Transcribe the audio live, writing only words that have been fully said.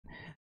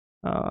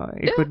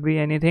It Yeah. could be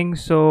anything.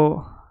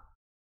 So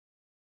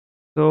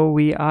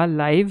we are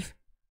live.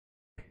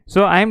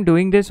 So I'm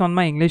doing this on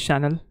my English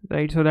channel,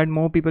 right? So that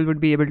more people would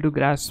be able to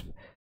grasp.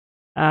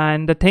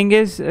 And the thing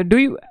is,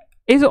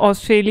 is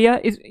Australia,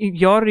 is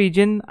your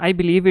region? I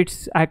believe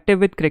it's active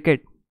with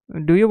cricket.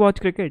 Do you watch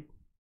cricket?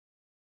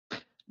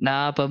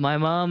 Nah, but my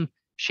mom,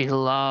 she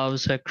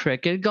loves her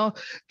cricket. Come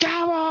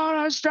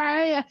on,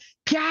 Australia!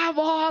 Come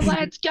on,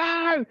 let's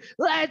go!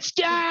 Let's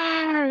go!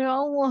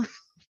 I'm like,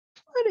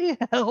 bloody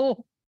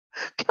hell!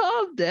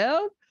 Calm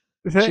down.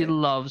 She So,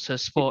 loves her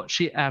sport.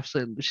 She's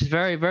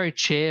very, very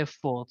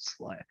cheerful. It's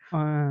like,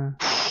 uh,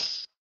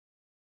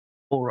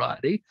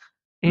 alrighty.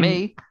 in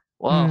Me,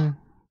 well,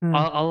 uh,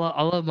 uh,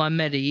 I love my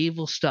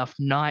medieval stuff.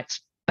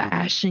 Knights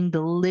bashing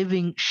the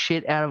living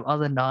shit out of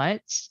other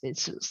knights.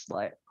 It's just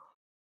like,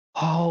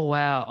 oh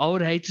wow. I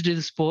would hate to do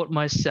the sport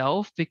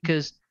myself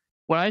because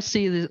when I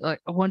see this,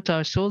 like one time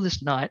I saw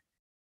this knight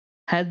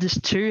had this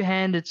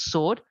two-handed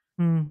sword,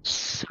 mm,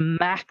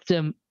 smacked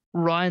him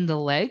right in the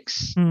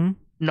legs, mm.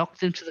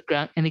 knocked him to the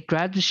ground, and he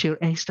grabbed the shield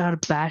and he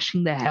started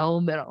bashing the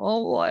helmet. Oh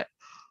like,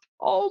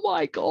 oh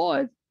my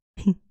god,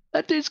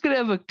 that dude's gonna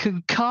have a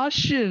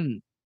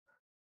concussion.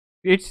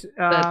 It's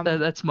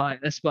That's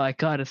my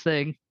kind of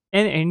thing.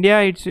 in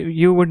India. It's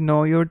you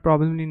would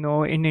probably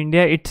know. In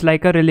India, it's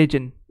like a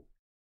religion.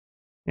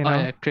 You Oh know,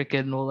 yeah,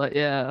 cricket and all that.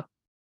 Yeah.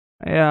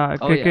 yeah.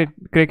 Oh yeah.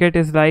 Cricket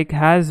is like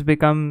has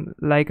become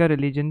like a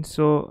religion.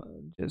 So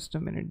just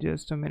a minute,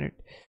 just a minute.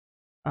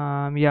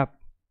 Yeah.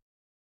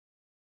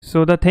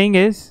 So the thing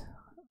is,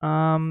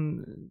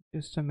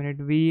 just a minute.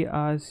 We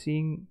are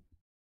seeing.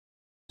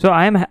 So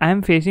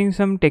I'm facing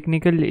some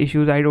technical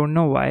issues. I don't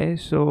know why.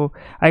 So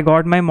I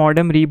got my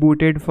modem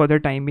rebooted for the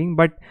time being.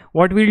 But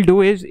what we'll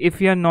do is, if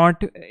we are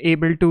not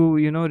able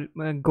to,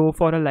 go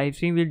for a live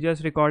stream, we'll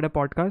just record a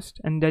podcast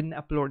and then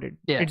upload it.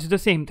 Yeah. It's the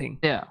same thing.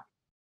 Yeah.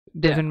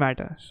 Yeah. Doesn't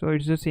matter. So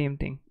it's the same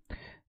thing.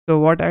 So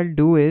what I'll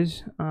do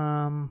is,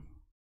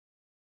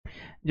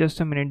 just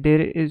a minute. There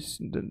is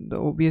the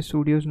OBS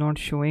studio is not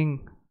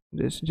showing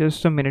this.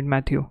 Just a minute,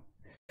 Matthew.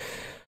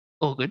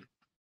 All good.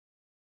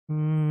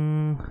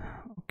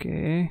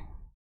 Okay.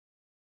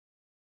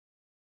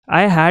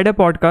 I had a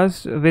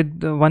podcast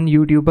with one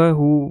YouTuber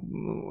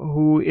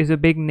who is a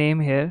big name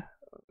here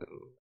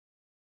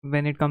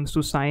when it comes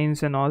to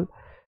science and all.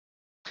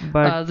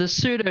 But The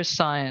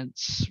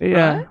pseudoscience,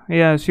 right?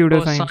 yeah, Or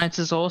pseudoscience. science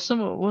is awesome.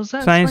 What was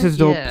that Science science? is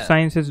dope. Yeah.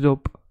 Science is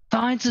dope.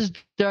 Science is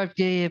dope.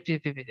 Yeah,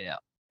 yeah.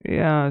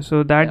 Yeah, so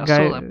Yeah, that I saw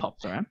guy. that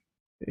popped around.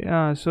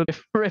 Yeah, so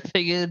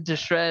Ripping it into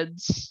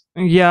shreds.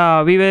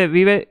 yeah, we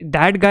were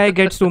that guy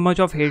gets too much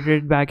of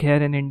hatred back here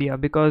in India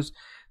because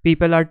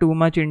people are too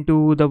much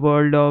into the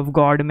world of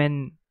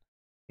godmen.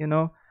 You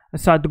know,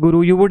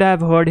 Sadhguru. You would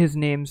have heard his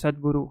name,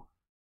 Sadhguru.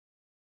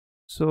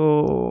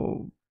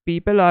 So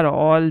people are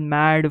all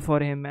mad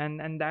for him,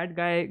 and that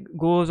guy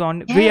goes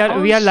on. we Yeah,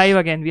 are we are live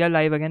again. We are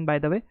live again, by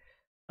the way.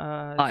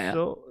 Oh yeah.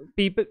 So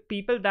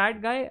people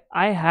that guy,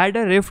 I had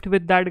a rift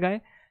with that guy,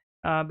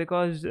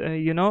 because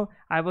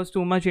I was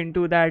too much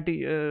into that.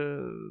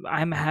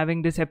 I'm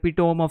having this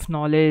epitome of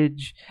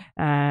knowledge,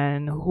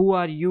 and who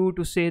are you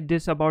to say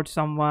this about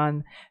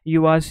someone?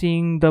 You are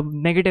seeing the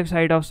negative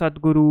side of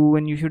Sadhguru,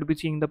 and you should be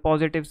seeing the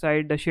positive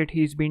side, the shit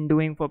he's been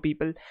doing for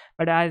people.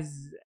 But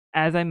as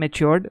I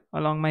matured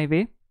along my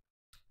way,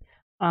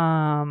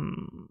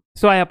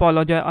 so I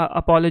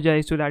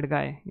apologize to that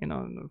guy.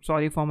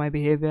 Sorry for my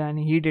behavior, and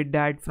he did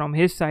that from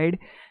his side.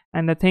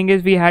 And the thing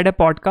is, we had a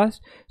podcast.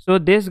 So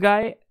this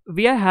guy,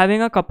 we are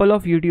having a couple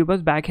of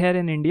YouTubers back here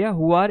in India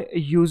who are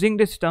using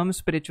this term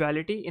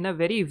spirituality in a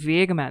very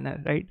vague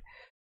manner, right?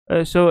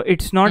 So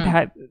it's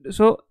not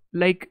so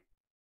like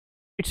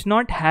it's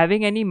not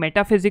having any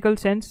metaphysical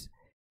sense.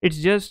 It's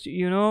just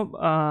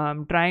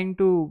trying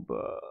to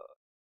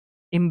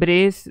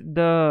embrace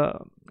the,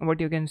 what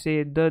you can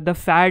say, the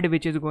fad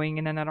which is going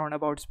in and around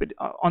about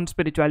on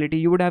spirituality.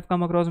 You would have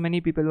come across many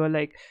people who are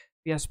like,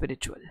 we are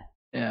spiritual.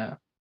 Yeah.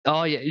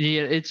 Oh yeah,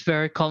 yeah. It's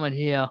very common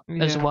here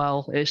as Yeah,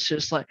 well. It's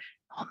just like,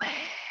 oh man,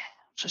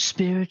 so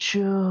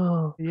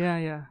spiritual.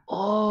 yeah.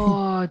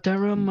 Oh, don't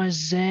ruin my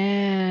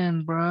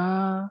zen,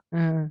 bruh.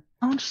 uh,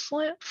 I'm just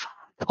like,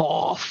 fuck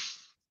off.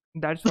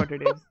 that's what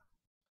it is.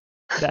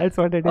 That's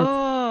what it is.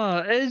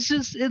 Oh, it's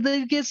just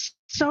it gets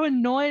so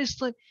annoying.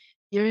 It's like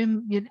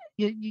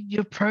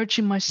you're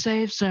approaching my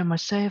safe zone, my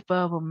safe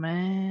bubble,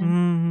 man.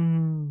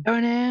 Mm-hmm.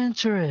 Don't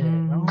enter it.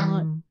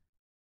 Mm-hmm.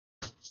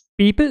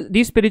 People,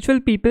 these spiritual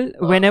people,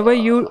 whenever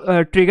you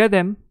trigger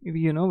them,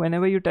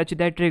 whenever you touch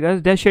their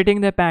triggers, they're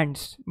shitting their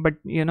pants. But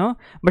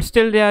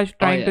still they are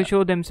trying to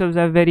show themselves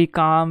are very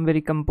calm,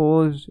 very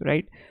composed,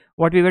 right?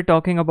 What we were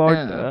talking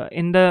about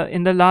in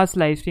the last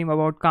live stream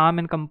about calm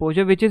and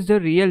composure, which is the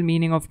real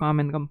meaning of calm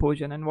and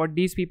composure. And what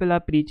these people are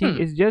preaching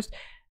is just,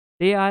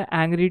 they are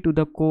angry to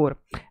the core.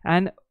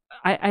 And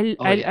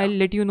I'll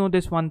let you know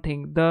this one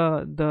thing: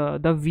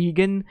 the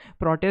vegan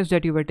protest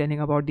that you were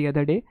telling about the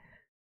other day.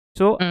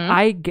 So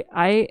I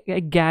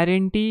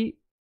guarantee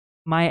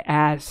my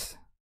ass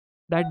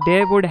that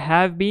there would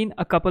have been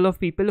a couple of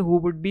people who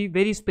would be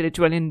very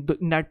spiritual in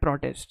that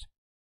protest.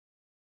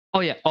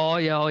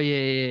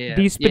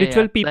 These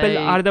spiritual people They,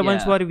 are the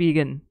ones who are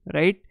vegan,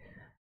 right?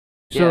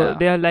 So yeah.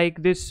 they are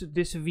like, this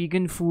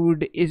vegan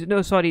food is,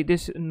 no, sorry,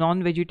 this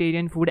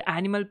non-vegetarian food,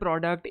 animal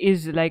product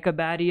is like a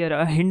barrier,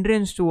 a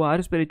hindrance to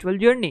our spiritual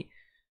journey.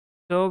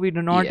 So we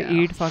do not Yeah.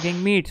 eat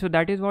fucking meat. So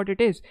that is what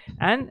it is.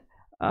 And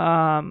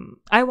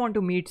I want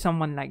to meet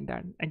someone like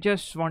that. I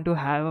just want to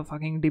have a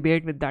fucking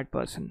debate with that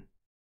person,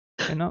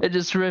 you know? And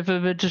just rip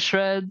him into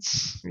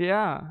shreds.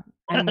 Yeah.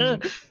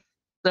 And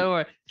Don't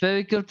worry. If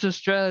we come to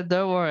Australia,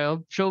 don't worry.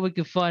 I'm sure we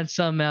can find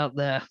some out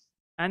there.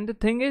 the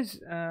thing is,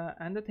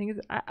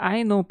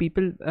 I know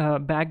people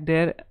back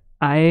there.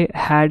 I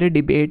had a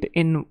debate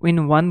in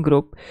one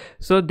group.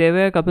 So there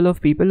were a couple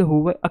of people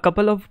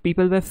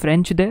were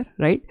French there,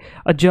 right?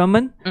 A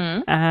German,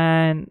 Mm.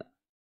 and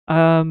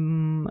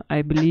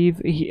I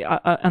believe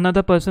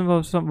another person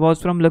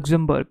was from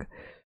Luxembourg.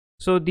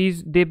 So they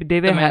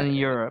were In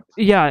Europe.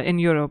 yeah, in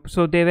Europe.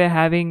 So they were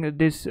having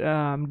this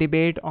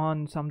debate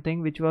on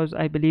something which was,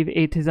 I believe,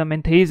 atheism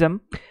and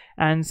theism,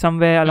 and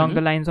somewhere along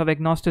the lines of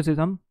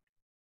agnosticism.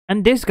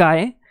 And this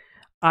guy,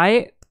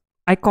 I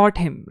caught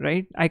him,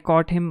 right? I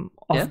caught him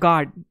off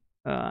guard,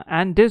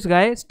 and this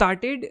guy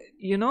started,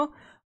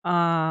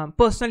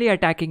 personally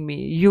attacking me.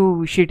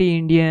 You shitty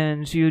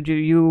Indians,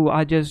 you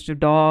are just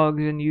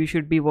dogs, and you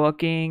should be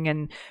working,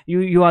 and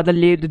you are the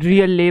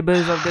real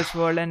laborers of this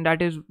world. And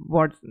that is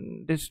what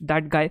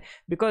that guy,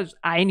 because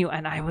I knew,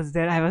 and I was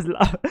there, I was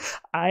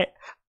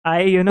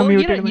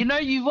muted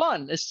You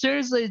won. As soon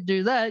as they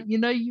do that,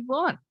 you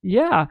won.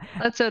 Yeah,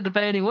 that's how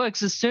debating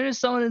works. As soon as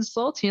someone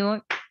insults you, you're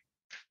like,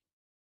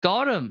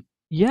 got him.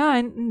 Yeah,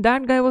 and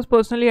that guy was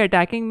personally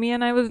attacking me,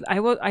 and I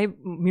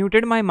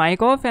muted my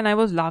mic off, and I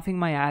was laughing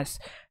my ass.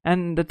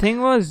 And the thing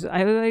was,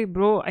 I was like,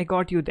 bro, I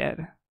got you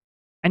there,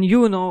 and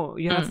you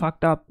have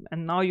fucked up,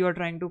 and now you are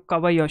trying to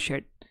cover your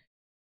shit.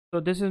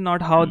 So this is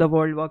not how the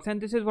world works, and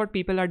this is what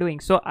people are doing.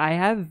 So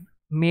I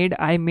made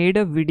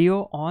a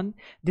video on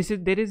this.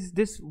 There is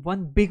this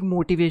one big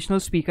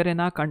motivational speaker in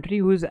our country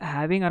who is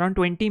having around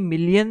 20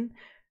 million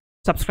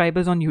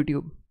subscribers on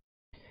YouTube.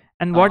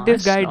 And what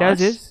this guy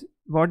does is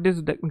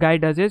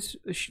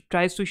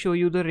tries to show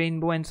you the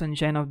rainbow and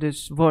sunshine of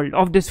this world,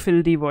 of this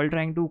filthy world,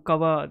 trying to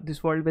cover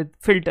this world with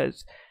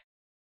filters.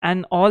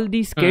 And all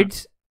these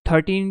kids,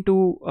 13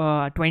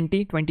 to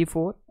 20,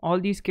 24, all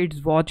these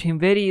kids watch him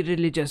very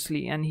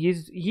religiously, and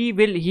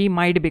he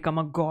might become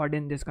a god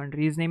in this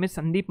country. His name is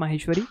Sandeep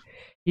Maheshwari.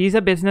 He's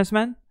a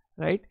businessman,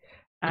 right?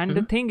 And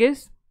the thing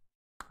is,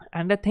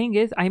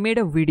 I made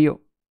a video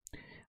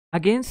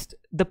against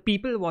the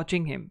people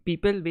watching him,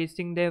 people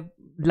wasting their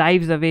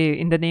lives away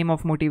in the name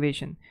of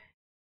motivation.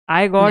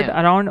 I got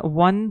around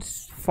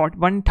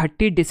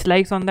 130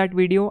 dislikes on that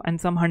video and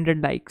some 100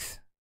 likes.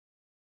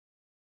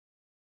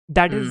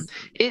 That is,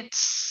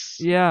 it's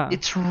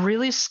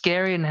really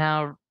scary in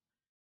how,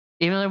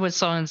 even though when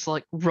someone's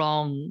like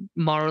wrong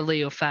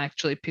morally or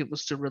factually, people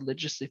still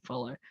religiously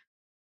follow,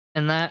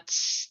 and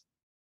that's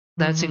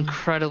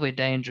incredibly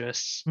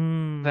dangerous.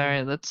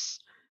 That's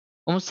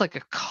almost like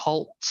a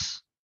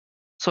cult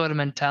sort of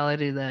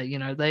mentality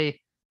that they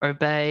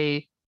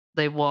obey,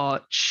 they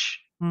watch,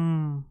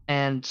 and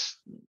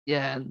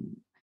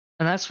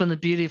that's when the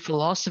beauty of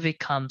philosophy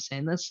comes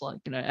in. That's like,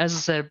 as I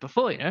said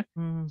before,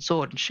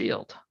 sword and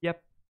shield.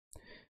 Yep.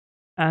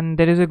 And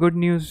there is a good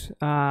news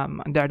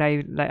that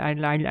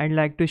I'd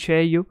like to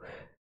share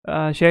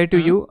to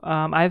you.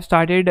 I've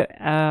started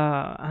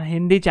a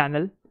Hindi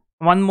channel,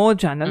 one more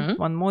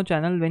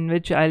channel in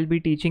which I'll be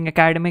teaching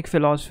academic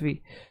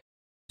philosophy.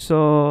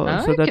 So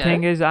the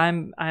thing is,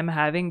 I'm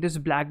having this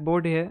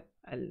blackboard here.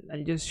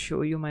 I'll just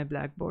show you my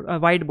blackboard, a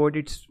whiteboard.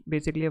 It's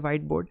basically a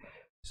whiteboard.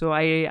 So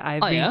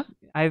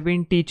I've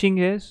been teaching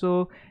here.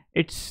 So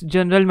it's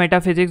general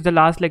metaphysics. The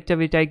last lecture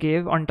which I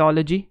gave,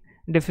 ontology,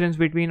 difference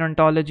between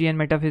ontology and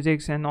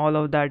metaphysics, and all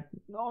of that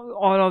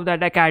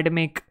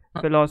academic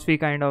philosophy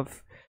kind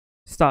of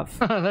stuff.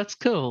 That's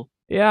cool.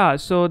 Yeah,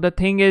 so the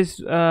thing is,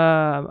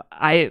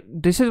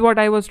 this is what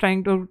I was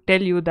trying to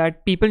tell you,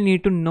 that people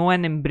need to know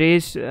and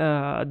embrace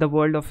the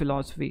world of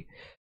philosophy,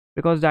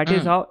 because that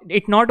is how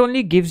it not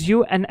only gives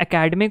you an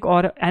academic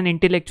or an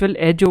intellectual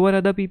edge over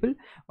other people,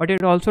 but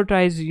it also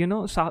tries,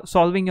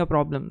 solving your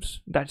problems.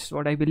 That's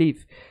what I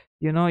believe.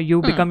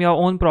 You become your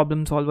own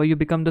problem solver. You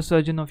become the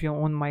surgeon of your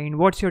own mind.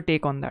 What's your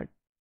take on that?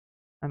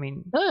 I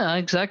mean, I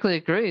exactly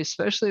agree,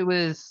 especially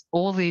with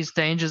all these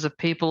dangers of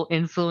people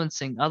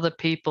influencing other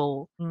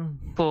people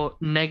for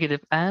negative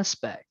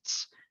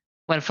aspects.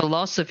 When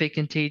philosophy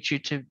can teach you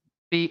to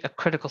be a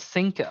critical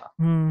thinker,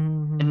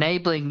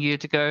 enabling you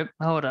to go,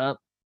 hold up,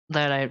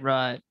 that ain't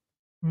right.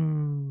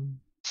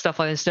 Stuff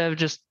like that, instead of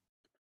just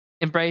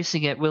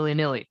embracing it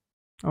willy-nilly.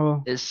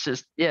 It's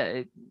just,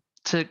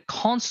 to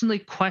constantly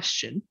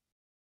question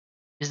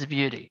is the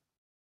beauty.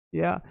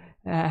 Yeah.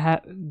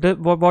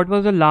 What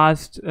was the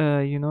last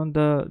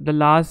the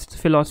last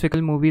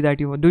philosophical movie that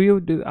you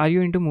are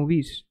you into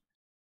movies?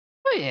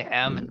 Oh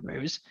yeah, I'm into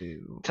movies.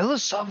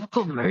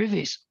 Philosophical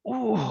movies.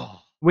 Ooh.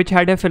 Which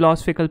had a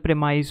philosophical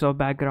premise or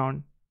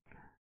background.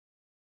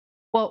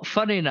 Well,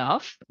 funny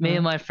enough, me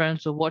and Uh, my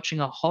friends were watching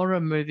a horror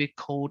movie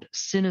called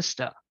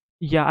Sinister.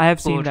 yeah, I have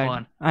seen Good that.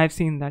 one. I've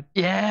seen that.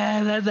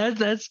 Yeah,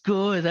 that's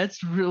good.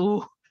 That's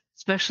real.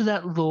 Especially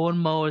that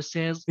lawnmower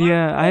scene. It's like,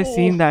 Yeah, I've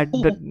seen that.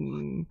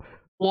 oh,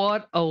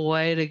 what a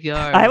way to go!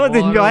 I was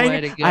What a enjoying.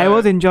 way to I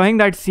was go! enjoying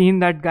that scene.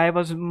 That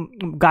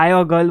guy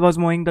or girl was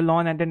mowing the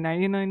lawn, and then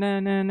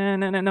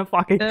no,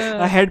 fucking a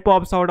Yeah. head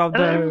pops out of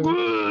And then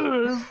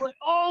the. it's like,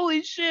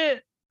 holy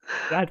shit!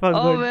 That was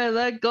Oh good. man,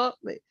 that got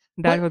me.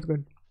 That But was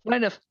good.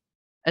 kind of,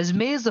 as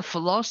me as a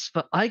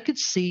philosopher, I could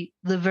see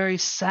the very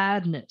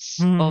sadness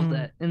of Hmm.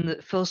 that in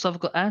the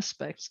philosophical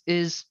aspects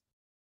is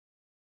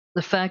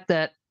the fact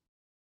that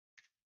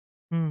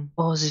Hmm.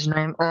 what was his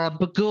name?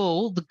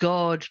 Bagul, the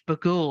god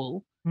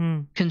Bagul,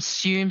 Hmm.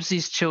 consumes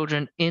these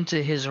children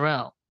into his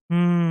realm.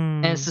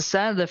 And it's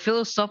Hmm. the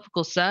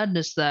philosophical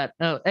sadness that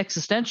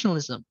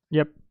existentialism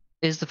Yep.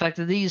 is the fact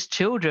that these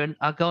children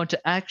are going to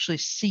actually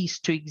cease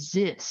to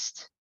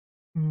exist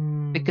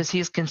Hmm. because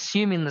he's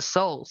consuming the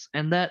souls,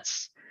 and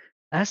that's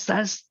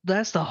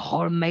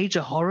the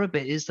major horror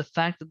bit is the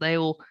fact that they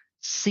will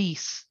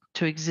cease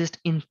to exist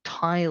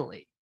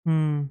entirely.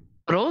 Hmm.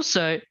 But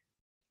also,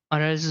 I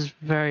know this is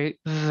very,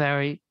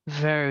 very,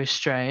 very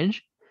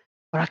strange,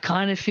 but I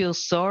kind of feel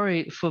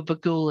sorry for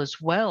Bagul as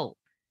well.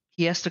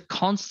 He has to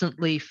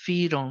constantly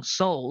feed on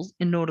souls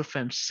in order for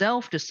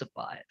himself to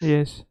survive.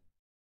 Yes.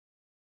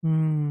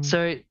 Hmm.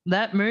 So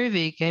that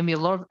movie gave me a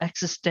lot of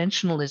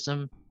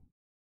existentialism,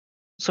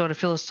 sort of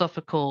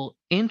philosophical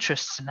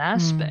interests and Hmm.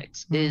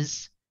 aspects, Hmm.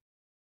 is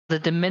the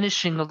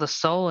diminishing of the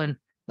soul and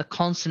the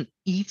constant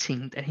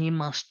eating that he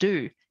must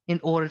do in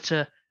order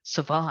to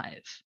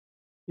survive.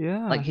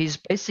 Like Yeah. he's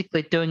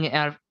basically doing it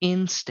out of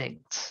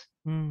instinct.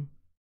 Hmm.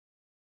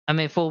 I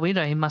mean, for all we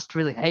know, he must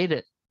really hate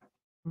it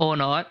or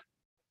not.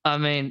 I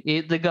mean,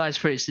 the guy's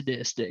pretty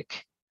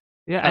sadistic.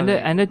 Yeah, I and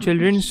the mean,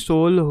 children's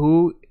soul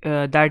who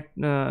that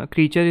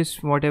creature is,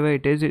 whatever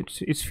it is,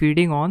 it's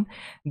feeding on.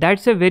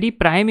 That's a very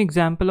prime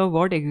example of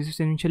what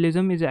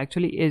existentialism is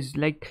actually is.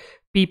 Like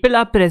people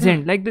are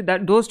present, like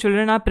that those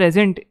children are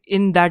present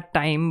in that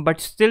time,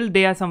 but still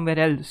they are somewhere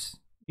else.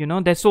 You know,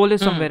 their soul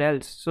is somewhere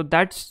else. So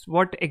that's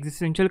what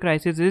existential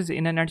crisis is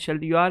in a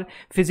nutshell. You are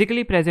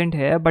physically present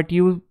here, but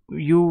you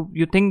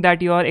think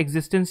that your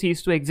existence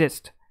ceases to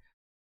exist.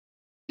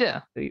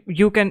 yeah.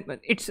 You can,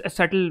 it's a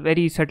subtle,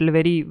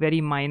 very very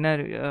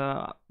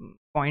minor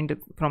point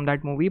from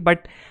that movie,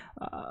 but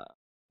uh,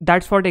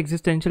 that's what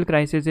existential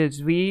crisis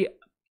is. We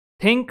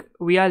think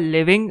we are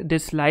living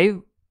this life,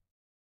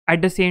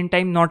 at the same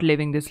time not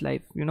living this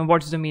life. You know,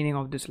 what's the meaning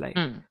of this life?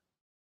 Mm,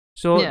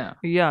 So yeah.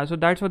 yeah, so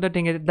that's what the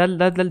thing is.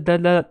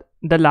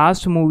 The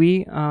last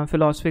movie,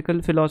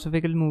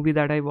 philosophical movie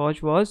that I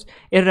watched was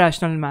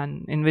Irrational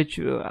Man, in which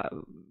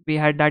we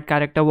had that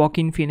character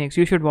Joaquin Phoenix.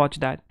 You should watch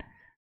that.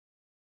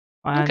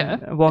 Okay.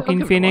 And I'll Joaquin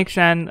give it a Phoenix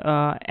watch.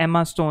 and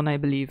Emma Stone, I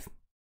believe.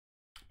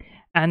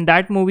 And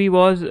that movie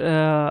was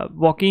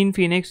Joaquin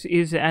Phoenix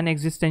is an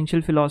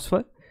existential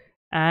philosopher,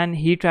 and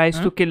he tries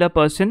Hmm? to kill a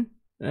person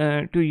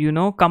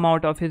to come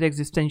out of his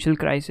existential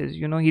crisis.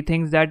 He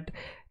thinks that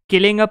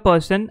killing a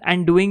person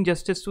and doing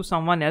justice to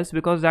someone else,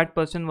 because that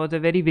person was a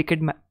very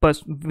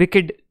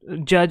wicked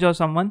judge or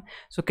someone.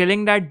 So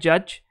killing that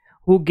judge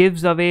who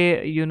gives away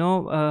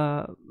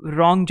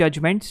wrong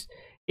judgments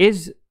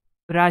is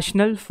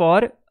rational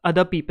for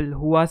other people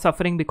who are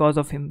suffering because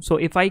of him. So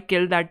if I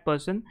kill that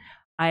person,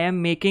 I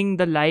am making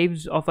the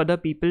lives of other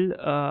people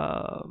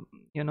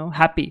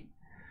happy.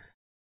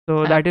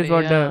 So that is Happy,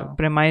 what the yeah.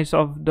 premise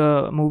of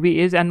the movie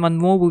is. And one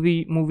more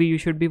movie you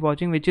should be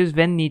watching, which is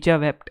When Nietzsche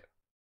Wept.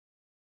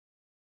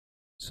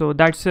 So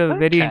that's a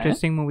very Okay.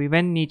 interesting movie.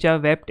 When Nietzsche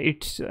Wept,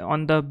 it's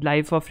on the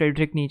life of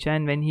Friedrich Nietzsche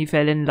and when he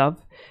fell in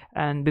love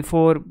and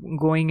before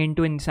going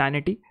into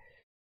insanity. Hmm.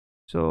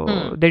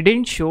 So they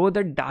didn't show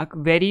the dark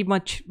very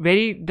much,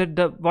 very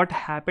the what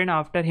happened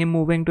after him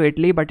moving to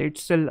Italy, but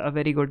it's still a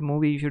very good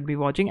movie you should be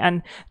watching.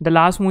 And the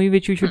last movie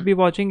which you should Hmm. be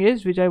watching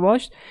is, which I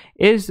watched,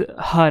 is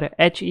Her,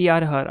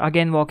 Her, Her,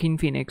 again Joaquin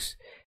Phoenix.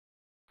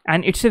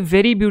 And it's a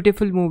very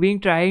beautiful movie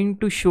trying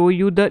to show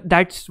you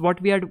that's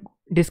what we are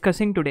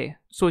discussing today,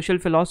 social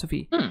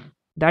philosophy. Hmm.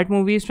 That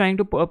movie is trying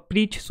to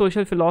preach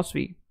social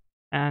philosophy.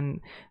 And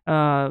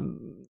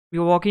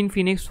Joaquin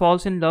Phoenix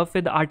falls in love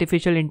with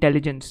artificial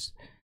intelligence,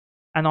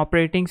 an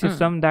operating Hmm.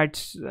 system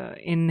that's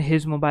in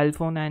his mobile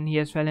phone, and he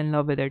has fell in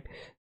love with it.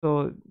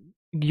 So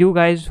you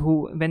guys, who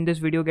when this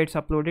video gets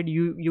uploaded,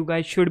 you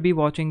guys should be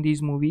watching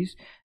these movies.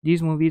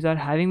 These movies are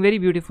having very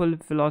beautiful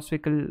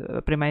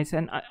philosophical premise.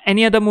 And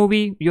any other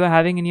movie you are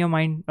having in your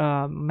mind,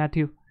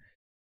 Matthew?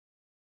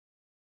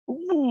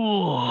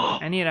 Ooh.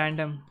 Any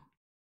random?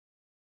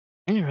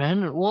 Any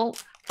random? Well,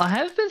 I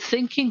have been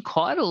thinking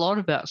quite a lot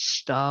about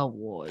Star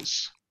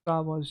Wars.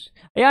 Star Wars.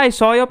 Yeah, I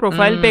saw your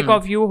profile pic Mm.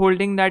 of you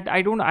holding that. I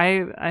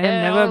have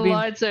Yeah, never been.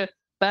 online. So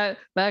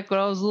back when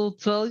I was a little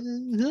twelve,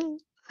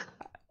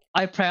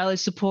 I proudly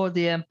support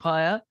the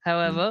Empire.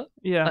 However,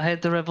 I Yeah.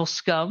 hate the rebel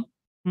scum.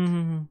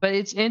 Mm-hmm. But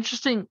it's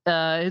interesting.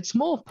 It's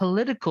more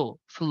political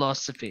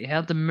philosophy.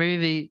 How the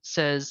movie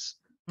states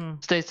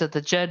that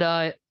the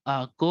Jedi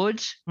are good,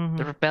 the Mm-hmm.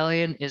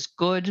 rebellion is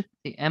good,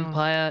 the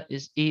empire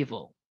is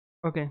evil.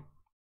 Okay.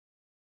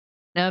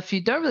 Now, if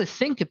you don't really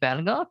think about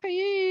it, go,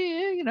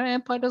 okay, yeah,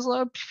 empire does a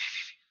lot,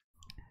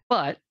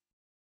 but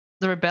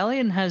the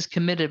rebellion has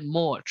committed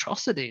more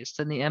atrocities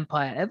than the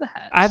empire ever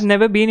I've has.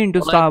 never been into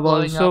Like Star Wars,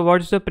 blowing so up,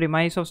 what's the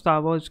premise of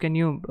Star Wars? Can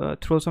you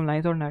throw some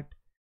light on that?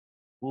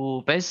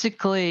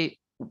 basically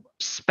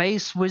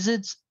space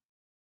wizards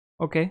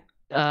Okay.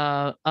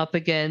 up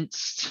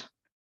against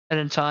an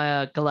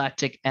entire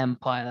galactic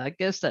empire. I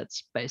guess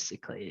that's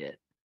basically it.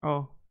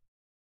 Oh,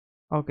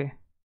 okay.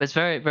 But it's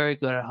very, very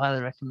good. I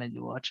highly recommend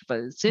you watch it. But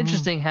it's Mm.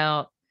 interesting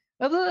how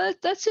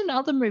that's in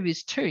other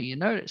movies too. You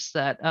notice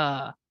that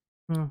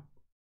Mm.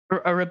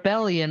 a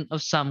rebellion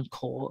of some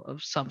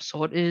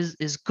sort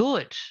is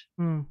good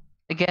Mm.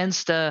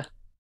 against a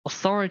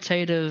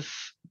authoritative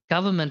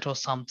government or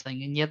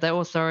something, and yet that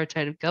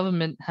authoritative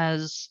government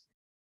has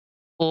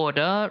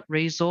order,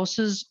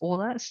 resources, all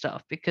that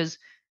stuff. Because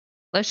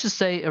let's just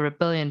say a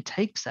rebellion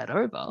takes that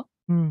over,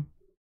 Mm.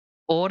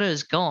 order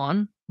is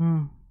gone,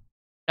 Mm.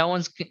 no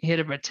one's here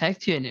to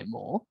protect you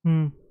anymore.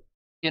 Mm.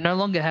 You no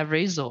longer have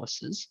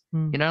resources.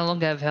 Mm. You no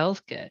longer have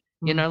healthcare.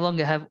 You Mm. no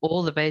longer have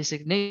all the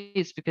basic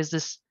needs because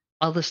this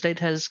other state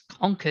has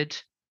conquered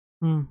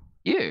Mm.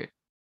 you.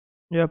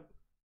 Yep.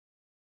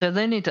 So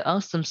they need to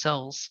ask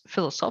themselves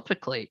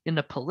philosophically, in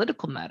a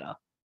political matter,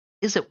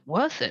 is it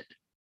worth it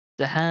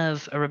to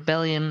have a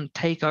rebellion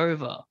take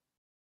over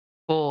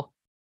for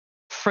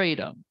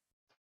freedom?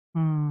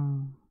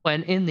 Mm.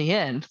 When in the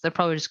end, they're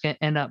probably just going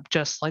to end up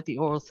just like the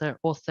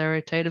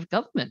authoritative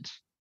government.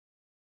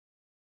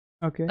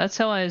 Okay. That's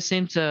how I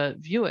seem to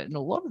view it in a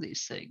lot of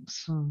these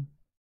things. Mm.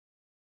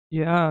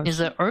 Yeah. Is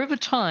that over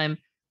time,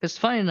 because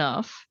funny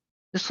enough,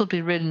 this will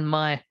be written in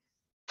my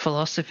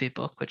philosophy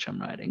book, which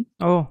I'm writing,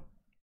 Oh,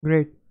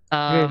 great.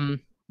 Great.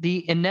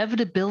 the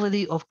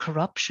inevitability of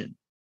corruption.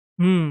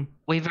 Hmm.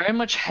 We very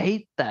much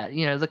hate that.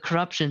 The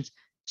corruption's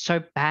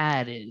so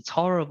bad, it's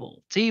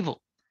horrible, it's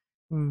evil,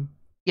 Hmm.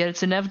 yet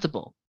it's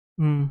inevitable.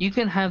 Hmm. You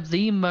can have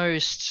the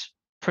most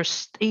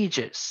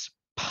prestigious,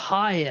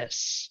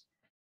 pious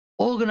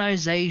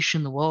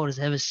organization the world has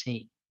ever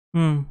seen.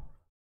 Hmm.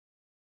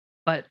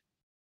 But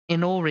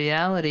in all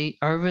reality,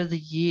 over the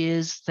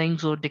years,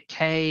 things will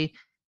decay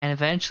and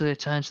eventually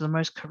turn to the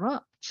most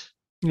corrupt.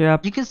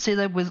 Yep. You can see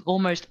that with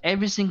almost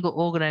every single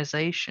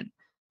organization,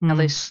 how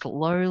they Hmm.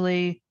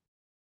 slowly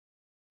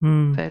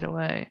Hmm. fade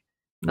away.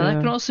 But that Yeah.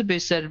 can also be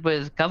said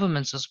with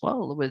governments as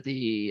well. With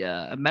the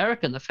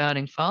American, the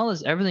founding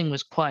fathers, everything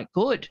was quite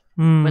good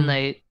when Hmm.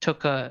 they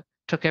took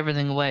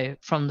everything away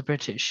from the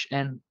British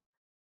and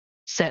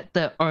set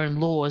their own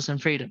laws and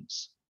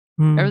freedoms.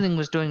 Hmm. Everything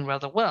was doing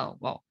rather well.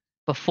 Well,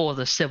 before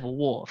the Civil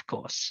War, of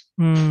course.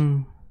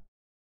 Hmm.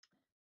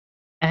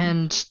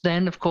 And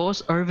then, of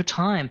course, over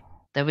time,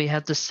 then we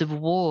had the Civil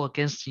War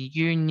against the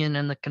Union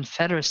and the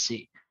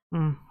Confederacy,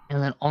 Hmm.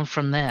 and then on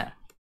from there.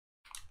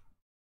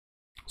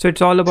 So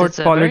it's all So it's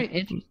about a very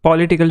interesting.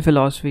 political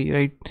philosophy,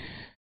 right?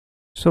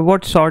 So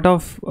what sort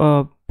of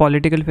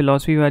political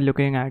philosophy you are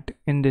looking at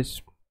in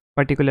this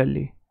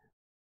particularly?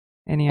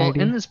 Any Well,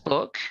 in idea? this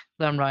book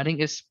that I'm writing,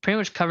 it's pretty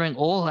much covering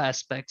all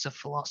aspects of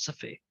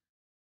philosophy.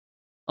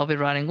 I'll be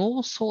writing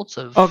all sorts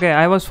of Okay,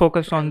 I was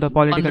focused on the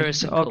political. under a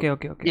single. Okay,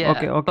 okay, okay, okay, Yeah,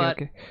 okay, but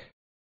okay,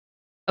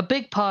 a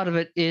big part of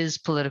it is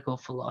political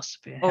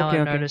philosophy. How I okay,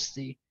 okay. notice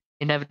the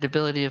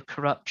inevitability of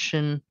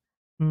corruption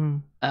Hmm.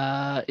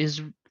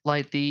 is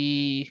like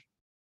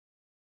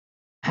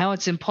how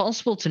it's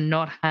impossible to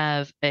not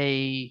have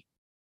a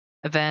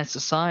advanced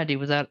society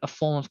without a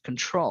form of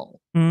control.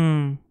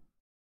 Hmm.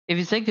 If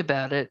you think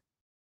about it,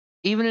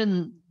 even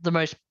in the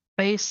most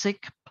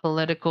basic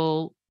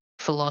political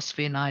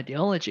philosophy and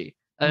ideology,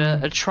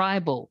 Hmm. a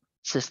tribal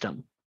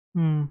system,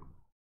 Hmm.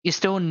 you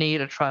still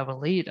need a tribal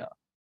leader.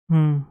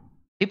 Hmm.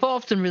 People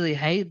often really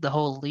hate the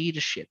whole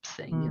leadership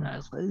thing, Hmm.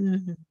 it's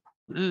like,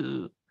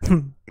 "Ugh."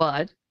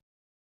 But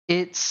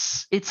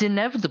it's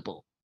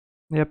inevitable.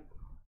 Yep.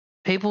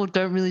 People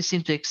don't really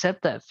seem to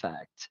accept that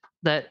fact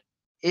that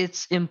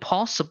it's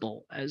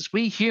impossible, as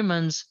we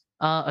humans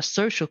are a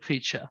social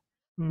creature,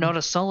 Hmm. not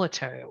a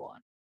solitary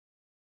one.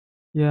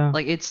 Yeah.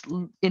 Like it's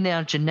in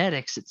our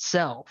genetics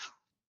itself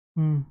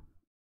Hmm.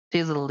 to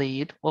either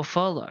lead or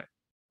follow.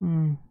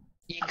 Hmm.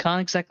 You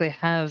can't exactly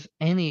have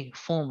any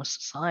form of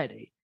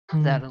society Hmm.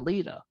 without a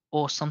leader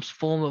or some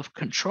form of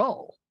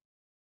control.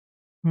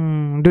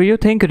 Hmm. Do you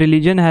think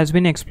religion has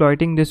been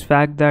exploiting this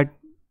fact that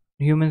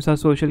humans are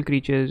social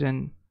creatures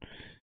and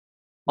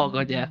Oh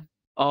god, yeah.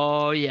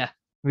 Oh yeah.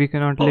 we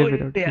cannot Oh live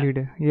without yeah.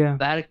 leader? Yeah.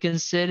 Vatican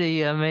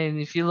City. I mean,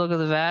 if you look at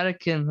the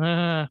Vatican,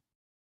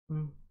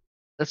 Hmm.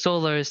 that's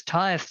all those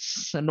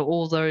tithes and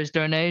all those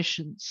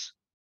donations,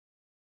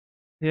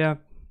 Yeah.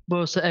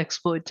 most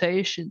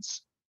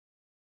exploitations.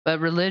 But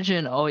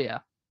religion, oh yeah.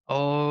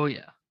 Oh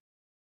yeah.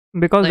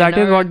 Because that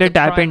is what they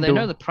tap They know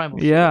into. the primal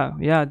fear. Yeah.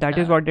 Yeah. That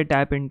is Yeah. what they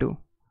tap into.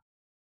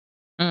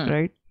 Mm.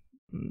 Right.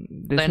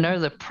 They This is. know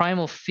the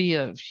primal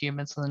fear of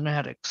humans and they know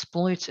how to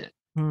exploit it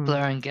for Hmm.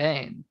 their own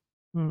gain.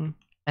 Hmm.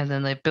 And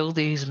then they build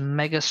these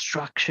mega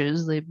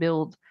structures. They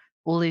build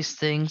all these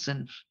things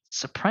and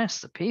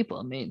suppress the people.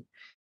 I mean,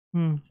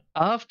 Hmm.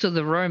 after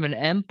the Roman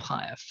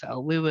Empire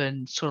fell, we were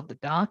in sort of the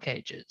Dark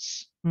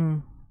Ages. Hmm.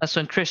 That's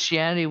when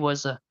Christianity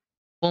was a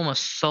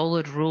almost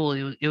solid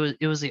rule.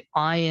 It was the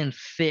iron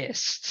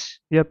fist.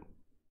 Yep.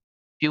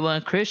 If you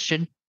weren't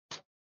Christian,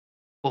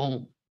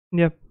 boom,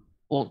 Yep.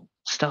 or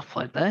stuff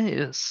like that.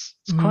 It's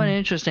quite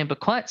interesting, but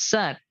quite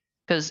sad,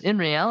 because in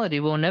reality,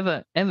 we'll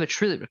never ever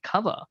truly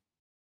recover.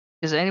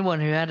 Because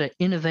anyone who had an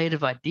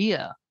innovative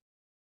idea,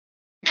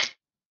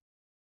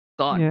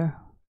 gone. Yeah.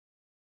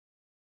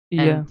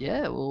 Yeah. And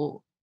yeah,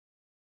 well,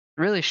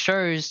 really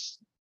shows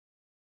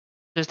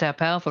just how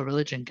powerful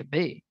religion can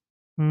be.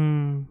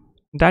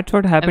 That's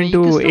what happened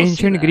you can to still see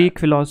ancient that. Greek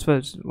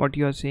philosophers. What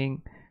you are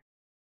saying,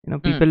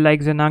 people like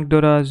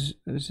Xenagdoras,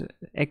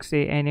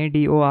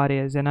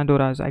 Xanadoras,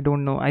 Xenadoras. I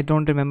don't know. I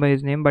don't remember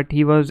his name, but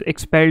he was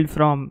expelled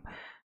from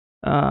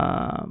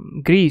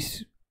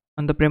Greece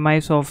on the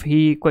premise of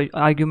he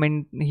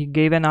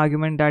gave an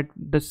argument that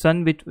the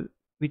sun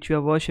which you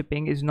are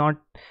worshipping is not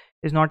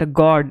a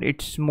god.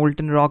 It's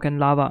molten rock and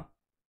lava.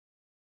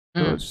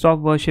 So stop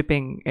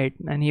worshipping it.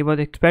 And he was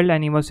expelled,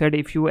 and he was said,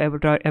 if you ever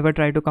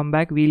try to come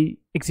back, we'll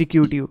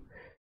execute you.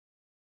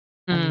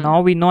 And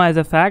now we know as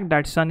a fact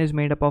that sun is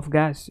made up of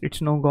gas.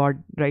 It's no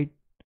god, right?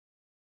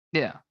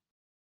 Yeah.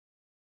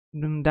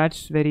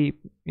 That's very,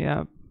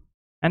 yeah.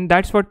 And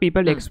that's what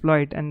people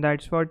exploit, and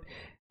that's what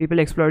people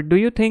exploit. Do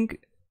you think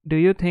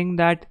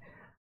that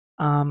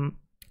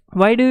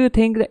why do you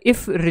think that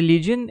if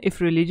religion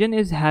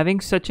is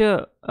having such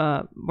a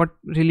what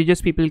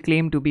religious people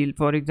claim to be,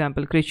 for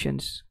example,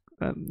 Christians,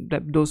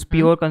 those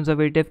pure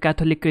conservative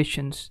Catholic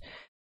Christians,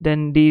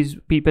 then these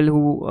people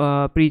who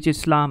preach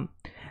Islam,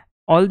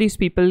 all these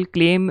people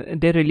claim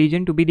their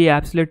religion to be the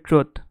absolute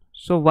truth.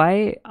 So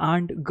why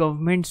aren't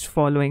governments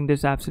following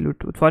this absolute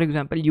truth? For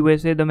example,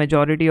 USA, the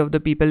majority of the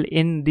people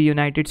in the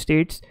United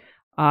States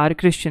are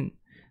Christian,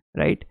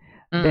 right?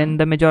 Then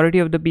the majority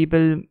of the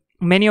people,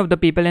 many of the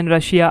people in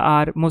Russia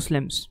are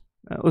Muslims.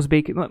 The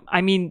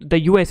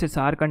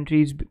USSR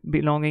countries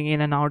belonging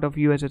in and out of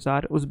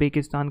USSR,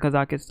 Uzbekistan,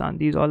 Kazakhstan,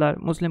 these all are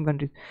Muslim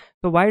countries.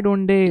 So why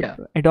don't they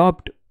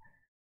adopt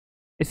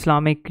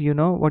Islamic,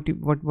 what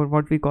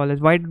we call as,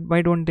 why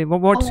don't they?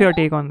 What's your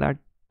take on that?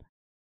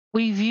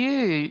 We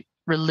view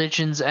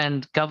religions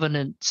and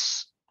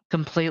governance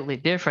completely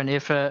different.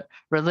 If a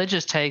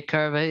religious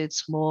takeover,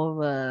 it's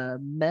more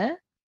meh.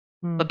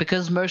 But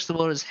because most of the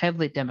world is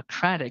heavily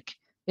democratic,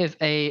 if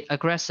a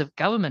aggressive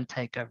government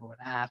takeover would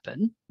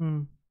happen,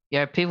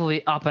 people will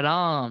be up in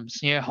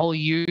arms. Whole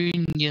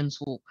unions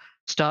will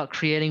start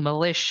creating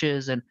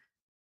militias and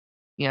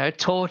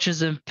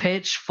torches and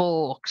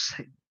pitchforks.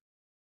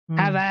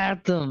 Have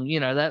at them,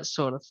 that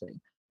sort of thing.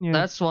 Yeah.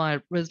 That's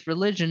why with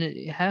religion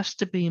it has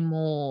to be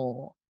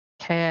more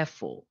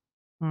careful.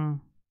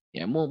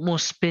 More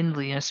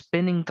spindly,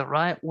 spinning the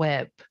right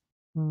web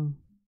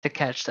to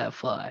catch that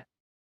fly.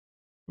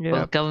 Yeah.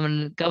 Well,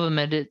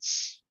 government,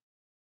 it's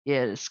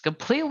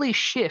completely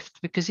shift,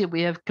 because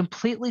we have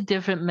completely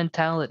different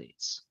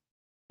mentalities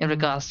in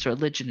regards to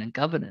religion and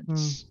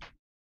governance.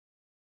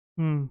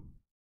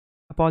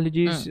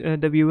 Apologies,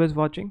 the viewers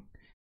watching.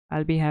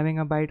 I'll be having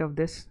a bite of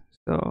this,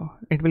 so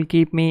it will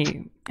keep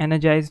me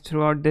energized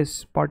throughout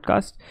this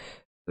podcast.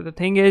 So the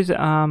thing is,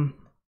 some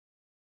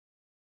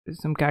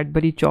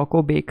Cadbury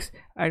Choco Bakes,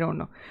 I don't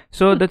know.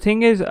 So the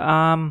thing is,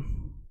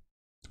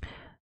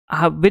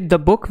 with the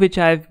book which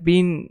I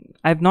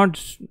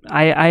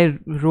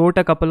wrote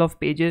a couple of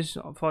pages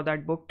for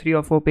that book, 3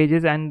 or 4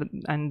 pages, and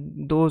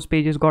those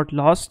pages got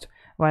lost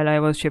while I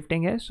was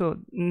shifting here. So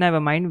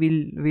never mind,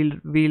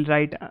 we'll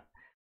write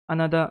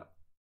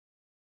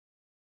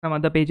some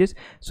other pages.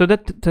 So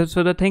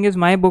the thing is,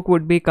 my book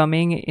would be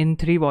coming in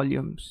 3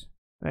 volumes,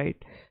 right?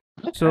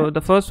 Okay. So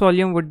the first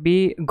volume would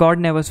be God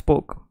Never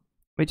Spoke,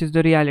 which is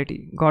the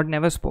reality. God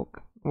never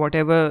spoke.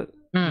 Whatever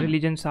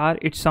religions are,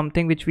 it's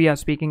something which we are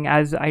speaking.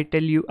 As I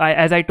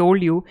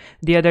told you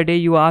the other day,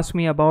 you asked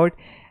me about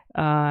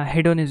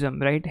hedonism,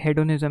 right?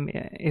 Hedonism,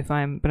 if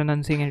I'm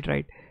pronouncing it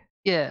right.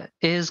 Yeah,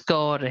 is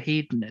God a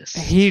hedonist?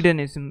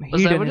 Hedonism.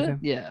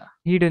 Yeah,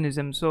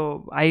 hedonism.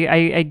 So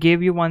I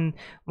gave you one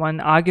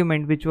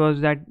argument, which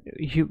was that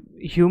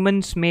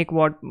humans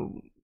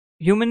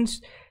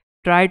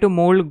try to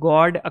mold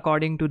God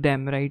according to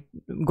them, right?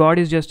 God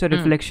is just a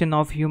reflection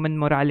of human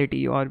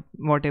morality or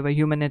whatever,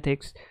 human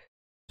ethics.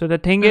 So the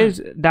thing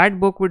is, that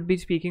book would be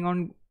speaking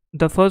on,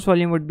 the first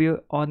volume would be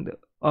on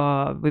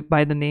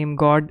by the name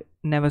God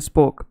Never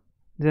Spoke.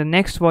 The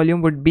next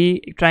volume would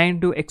be trying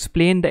to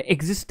explain the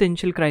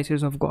existential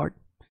crisis of God.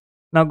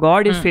 Now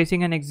God is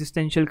facing an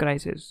existential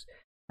crisis,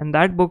 and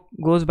that book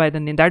goes by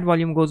the name, that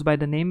volume goes by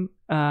the name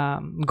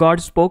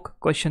God Spoke ?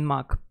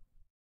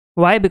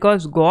 Why?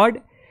 Because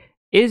God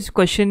is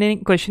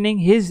questioning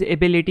its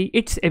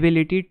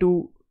ability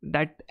to,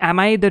 that am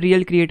I the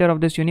real creator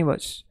of this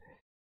universe?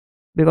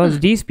 Because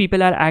these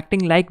people are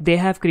acting like they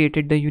have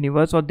created the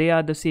universe, or they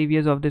are the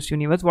saviors of this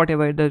universe,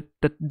 whatever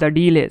the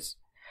deal is.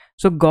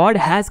 So God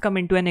has come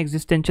into an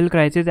existential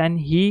crisis, and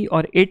he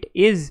or it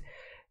is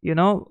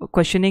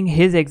questioning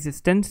his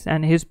existence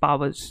and his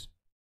powers.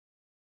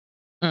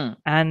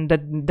 And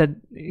that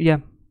yeah.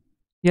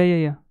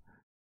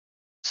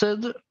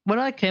 So when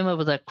I came up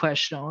with that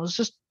question, I was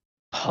just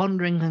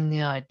pondering on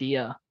the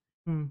idea,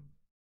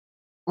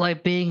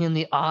 like being in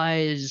the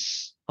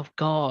eyes of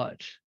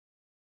God.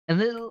 And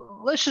then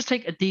let's just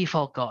take a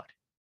default God.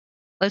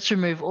 Let's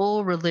remove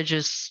all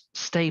religious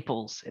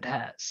staples it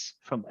has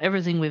from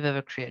everything we've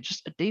ever created.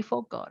 Just a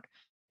default God.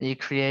 And you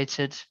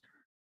created,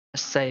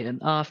 say, an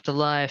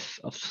afterlife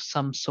of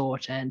some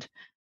sort and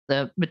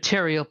the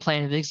material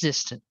plane of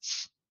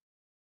existence.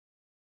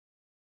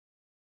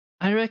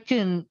 I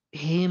reckon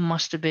he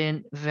must have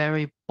been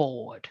very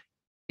bored.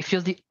 If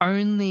you're the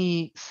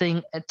only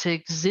thing to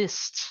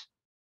exist,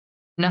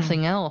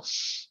 nothing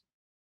else,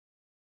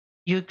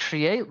 you'd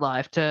create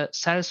life to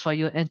satisfy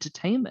your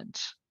entertainment,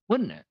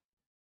 wouldn't it?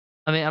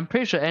 I mean, I'm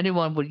pretty sure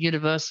anyone would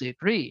universally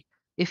agree.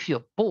 If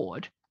you're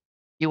bored,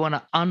 you want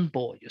to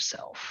unbore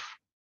yourself.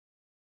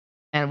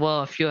 And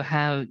well, if you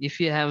have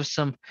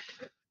some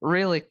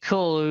really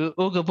cool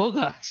ooga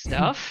booga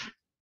stuff,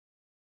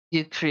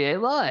 you create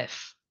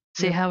life.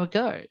 See how it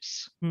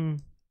goes. I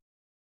mean,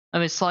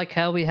 it's like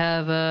how we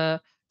have a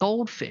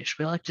goldfish.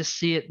 We like to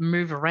see it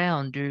move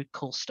around, do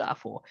cool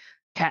stuff, or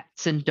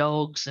cats and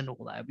dogs and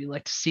all that. We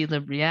like to see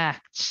them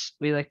react.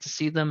 We like to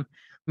see them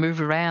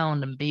move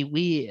around and be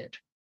weird.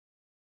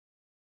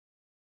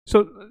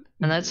 So,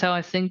 and that's how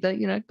I think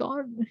that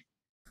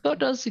God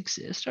does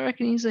exist. I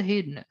reckon he's a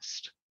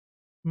hedonist.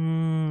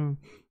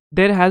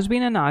 There has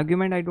been an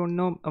argument. I don't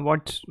know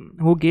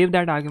who gave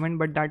that argument,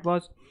 but that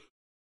was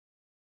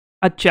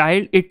a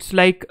child. It's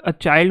like a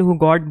child who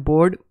got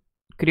bored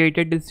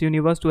created this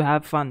universe to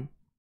have fun.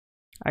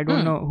 I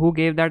don't know who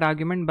gave that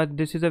argument, but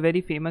this is a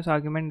very famous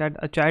argument that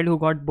a child who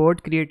got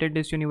bored created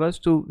this universe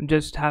to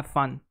just have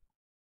fun,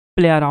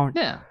 play around.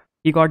 Yeah.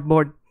 He got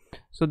bored.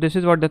 So this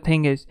is what the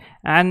thing is.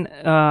 And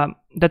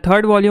the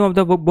third volume of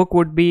the book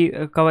would be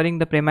covering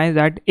the premise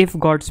that if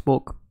God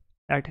spoke,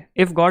 that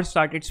if God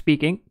started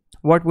speaking,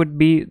 what would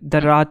be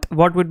the wrath,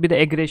 what would be the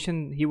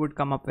aggression he would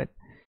come up with?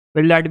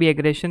 Will that be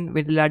aggression?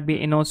 Will that be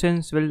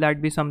innocence? Will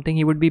that be something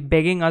he would be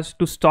begging us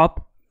to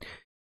stop?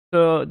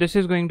 So this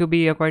is going to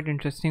be a quite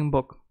interesting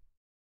book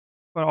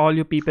for all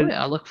you people.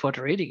 I look forward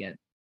to reading it.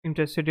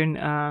 Interested in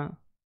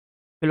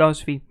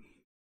philosophy.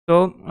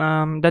 So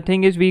the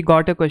thing is, we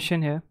got a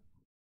question here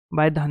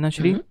by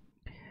Dhanashri.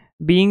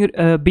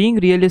 Being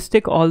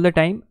realistic all the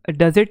time,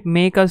 does it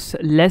make us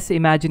less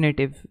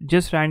imaginative?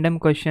 Just random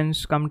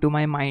questions come to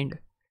my mind.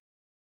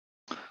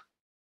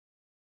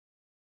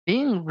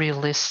 Being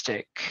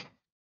realistic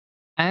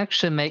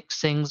actually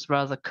makes things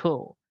rather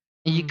cool.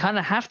 And you kind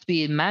of have to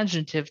be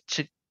imaginative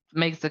to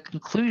make the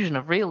conclusion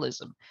of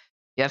realism.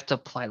 You have to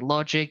apply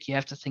logic, you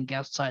have to think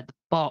outside the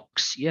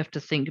box, you have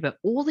to think about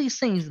all these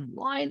things and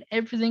line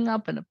everything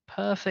up in a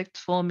perfect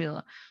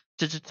formula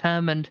to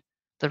determine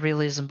the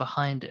realism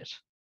behind it.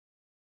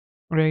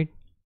 Right.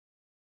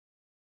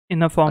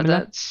 In a formula.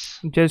 That's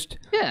just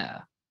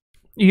yeah.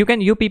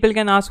 You people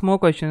can ask more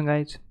questions,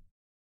 guys.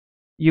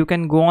 You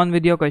can go on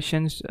with your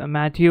questions.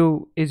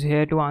 Matthew is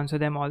here to answer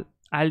them all.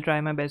 I'll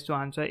try my best to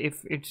answer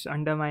if it's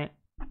under my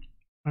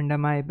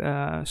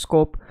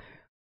scope.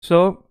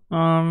 So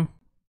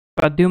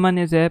Pradyuman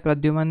is there.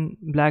 Pradyuman,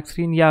 black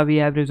screen. Yeah, we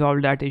have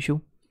resolved that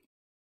issue.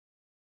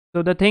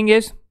 So the thing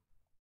is,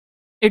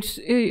 it's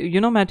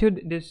Matthew,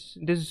 this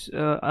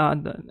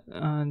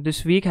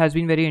week has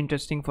been very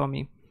interesting for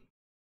me,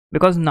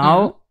 because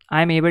now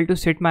I'm able to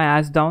sit my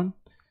ass down,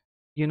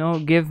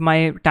 give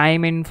my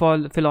time in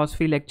for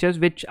philosophy lectures,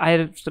 which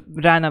I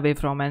ran away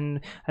from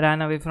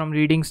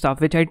reading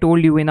stuff, which I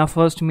told you in our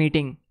first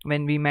meeting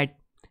when we met.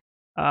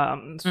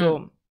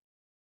 So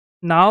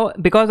now,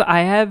 because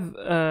I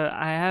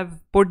have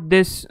put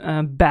this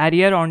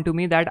barrier onto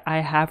me that I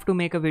have to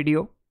make a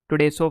video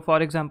today. So for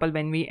example,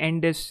 when we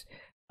end this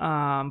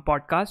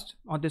podcast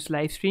or this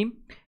live stream,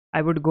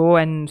 I would go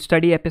and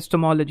study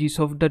epistemology.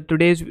 So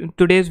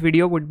today's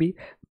video would be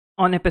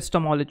on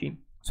epistemology.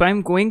 So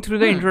I'm going through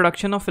the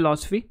introduction of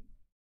philosophy.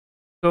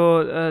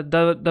 So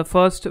the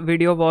first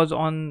video was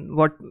on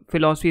what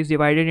philosophy is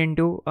divided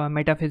into: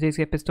 metaphysics,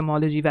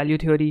 epistemology, value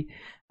theory,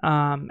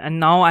 and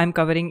now I'm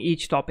covering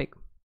each topic.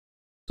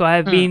 So I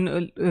have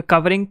been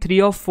covering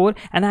 3 or 4,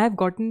 and I have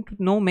gotten to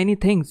know many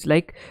things.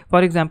 Like,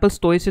 for example,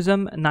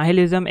 stoicism,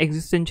 nihilism,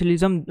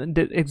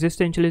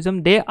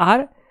 existentialism. They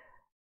are,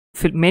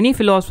 many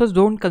philosophers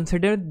don't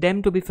consider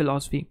them to be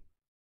philosophy.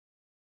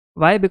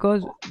 Why?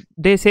 Because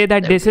they say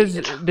that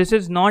this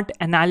is not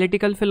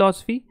analytical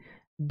philosophy.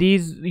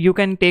 You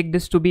can take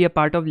this to be a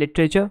part of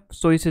literature,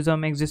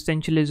 stoicism,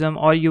 existentialism,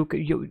 or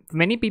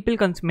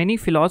many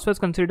philosophers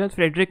consider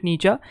Friedrich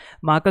Nietzsche,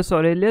 Marcus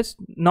Aurelius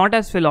not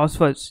as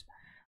philosophers,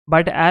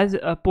 but as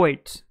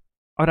poets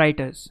or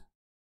writers.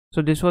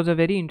 So this was a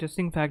very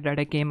interesting fact that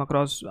I came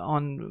across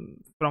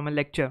from a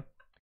lecture.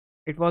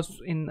 It was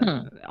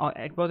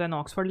it was an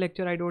Oxford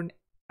lecture,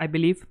 I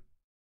believe,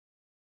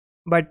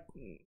 but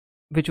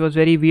which was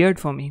very weird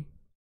for me.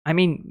 I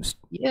mean,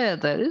 yeah,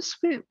 that is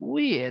a bit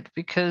weird,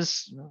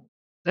 because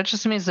that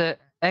just means that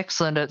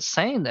excellent at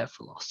saying their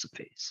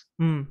philosophies.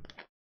 Hmm.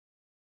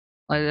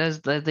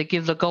 Like they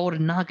give the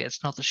golden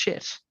nuggets, not the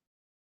shit.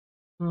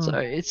 So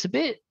it's a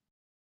bit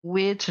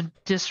weird to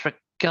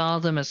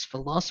disregard them as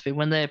philosophy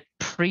when they're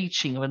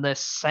preaching, when they're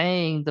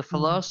saying the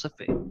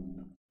philosophy.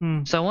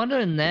 So I wonder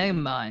in their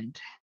mind,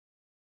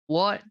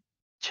 what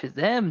to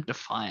them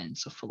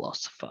defines a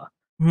philosopher?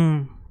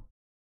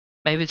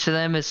 Maybe to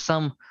them is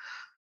some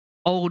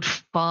old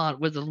fart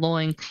with a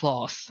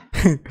loincloth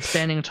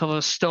standing on top of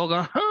a store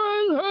going,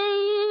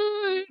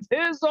 "Hey, it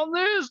is on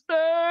this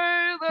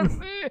day that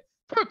we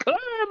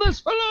proclaim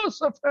this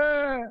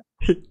philosopher."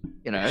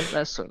 You know,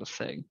 that sort of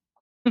thing.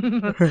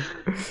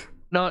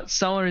 Not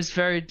someone who's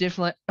very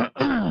different, like,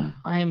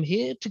 I am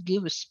here to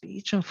give a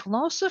speech on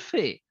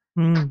philosophy.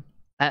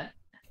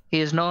 He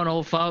is not an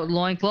old fart with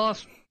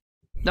loincloth,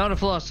 not a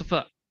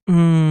philosopher.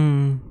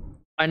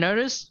 I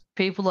noticed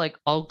people like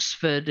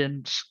Oxford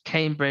and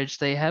Cambridge,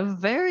 they have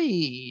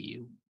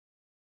very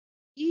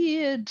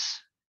weird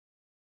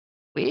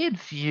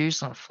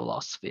views on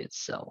philosophy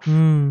itself.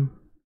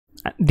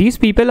 These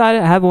people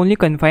have only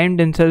confined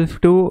themselves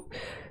to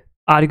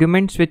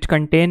arguments which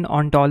contain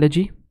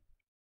ontology,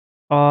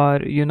 or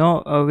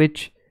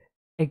which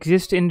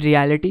exist in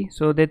reality.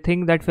 So they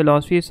think that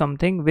philosophy is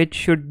something which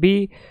should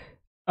be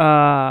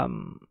a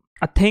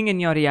thing in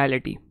your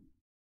reality,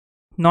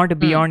 not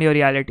beyond your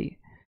reality.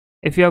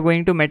 If you are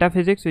going to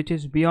metaphysics, which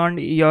is beyond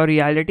your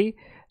reality,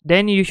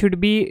 then you should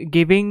be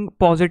giving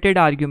posited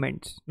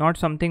arguments, not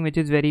something which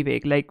is very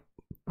vague. Like,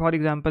 for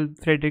example,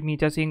 Friedrich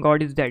Nietzsche saying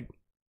God is dead.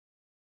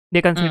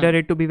 They consider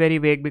it to be very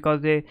vague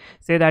because they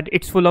say that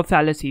it's full of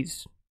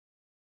fallacies.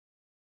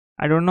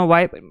 I don't know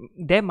why.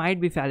 There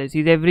might be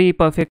fallacies. Every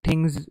perfect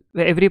thing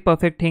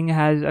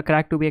has a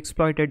crack to be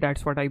exploited.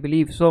 That's what I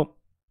believe. So,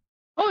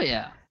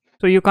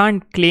 so you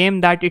can't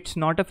claim that it's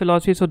not a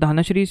philosophy. So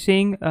Dhanashri is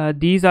saying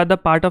these are the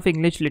part of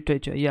English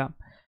literature. Yeah.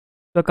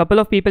 So a couple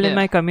of people in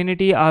my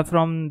community are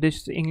from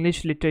this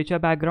English literature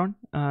background,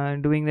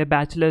 doing their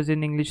bachelor's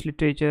in English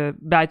literature,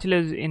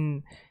 bachelor's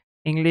in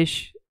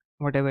English,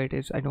 whatever it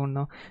is, I don't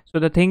know. So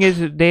the thing is,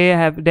 they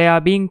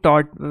are being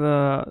taught.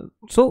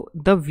 So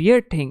the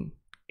weird thing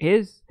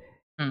is,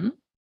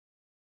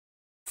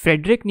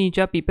 Friedrich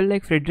Nietzsche, people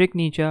like Friedrich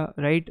Nietzsche,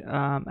 right?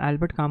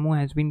 Albert Camus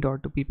has been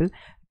taught to people.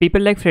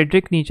 People like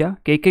Friedrich Nietzsche,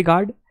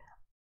 Kierkegaard,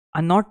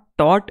 are not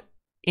taught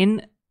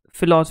in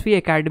philosophy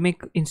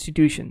academic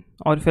institution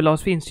or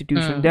philosophy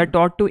institution. They are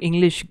taught to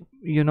English,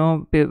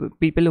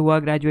 people who are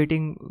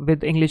graduating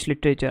with English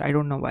literature. I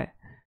don't know why.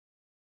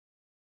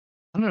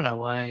 I don't know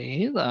why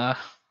either.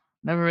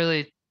 Never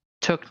really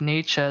took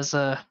Nietzsche as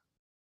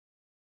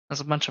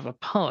much of a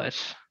poet.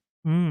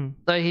 So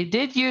he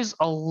did use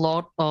a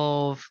lot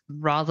of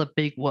rather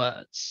big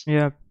words.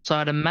 Yeah. So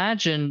I'd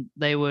imagine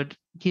they would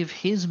give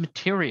his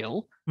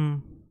material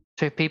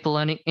to people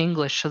learning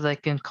English so they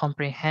can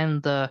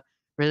comprehend the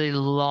really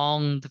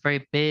long, the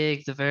very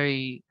big, the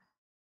very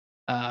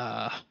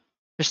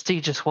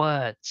prestigious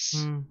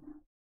words.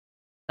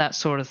 That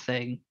sort of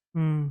thing.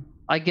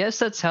 I guess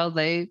that's how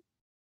they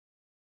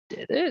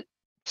did it.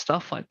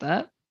 Stuff like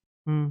that.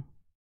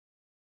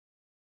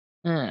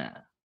 Yeah.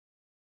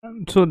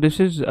 So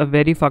this is a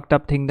very fucked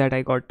up thing that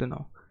I got to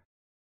know.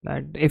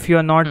 That if you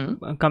are not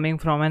coming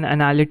from an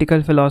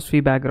analytical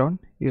philosophy background,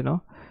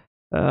 you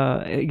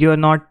are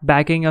not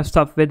backing your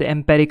stuff with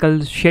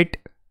empirical shit,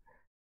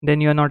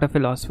 then you are not a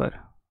philosopher.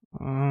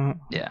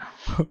 Yeah.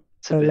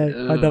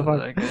 What the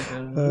fuck?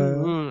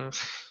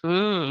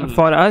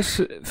 For us,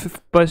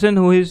 person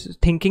who is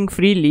thinking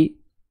freely,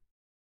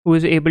 who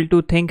is able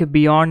to think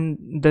beyond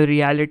the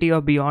reality or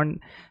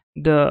beyond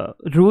the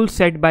rules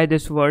set by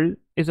this world,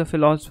 is a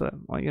philosopher.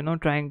 Or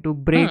trying to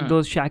break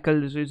those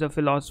shackles is a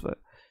philosopher.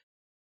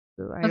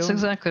 So that's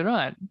exactly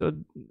right. So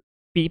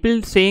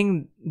people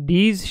saying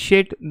these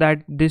shit,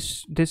 that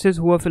this is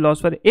who a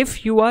philosopher.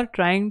 If you are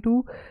trying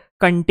to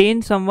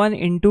contain someone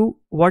into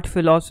what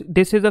philosophy,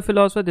 this is a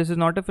philosopher, this is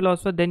not a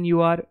philosopher, then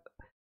you are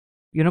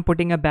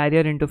putting a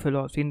barrier into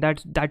philosophy, and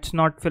that's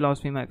not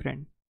philosophy, my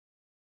friend.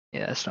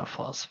 Yeah, it's not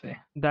philosophy.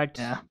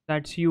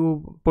 That's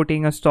you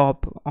putting a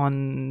stop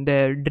on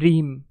their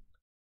dream.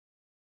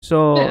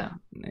 So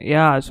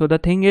so the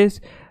thing is,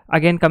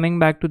 again coming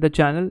back to the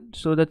channel,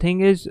 so the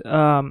thing is,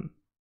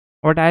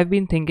 what I've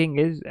been thinking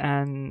is,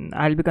 and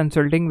I'll be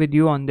consulting with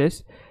you on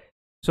this.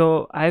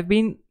 So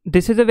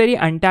this is a very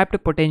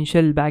untapped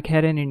potential back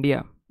here in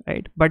India,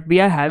 right? But we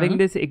are having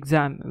this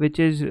exam, which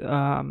is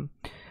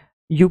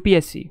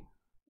UPSC,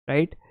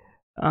 right?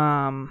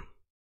 So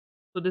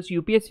this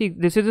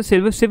UPSC, this is a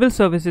civil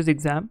services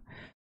exam.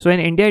 So in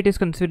India, it is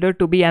considered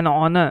to be an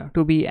honor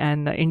to be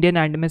an Indian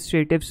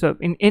administrative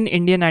in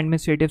Indian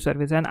administrative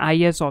service, an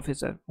IS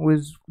officer, who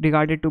is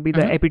regarded to be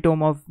the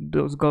epitome of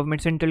those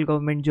central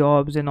government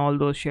jobs and all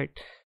those shit.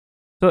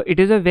 So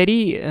it is a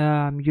very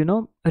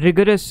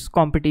rigorous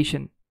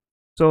competition.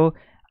 So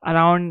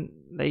around,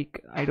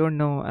 like, I don't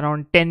know,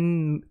 around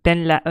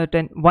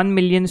 1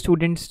 million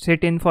students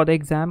sit in for the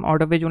exam,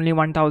 out of which only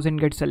 1,000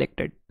 get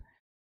selected.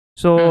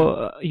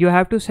 So you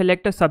have to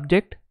select a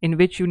subject in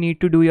which you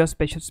need to do your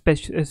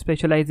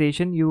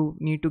specialization. You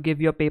need to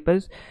give your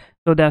papers.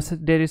 So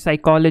there is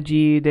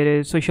psychology, there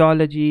is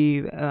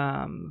sociology,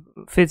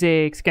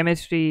 physics,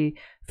 chemistry,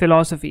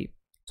 philosophy.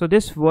 So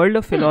this world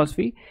of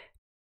philosophy,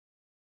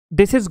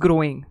 this is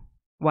growing.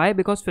 Why?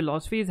 Because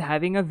philosophy is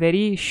having a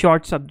very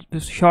short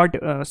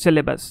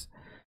syllabus.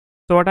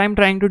 So what I'm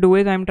trying to do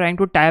is I'm trying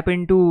to tap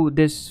into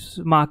this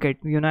market,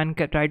 and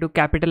try to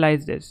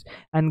capitalize this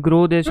and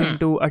grow this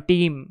into a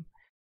team.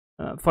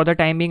 For the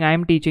time being, I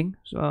am teaching.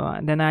 So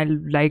and then I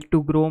like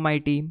to grow my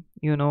team,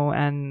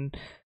 and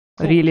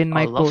reel in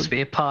my I'd love code. to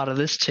be a part of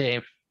this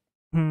team.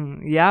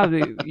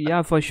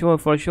 Yeah, for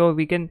sure.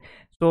 We can.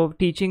 So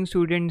teaching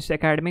students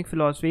academic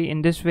philosophy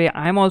in this way,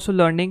 I'm also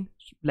learning.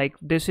 Like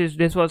this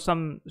was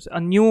a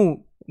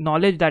new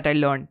knowledge that I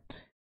learned,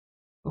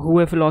 who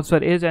a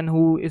philosopher is and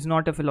who is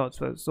not a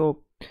philosopher.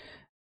 So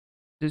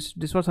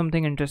this was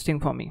something interesting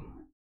for me.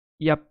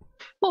 Yep.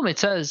 Well, it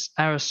says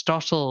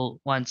Aristotle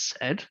once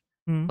said,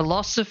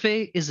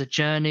 philosophy is a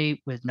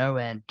journey with no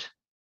end.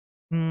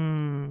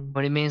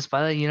 What he means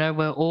by that,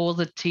 we're all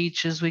the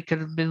teachers we could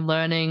have been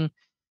learning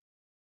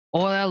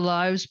all our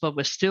lives, but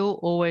we're still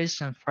always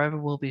and forever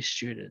will be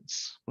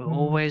students. We're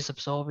always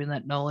absorbing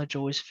that knowledge,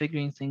 always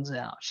figuring things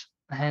out.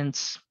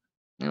 Hence,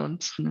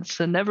 it's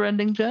a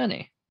never-ending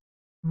journey.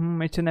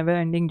 It's a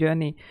never-ending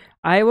journey.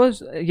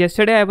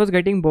 Yesterday I was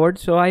getting bored,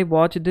 so I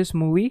watched this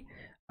movie,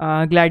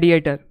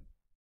 Gladiator.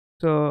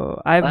 So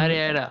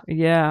Gladiator.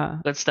 Yeah,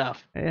 good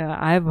stuff. Yeah,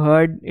 I've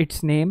heard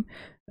its name.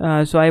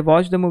 So I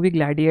watched the movie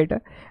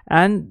Gladiator,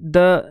 and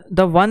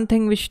the one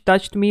thing which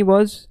touched me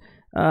was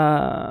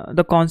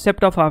the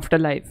concept of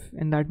afterlife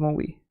in that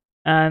movie,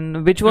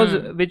 and which was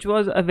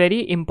a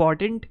very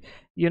important.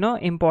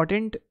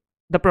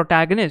 The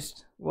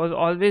protagonist was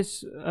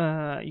always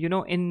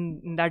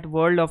in that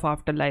world of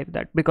afterlife,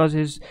 that because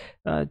his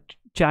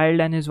child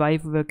and his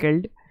wife were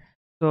killed.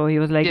 So he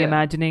was like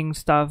imagining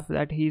stuff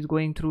that he's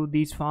going through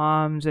these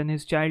farms and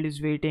his child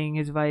is waiting,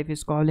 his wife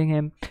is calling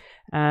him.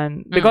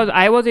 And because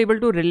I was able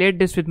to relate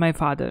this with my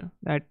father,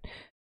 that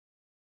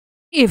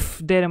if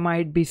there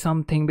might be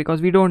something,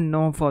 because we don't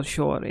know for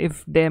sure,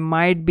 if there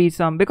might be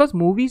because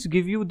movies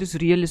give you this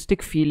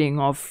realistic feeling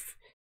of,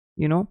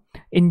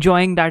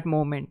 enjoying that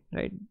moment,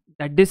 right?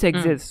 That this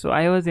exists. So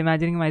I was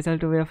imagining myself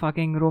to be a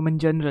fucking Roman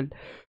general.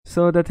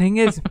 So the thing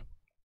is,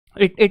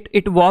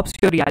 it warps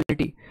your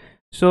reality.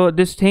 So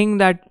this thing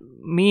that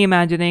me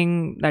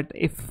imagining that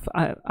if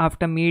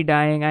after me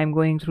dying, I'm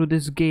going through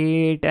this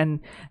gate, and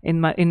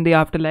in the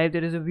afterlife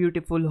there is a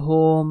beautiful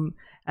home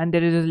and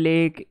there is a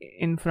lake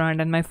in front,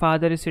 and my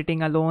father is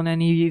sitting alone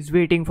and he is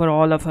waiting for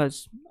all of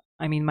us.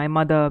 I mean, my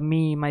mother,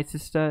 me, my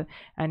sister,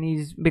 and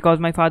because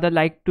my father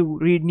liked to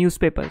read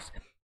newspapers.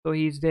 So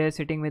he's there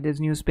sitting with his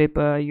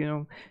newspaper,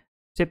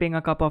 sipping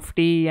a cup of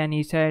tea, and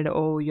he said,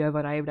 "Oh, you have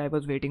arrived. I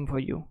was waiting for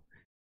you."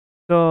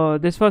 So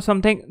this was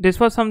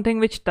something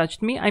which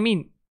touched me. I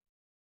mean,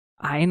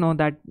 I know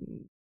that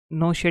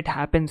no shit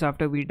happens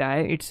after we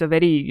die. It's a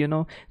very,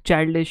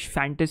 childish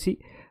fantasy,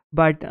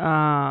 but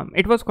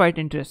it was quite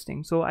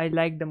interesting. So I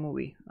liked the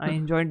movie. I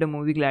enjoyed the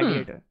movie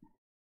Gladiator.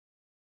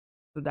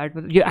 So that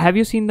was. Have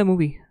you seen the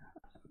movie?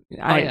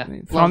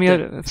 From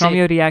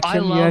your reaction, I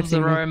love the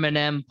Roman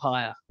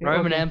Empire.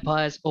 Roman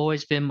Empire has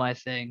always been my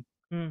thing.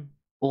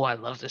 Oh, I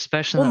love this,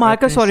 especially.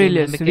 Marcus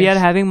Aurelius. We are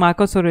having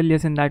Marcus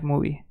Aurelius in that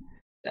movie.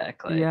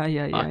 Exactly.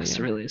 Yeah. Marcus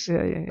Aurelius.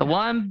 Yeah. The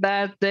one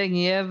bad thing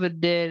he ever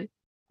did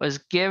was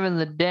giving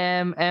the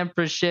damn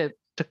emperorship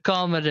to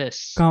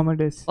Commodus.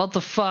 What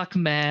the fuck,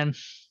 man?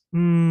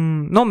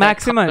 No,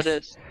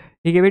 Maximus.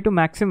 He gave it to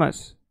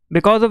Maximus,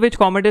 because of which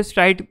Commodus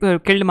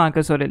killed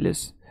Marcus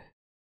Aurelius.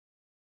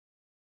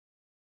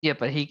 Yeah,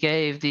 but he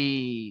gave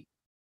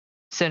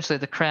essentially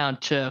the crown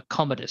to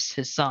Commodus,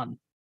 his son.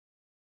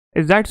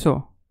 Is that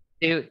so?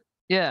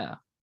 Yeah.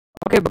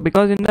 Okay, but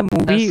because in the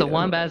movie, that's the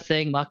one bad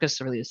thing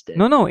Marcus Aurelius did.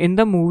 No, in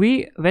the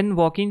movie, when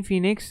Joaquin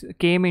Phoenix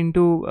came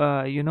into,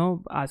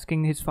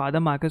 asking his father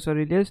Marcus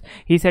Aurelius,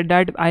 he said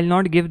that I'll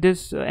not give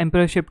this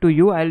emperorship to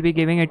you. I'll be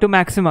giving it to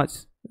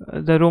Maximus,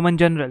 the Roman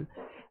general,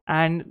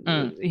 and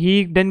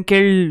he then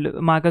killed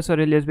Marcus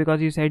Aurelius because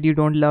he said you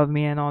don't love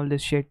me and all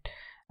this shit,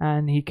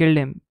 and he killed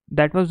him.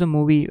 That was the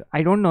movie.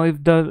 I don't know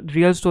if the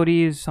real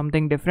story is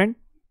something different,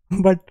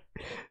 but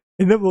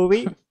in the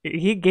movie,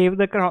 he gave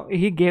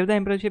the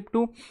emperorship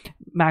to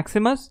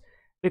Maximus,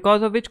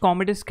 because of which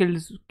Commodus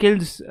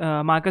kills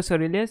Marcus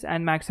Aurelius,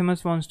 and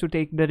Maximus wants to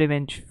take the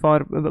revenge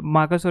for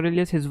Marcus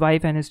Aurelius, his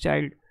wife, and his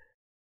child.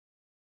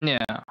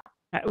 Yeah.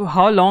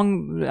 How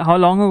long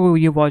ago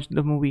you watched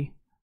the movie?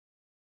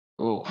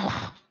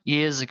 Oh,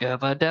 years ago,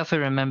 but I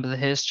definitely remember the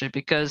history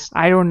because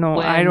I don't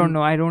know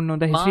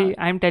the history.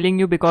 I'm telling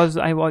you because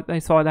I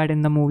saw that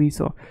in the movie,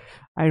 so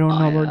I don't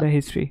know about the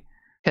history.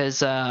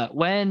 Because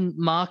when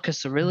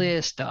Marcus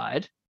Aurelius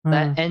died,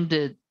 that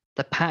ended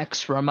the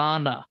Pax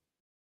Romana,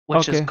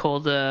 which is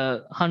called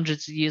the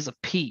hundreds of years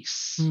of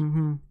peace.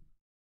 Mm-hmm.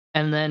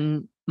 And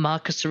then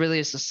Marcus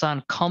Aurelius'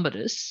 son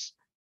Commodus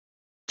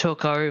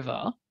took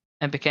over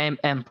and became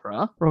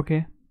emperor.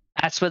 Okay.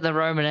 That's where the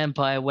Roman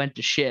Empire went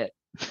to shit.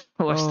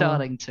 Or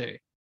starting to.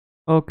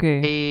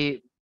 Okay.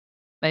 He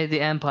made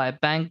the empire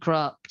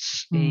bankrupt.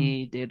 Hmm.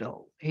 He did a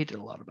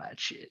lot of bad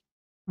shit.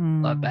 A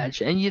lot of Hmm. bad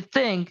shit. And you'd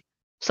think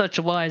such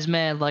a wise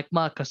man like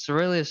Marcus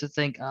Aurelius would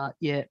think,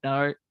 yeah,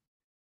 no,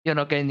 you're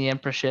not getting the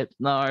emperorship.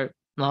 No.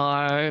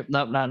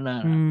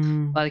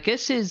 Hmm. But I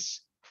guess his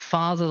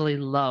fatherly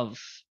love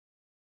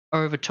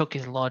overtook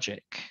his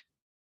logic.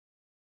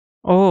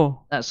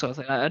 Oh. That sort of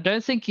thing. I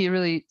don't think he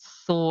really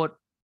thought,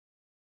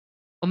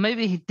 or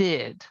maybe he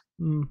did,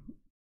 Hmm.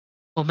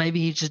 or maybe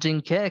he just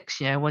didn't care. 'Cause,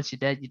 once you're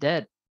dead, you're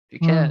dead. Who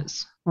Hmm.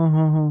 cares?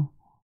 Hmm.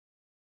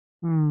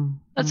 Hmm.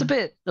 That's a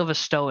bit of a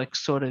stoic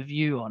sort of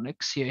view on it.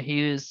 'Cause,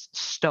 he was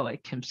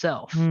stoic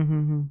himself,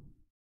 Hmm.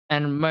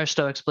 and most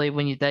stoics believe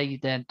when you're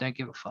dead, don't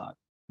give a fuck.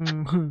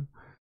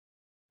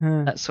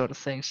 Hmm. That sort of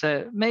thing.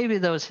 So maybe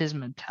that was his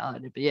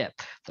mentality. But yeah,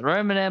 the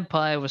Roman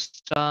Empire was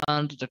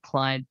starting to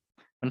decline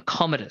when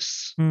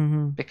Commodus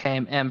Hmm.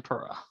 became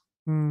emperor,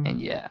 and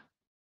yeah,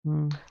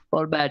 Hmm. a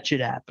lot of bad shit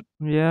happened.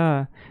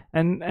 Yeah,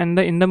 and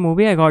in the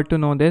movie I got to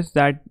know this,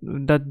 that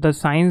the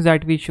signs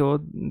that we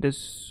showed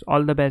this,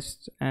 all the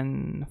best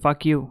and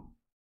fuck you,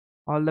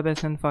 all the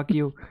best and fuck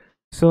you.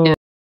 So Yeah.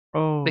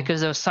 oh. Because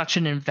there was such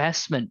an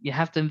investment. You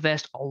have to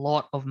invest a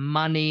lot of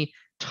money,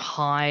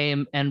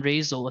 time, and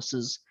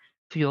resources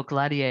for your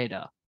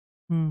gladiator.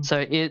 Hmm. So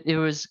it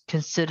was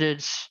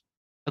considered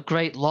a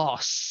great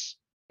loss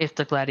if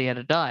the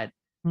gladiator died.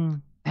 Hmm.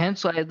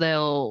 Hence why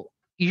they'll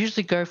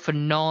usually go for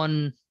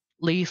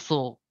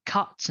non-lethal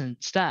cuts and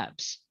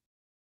stabs.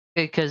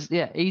 Because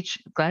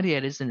each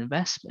gladiator is an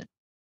investment.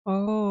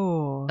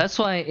 Oh. That's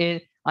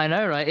why I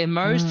know, right? In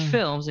most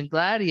films and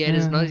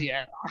gladiators,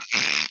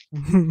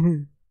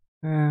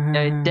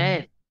 they're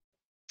dead.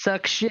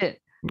 Suck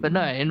shit. But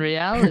no, in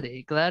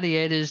reality,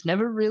 gladiators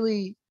never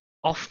really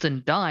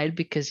often died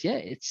because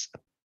it's a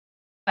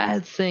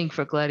bad thing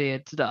for a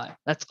gladiator to die.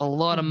 That's a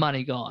lot of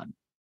money gone.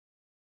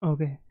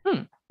 Okay.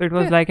 Hmm. It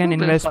was like a an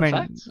little bit of fun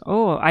investment.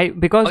 facts.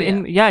 Because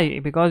Oh, yeah.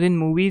 because in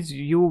movies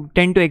you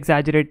tend to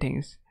exaggerate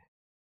things.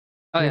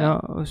 Oh, You yeah.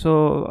 know,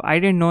 so I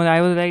didn't know.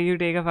 I was like, you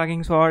take a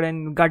fucking sword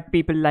and gut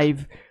people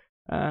live.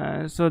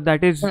 So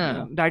that is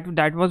Yeah.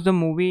 that was the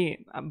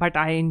movie, but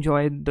I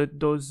enjoyed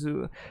those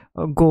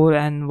gore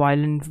and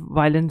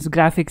violence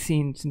graphic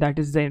scenes. That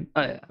is Oh,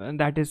 yeah.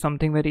 that is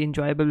something very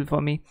enjoyable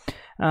for me.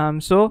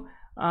 So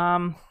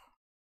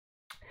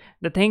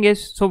the thing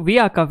is, so we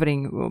are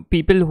covering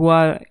people who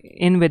are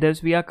in with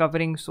us. We are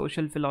covering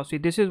social philosophy.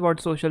 This is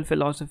what social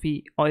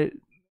philosophy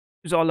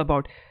is all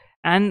about.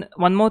 And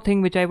one more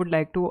thing which I would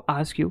like to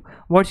ask you,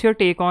 what's your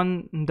take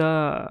on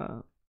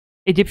the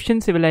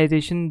Egyptian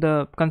civilization,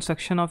 the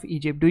construction of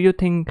Egypt? Do you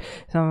think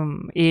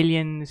some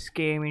aliens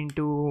came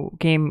into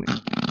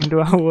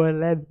our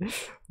world and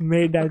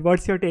made that?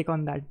 What's your take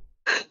on that?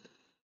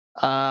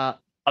 Uh,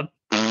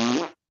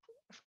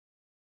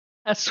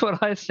 that's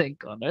what I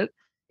think on it.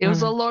 It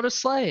was a lot of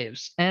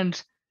slaves,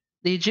 and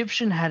the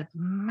Egyptian had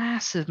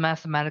massive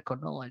mathematical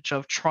knowledge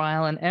of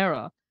trial and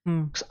error.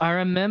 I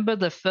remember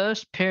the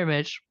first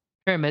pyramid,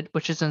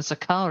 which is in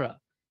Saqqara.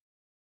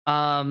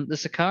 The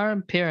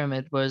Saqqara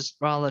pyramid was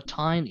rather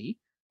tiny,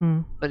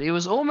 but it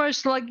was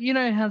almost like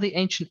how the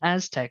ancient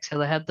Aztecs, how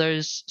they had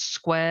those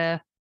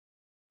square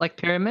like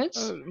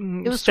pyramids.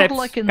 It was sort of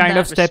like in kind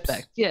of that steps.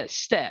 respect. Yeah,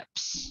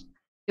 steps.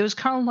 It was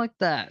kind of like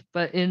that,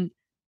 but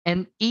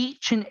and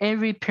each and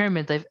every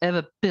pyramid they've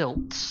ever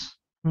built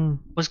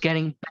was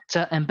getting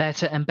better and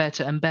better and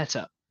better and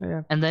better.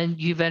 Yeah. And then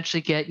you eventually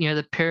get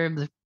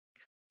the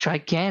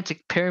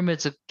gigantic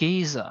pyramids of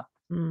Giza.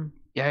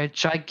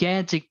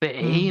 Gigantic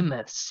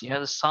behemoths.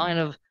 The sign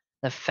of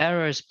the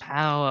pharaoh's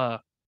power,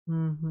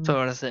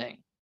 sort of thing.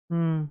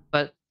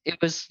 But it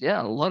was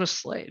a lot of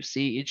slaves.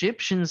 The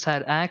Egyptians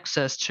had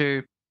access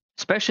to,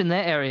 especially in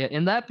their area,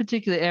 in that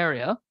particular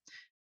area,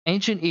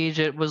 ancient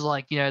Egypt was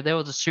like, they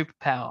were the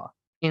superpower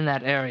in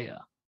that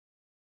area.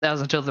 That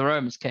was until the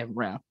Romans came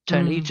around,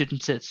 turned Egypt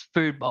into its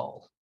food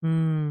bowl.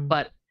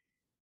 But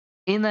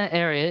in that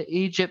area,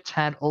 Egypt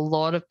had a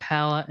lot of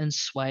power and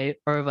sway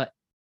over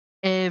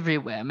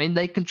everywhere. I mean,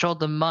 they controlled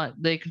the Nile.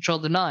 You control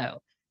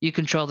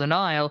the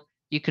Nile,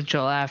 you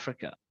control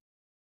Africa.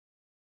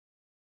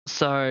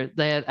 So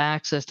they had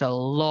access to a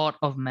lot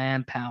of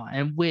manpower,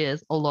 and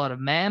with a lot of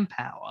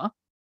manpower,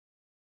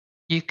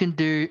 you can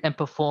do and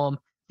perform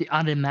the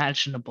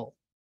unimaginable.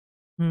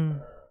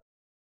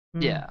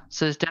 Yeah.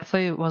 So it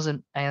definitely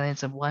wasn't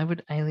aliens, and why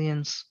would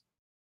aliens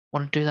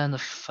want to do that in the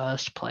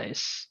first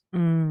place?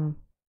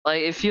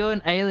 Like, if you're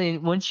an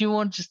alien, wouldn't you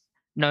want just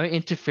no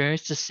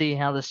interference to see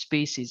how the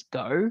species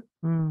go?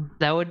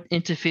 That would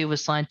interfere with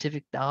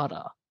scientific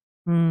data.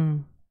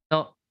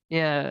 No,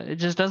 it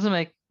just doesn't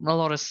make a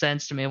lot of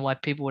sense to me why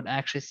people would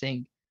actually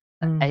think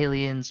that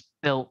aliens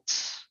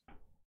built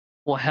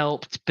or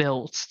helped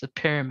build the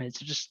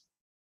pyramids. It just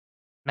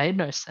made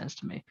no sense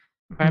to me.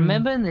 I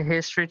remember in the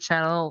History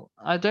Channel,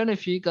 I don't know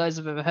if you guys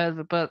have ever heard of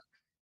it, but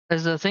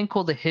there's a thing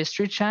called the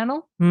History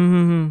Channel.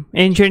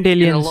 Ancient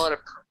aliens.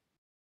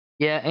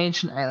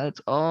 Ancient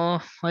aliens.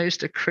 Oh, I used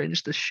to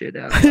cringe the shit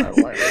out of that.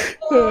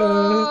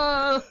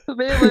 Like,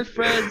 Me and my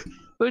friends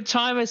would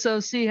time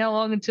ourselves, see how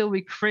long until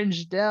we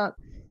cringed out,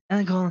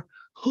 and going,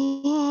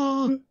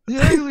 "Oh, the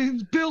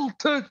aliens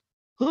built it.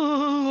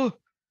 Oh,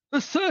 the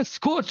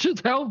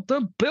Sasquatches helped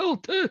them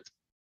build it."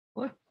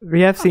 What?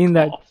 We have seen Fuck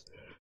that. off.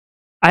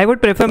 I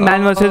would prefer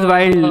Man vs.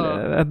 Wild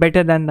Oh.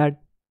 better than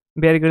that.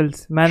 Bear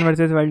Grylls, Man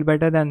vs. Wild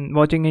better than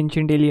watching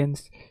Ancient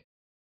Aliens.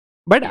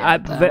 But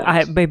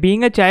Yeah, by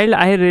being a child,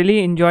 I really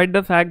enjoyed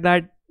the fact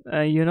that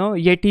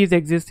Yetis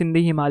exist in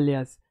the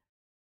Himalayas.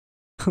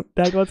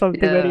 That was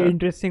something very Yeah.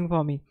 interesting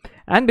for me.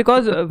 And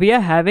because we are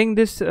having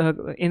this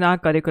in our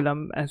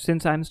curriculum,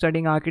 since I'm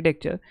studying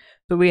architecture,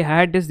 so we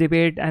had this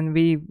debate, and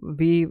we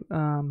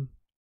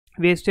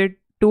wasted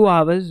 2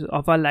 hours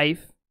of our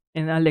life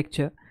in a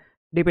lecture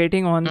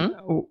debating on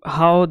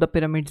how the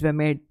pyramids were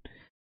made,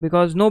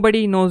 because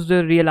nobody knows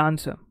the real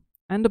answer.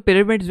 And the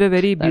pyramids were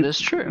very That is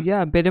true.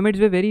 yeah,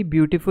 pyramids were very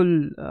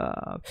beautiful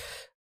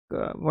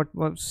what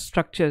was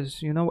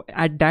structures,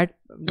 at that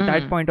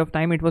point of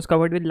time. It was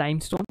covered with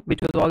limestone,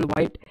 which was all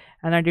white,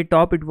 and at the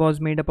top it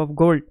was made up of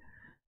gold.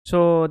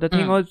 So the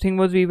thing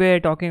was we were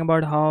talking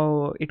about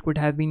how it could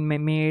have been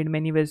made.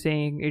 Many were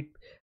saying it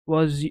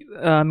was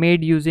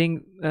made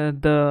using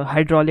the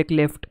hydraulic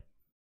lift,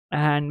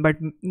 but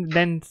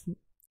then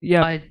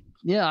I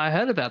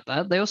heard about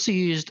that. They also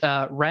used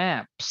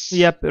ramps.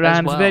 Yep, as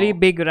rams, very well.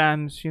 big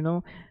rams,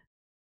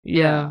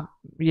 Yeah.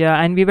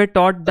 Yeah, and we were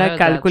taught I that heard that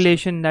too.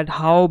 calculation, that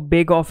how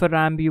big of a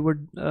ramp you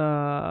would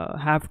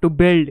have to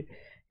build,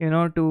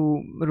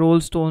 to roll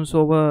stones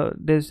over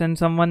this. And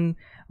someone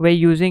were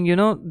using,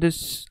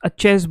 this a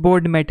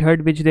chessboard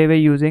method which they were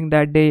using,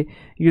 that they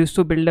used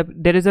to build up.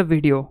 There is a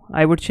video.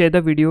 I would share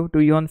the video to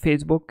you on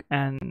Facebook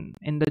and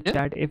in the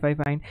chat if I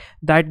find.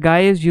 That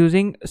guy is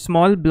using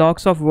small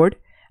blocks of wood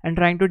and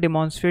trying to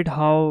demonstrate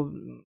how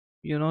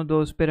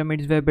those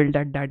pyramids were built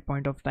at that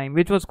point of time,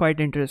 which was quite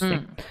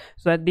interesting.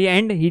 So at the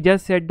end he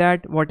just said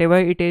that whatever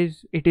it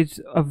is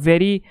a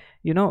very,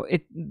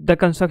 the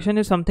construction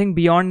is something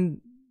beyond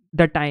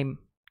the time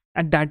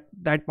at that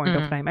point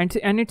of time,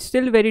 and it's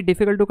still very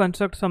difficult to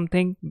construct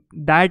something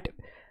that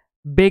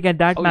big and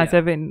that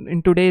massive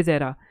in today's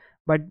era.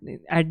 But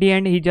at the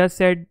end he just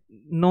said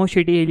no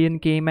shitty alien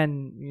came,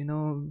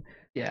 and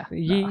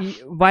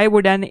why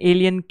would an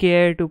alien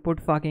care to put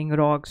fucking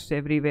rocks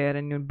everywhere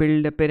and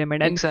build a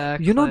pyramid? And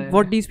exactly.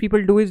 what these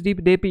people do is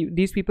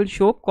these people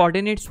show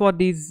coordinates for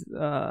these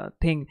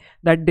thing,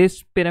 that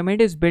this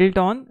pyramid is built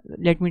on.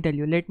 Let me tell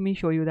you. Let me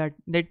show you that.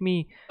 Let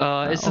me.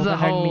 It's the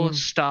whole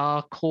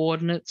star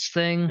coordinates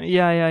thing.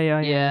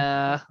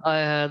 Yeah. I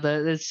heard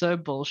that. It's so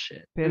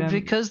bullshit.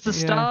 Because the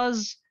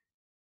stars.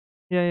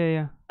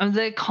 Yeah. And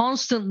they're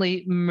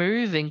constantly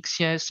moving.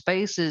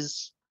 Space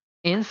is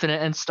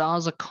infinite, and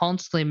stars are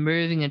constantly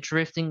moving and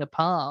drifting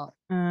apart.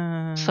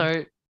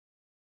 So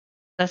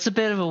that's a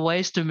bit of a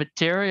waste of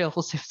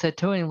materials if they're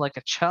doing like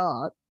a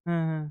chart.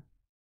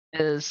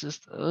 It's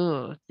just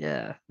So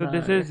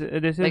this is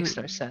makes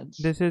no sense.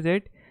 This is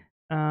it.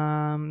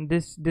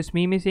 This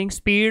meme is saying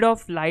speed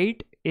of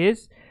light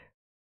is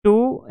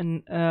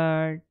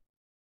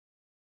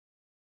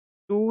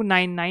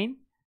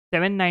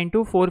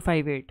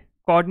 299,792,458.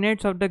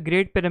 Coordinates of the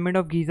Great Pyramid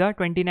of Giza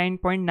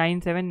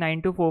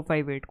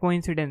 29.9792,458.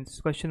 Coincidence?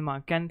 Question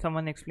mark. Can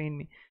someone explain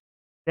me?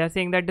 They are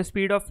saying that the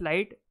speed of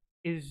light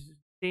is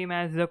same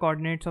as the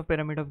coordinates of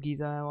Pyramid of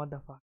Giza. What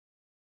the fuck?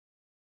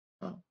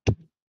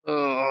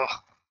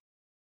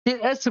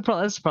 That's the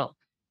problem.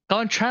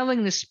 Going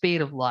traveling the speed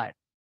of light,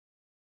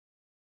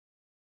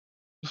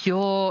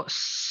 you're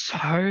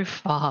so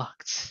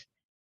fucked.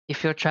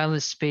 If you're traveling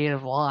the speed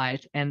of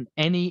light, and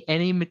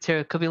any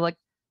material could be like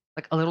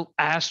a little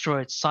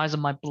asteroid size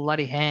of my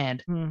bloody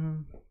hand.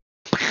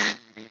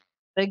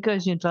 There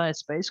goes your entire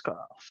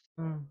spacecraft.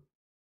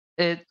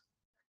 It's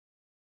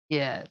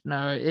like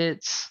no.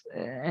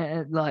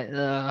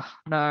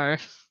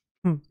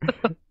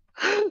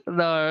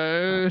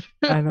 No.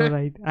 I know,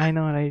 right?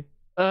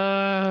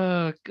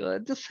 Oh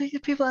god, the thing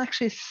that people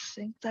actually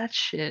think that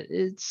shit,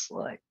 it's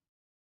like,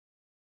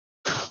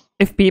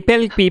 if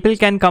people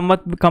can come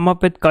up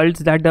with cults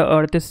that the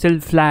earth is still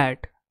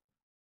flat,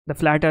 the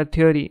flat earth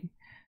theory.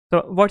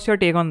 So what's your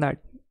take on that?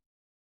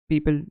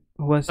 People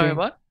who are saying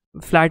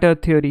flat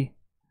earth theory,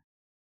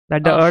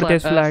 that the earth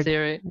is flat.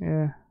 Theory.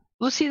 Yeah.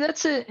 Well, see,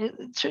 it's an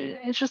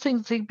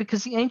interesting thing,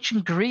 because the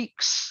ancient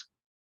Greeks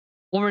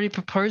already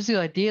proposed the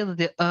idea that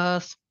the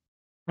earth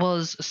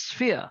was a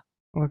sphere.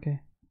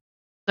 Okay.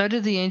 So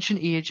did the ancient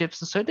Egypts,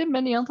 and so did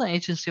many other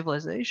ancient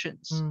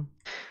civilizations.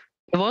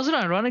 It wasn't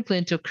ironically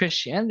until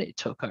Christianity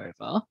took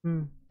over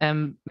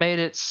and made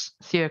its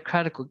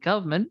theocratical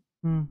government,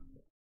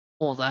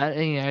 all that,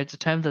 it's a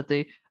term that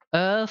the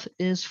earth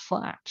is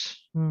flat.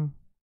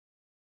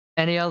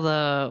 Any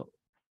other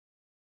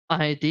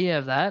idea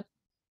of that?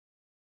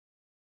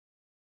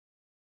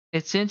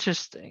 It's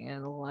interesting,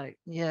 and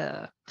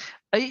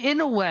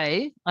in a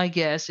way, I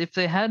guess, if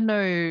they had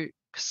no,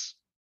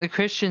 the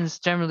Christians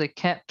generally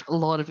kept a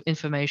lot of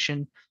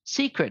information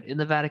secret in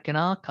the Vatican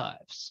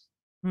archives,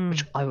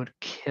 which I would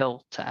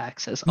kill to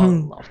access. I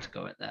would love to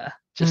go in there,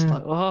 just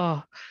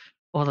all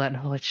that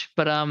knowledge.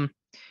 But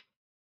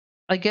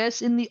I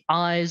guess in the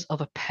eyes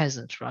of a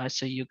peasant, right?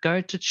 So you go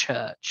to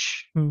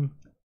church and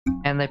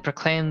they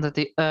proclaim that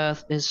the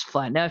earth is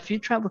flat. Now, if you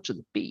travel to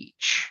the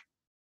beach,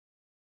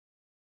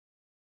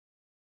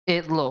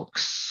 it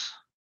looks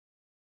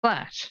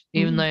flat,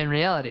 even though in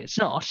reality it's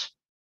not,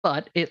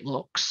 but it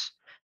looks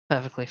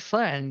perfectly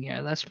flat. And,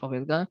 that's probably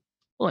the guy.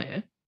 Oh,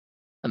 yeah,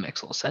 that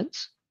makes a lot of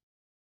sense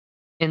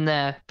in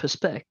their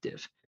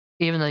perspective.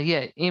 Even though,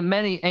 in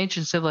many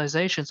ancient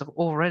civilizations have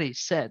already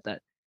said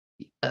that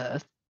the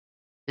earth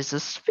is a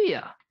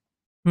sphere.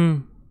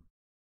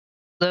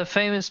 The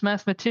famous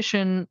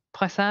mathematician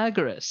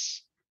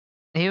Pythagoras,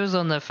 he was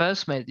on the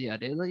first made the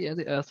idea that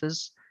the earth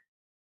is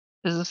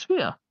a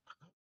sphere.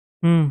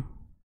 And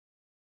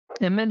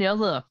many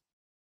other,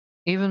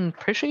 even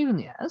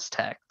the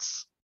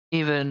Aztecs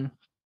even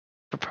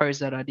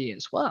proposed that idea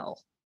as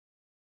well.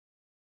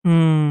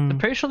 I'm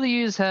pretty sure they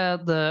use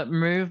the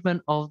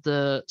movement of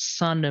the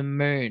sun and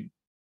moon.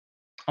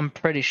 I'm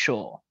pretty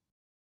sure.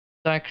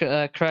 Don't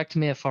correct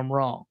me if I'm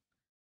wrong.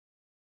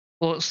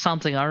 Or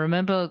something. I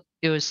remember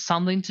it was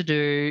something to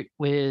do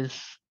with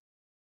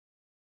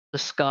the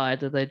sky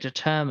that they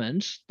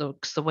determined,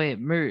 the way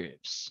it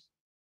moves.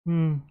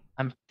 I'm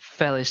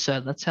fairly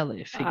certain that's how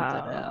they figured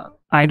that out.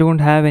 I don't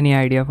have any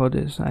idea for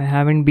this. I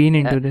haven't been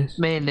into this.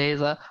 Me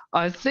neither.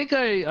 I think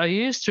I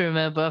used to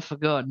remember. I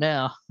forgot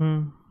now.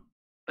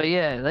 But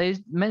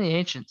many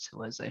ancient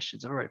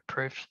civilizations are already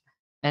proof.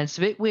 And it's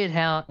a bit weird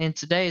how in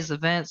today's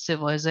advanced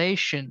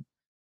civilization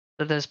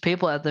that there's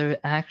people out there who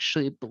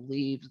actually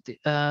believe that the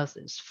earth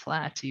is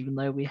flat, even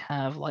though we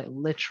have like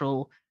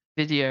literal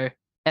video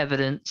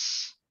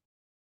evidence.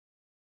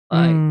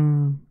 Like,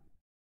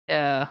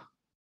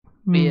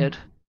 weird.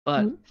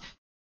 But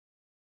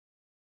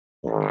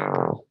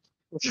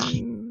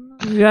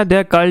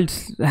they're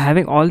cults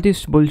having all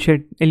this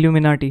bullshit.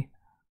 Illuminati.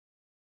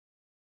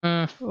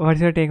 What's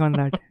your take on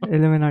that?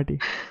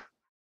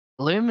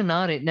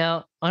 Illuminati.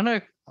 Now, I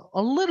know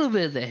a little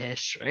bit of the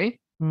history.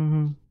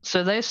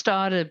 So they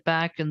started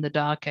back in the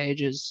dark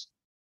ages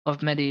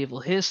of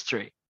medieval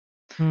history.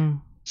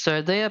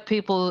 So they are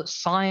people,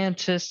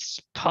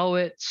 scientists,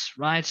 poets,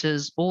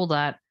 writers, all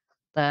that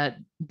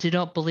did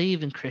not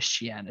believe in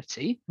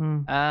Christianity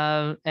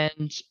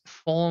and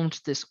formed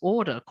this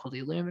order called the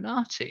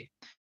Illuminati.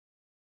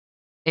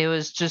 It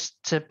was just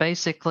to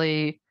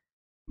basically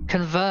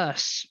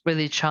converse with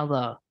each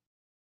other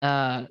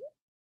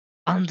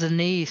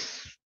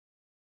underneath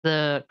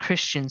the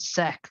Christian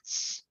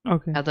sects.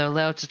 Okay. How they're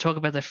allowed to talk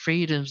about their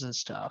freedoms and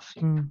stuff,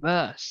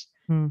 converse.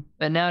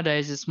 But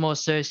nowadays it's more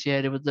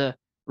associated with the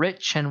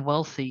rich and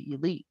wealthy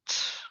elite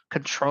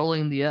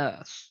controlling the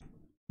earth.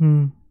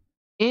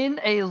 In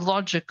a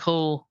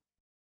logical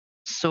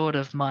sort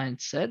of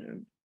mindset,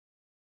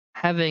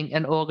 having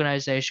an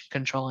organization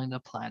controlling the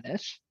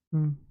planet,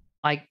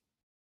 I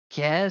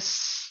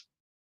guess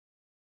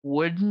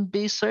wouldn't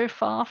be so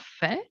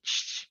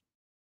far-fetched.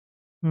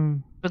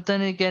 But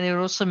then again, it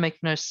would also make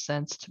no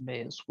sense to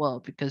me as well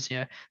because,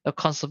 they'll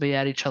constantly be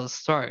at each other's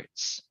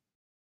throats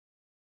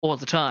all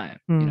the time.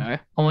 I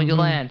want your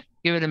land.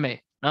 Give it to me.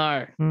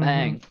 No.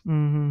 Bang.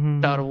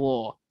 Start a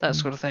war. That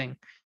sort of thing.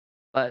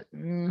 But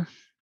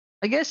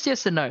I guess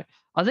yes and no.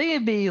 I think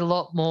it'd be a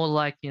lot more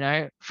like,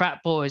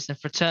 frat boys and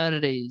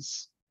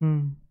fraternities,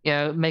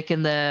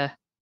 making their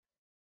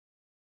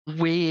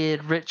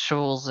weird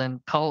rituals and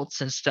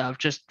cults and stuff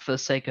just for the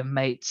sake of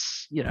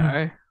mates,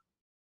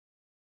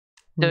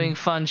 doing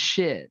fun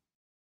shit,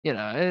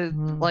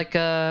 like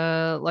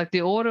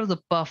the Order of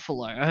the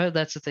Buffalo. I heard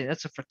that's a thing.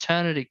 That's a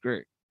fraternity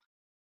group.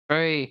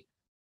 Very,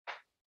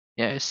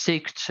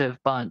 secretive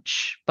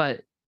bunch,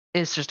 but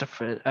it's just a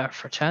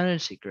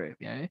fraternity group,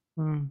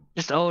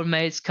 just old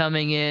mates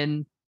coming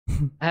in,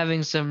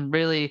 having some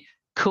really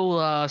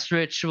cool ass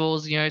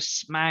rituals,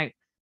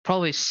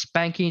 probably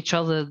spanking each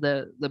other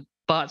the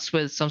butts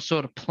with some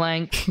sort of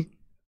plank.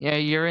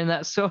 You're in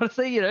that sort of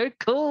thing,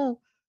 cool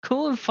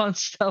and fun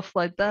stuff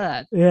like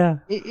that. Yeah.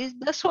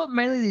 That's what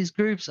mainly these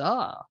groups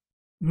are.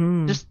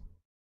 They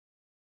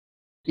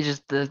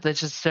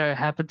just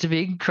happen to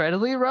be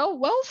incredibly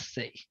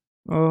wealthy.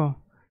 Oh,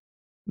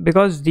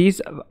 because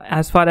these,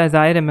 as far as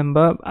I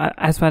remember,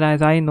 as far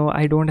as I know,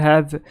 I don't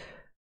have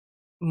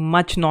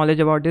much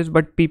knowledge about this,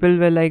 but people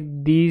were like,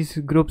 these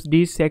groups,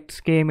 these sects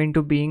came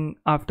into being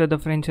after the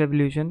French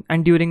Revolution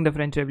and during the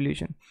French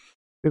Revolution,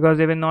 because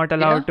they were not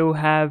allowed to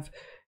have,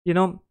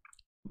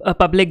 a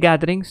public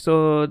gathering.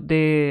 So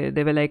they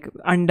were like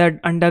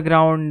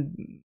underground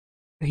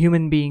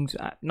human beings,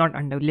 not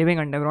living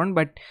underground,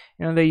 but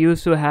they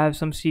used to have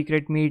some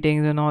secret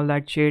meetings and all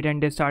that shit,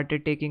 and they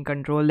started taking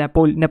control.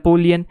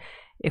 Napoleon,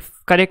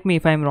 correct me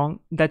if I'm wrong,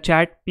 the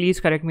chat, please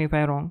correct me if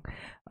I'm wrong.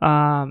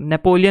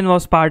 Napoleon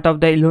was part of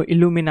the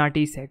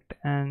Illuminati sect,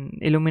 and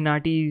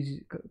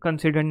Illuminati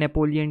considered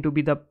Napoleon to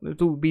be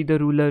the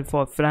ruler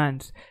for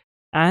France.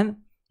 And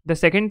the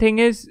second thing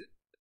is,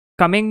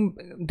 coming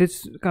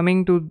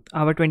to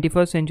our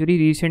 21st century,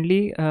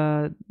 recently,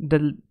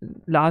 the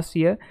last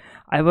year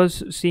I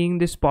was seeing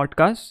this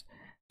podcast.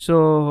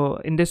 So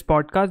in this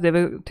podcast, there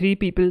were three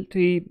people.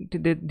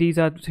 These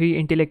are three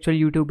intellectual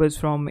YouTubers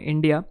from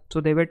India.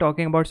 So they were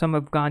talking about some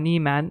Afghani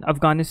man,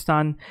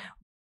 Afghanistan,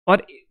 or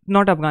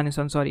not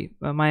Afghanistan. Sorry,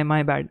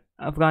 my bad.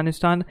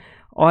 Afghanistan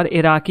or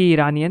Iraqi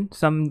Iranian,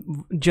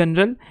 some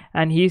general,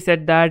 and he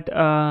said that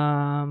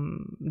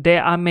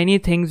there are many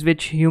things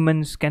which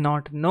humans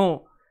cannot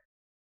know,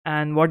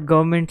 and what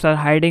governments are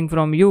hiding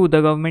from you.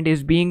 The government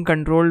is being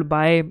controlled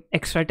by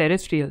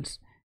extraterrestrials.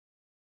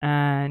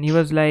 And he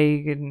was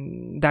like,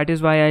 that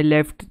is why I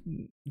left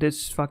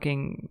this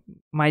fucking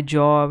my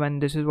job,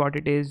 and this is what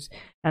it is.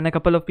 And a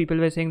couple of people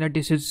were saying that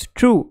this is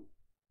true,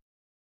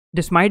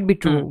 this might be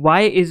true.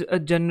 Why is a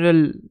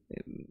general,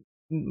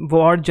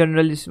 war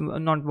general, is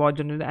not war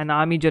general, an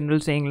army general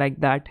saying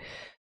like that?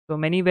 So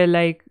many were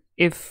like,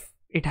 if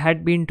it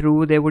had been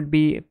true, there would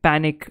be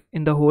panic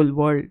in the whole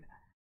world.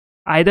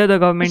 Either the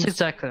governments, That's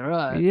exactly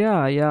right.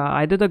 yeah,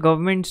 either the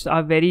governments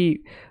are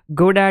very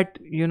good at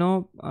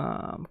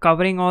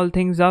covering all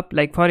things up,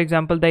 like for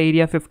example the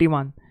Area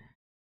 51,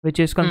 which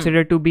is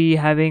considered to be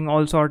having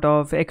all sort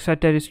of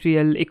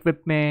extraterrestrial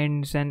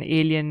equipments and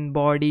alien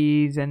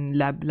bodies and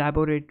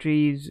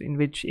laboratories in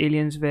which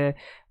aliens were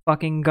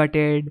fucking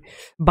gutted,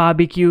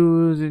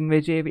 barbecues in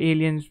which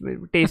aliens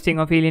tasting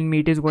of alien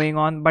meat is going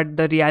on. But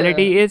the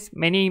reality is,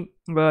 many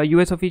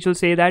US officials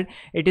say that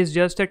it is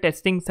just a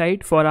testing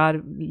site for our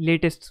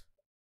latest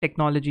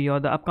technology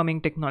or the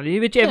upcoming technology,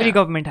 which every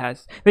government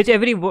has, which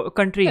every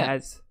country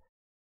has.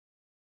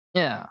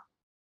 Yeah.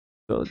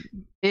 So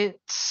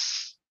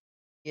it's,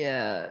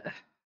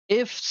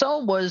 if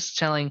someone was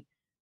telling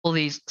all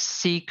these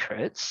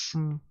secrets,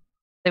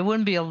 they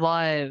wouldn't be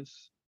alive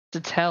to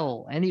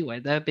tell anyway.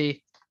 They'd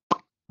be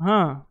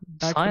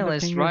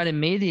silenced right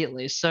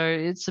immediately. So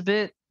it's a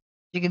bit,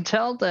 you can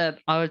tell that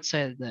I would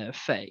say that they're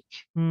fake.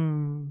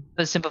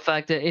 The simple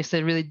fact that if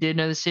they really did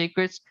know the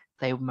secrets,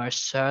 they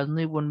most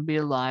certainly wouldn't be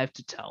alive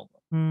to tell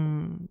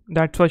them.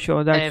 That's for sure.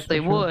 And if they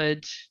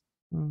would,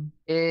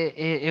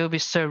 it would be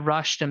so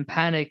rushed and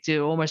panicked, it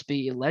would almost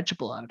be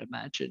illegible, I would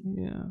imagine.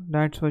 Yeah,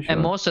 that's for sure.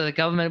 And more so, the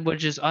government would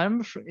just,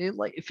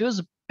 like, if it was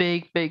a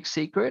big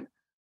secret,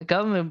 the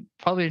government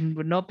probably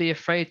would not be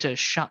afraid to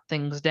shut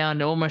things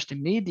down almost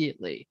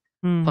immediately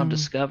upon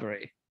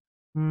discovery.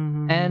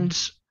 And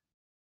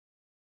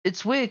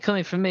it's weird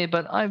coming from me,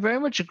 but I very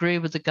much agree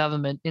with the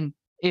government in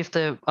if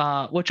there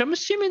are, which I'm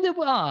assuming there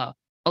are,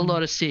 a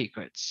lot of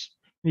secrets.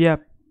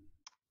 Yep.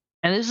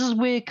 And this is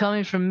weird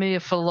coming from me, a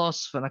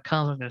philosopher, and I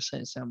can't believe I'm going to say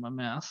this out of my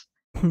mouth.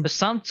 But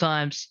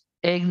sometimes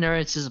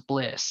ignorance is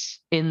bliss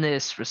in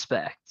this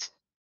respect.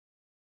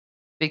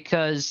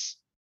 Because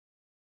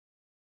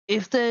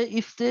if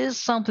there's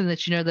something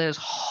that you know that is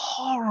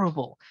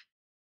horrible,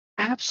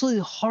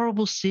 absolutely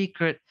horrible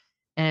secret,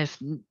 and if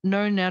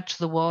known out to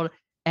the world,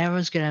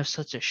 everyone's going to have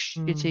such a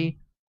shitty,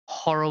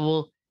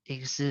 horrible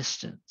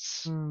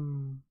existence.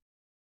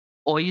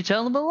 Or you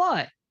tell them a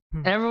lie,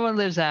 and everyone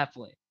lives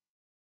happily.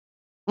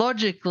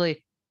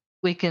 Logically,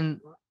 we can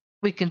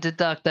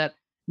deduct that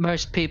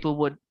most people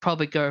would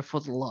probably go for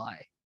the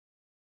lie.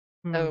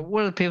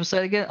 What do people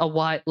say again? A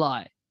white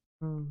lie.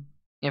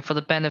 For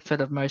the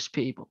benefit of most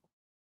people.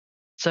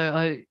 So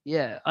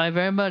I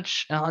very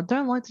much, I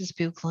don't like these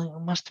people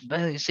like, must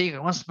unveil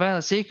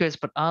the secrets,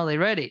 but are they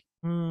ready?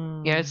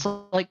 It's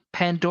like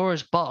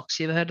Pandora's box.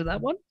 You ever heard of that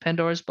one?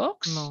 Pandora's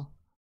box? No.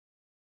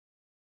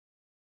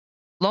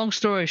 Long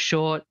story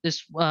short,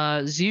 this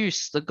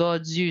Zeus, the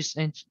god Zeus,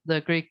 and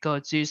the Greek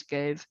god Zeus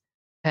gave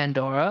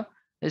Pandora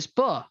this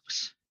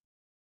box.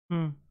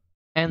 And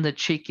the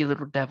cheeky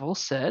little devil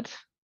said,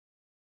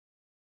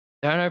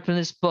 don't open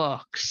this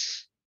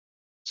box.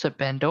 So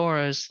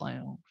Pandora's like,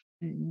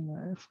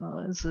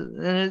 this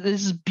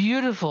is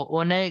beautiful,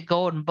 ornate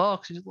golden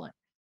box. He's like,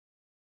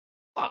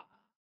 fuck.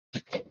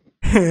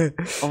 I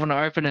want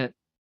to open it,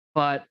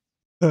 but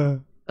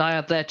guy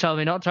up there told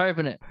me not to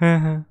open it.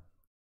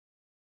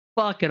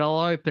 Fuck it, I'll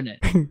open it.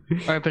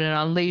 Open it,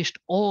 unleashed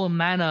all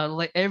manner,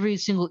 like every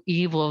single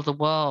evil of the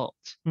world.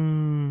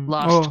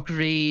 Lust,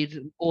 greed,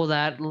 all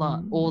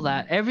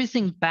that,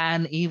 everything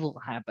bad and evil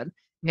happened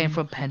came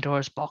from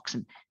Pandora's box,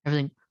 and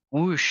everything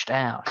whooshed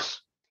out.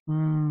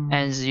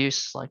 And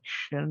Zeus like,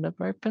 shouldn't have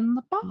opened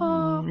the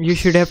box. You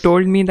should have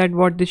told me that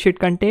what this shit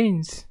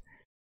contains.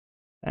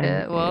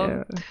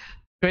 And,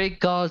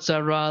 Greek gods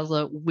are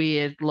rather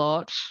weird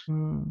lot.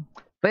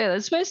 But yeah,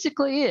 that's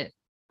basically it.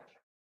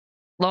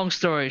 Long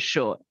story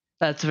short,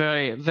 that's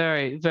very,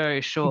 very,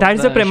 very short.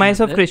 That's the premise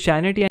of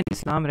Christianity and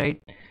Islam,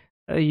 right?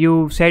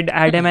 You said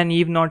Adam and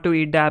Eve not to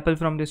eat the apple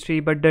from this tree,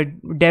 but the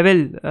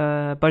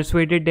devil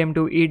persuaded them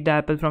to eat the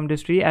apple from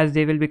this tree, as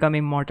they will become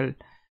immortal.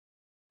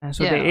 And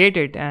so they ate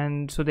it,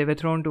 and so they were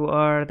thrown to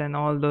earth and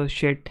all those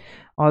shit.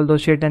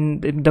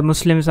 And the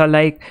Muslims are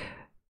like,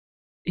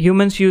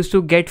 humans used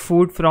to get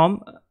food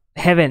from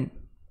heaven,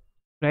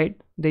 right?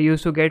 They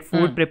used to get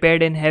food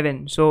prepared in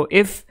heaven. So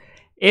if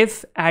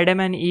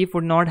Adam and Eve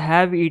would not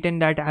have eaten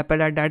that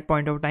apple at that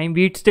point of time,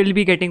 we'd still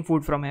be getting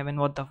food from heaven.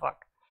 What the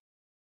fuck?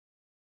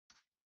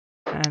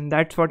 And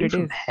that's what it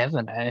from is.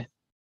 Heaven, eh?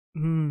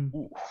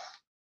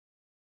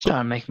 It's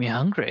trying to make me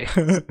hungry.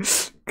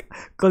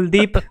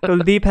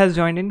 Kuldeep has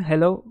joined in.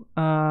 Hello,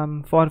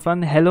 for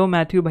fun. Hello,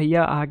 Matthew.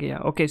 Bhaiya aa gaya.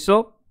 Okay,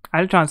 so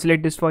I'll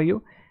translate this for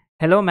you.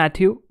 Hello,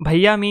 Matthew.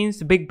 Bhaiya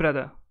means big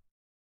brother.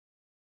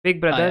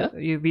 Big brother.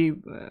 We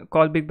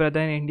call big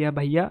brother in India.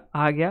 Bhaiya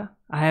aa gaya.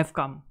 I have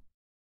come.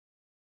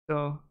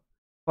 So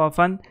for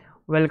fun,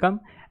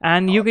 welcome.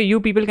 And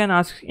you people can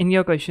ask in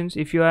your questions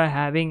if you are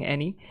having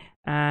any.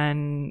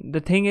 And the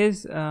thing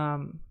is,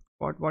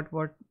 what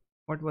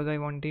was I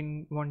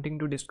wanting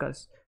to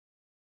discuss?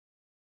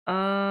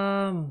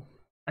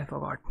 I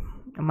forgot.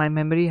 My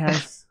memory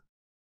has.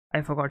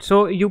 I forgot.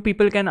 So you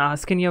people can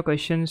ask in your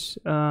questions.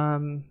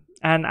 And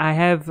I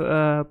have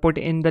put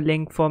in the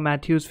link for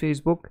Matthew's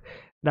Facebook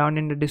down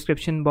in the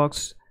description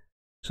box,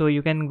 so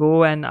you can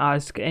go and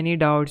ask any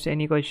doubts,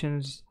 any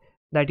questions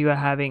that you are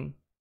having.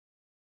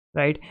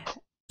 Right.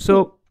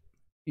 So,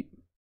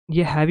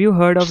 yeah, have you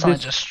heard of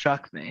this? Just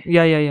struck me.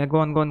 Yeah. Go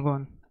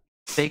on.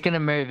 Speaking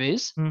of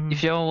movies,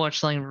 if you ever watch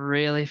something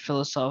really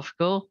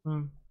philosophical,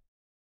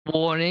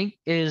 warning,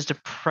 it is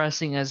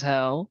depressing as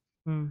hell.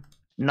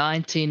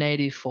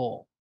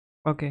 1984.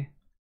 Okay.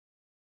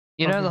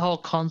 You know the whole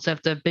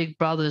concept of Big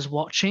Brother is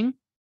watching?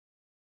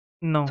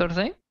 No. Sort of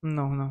thing?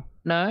 No.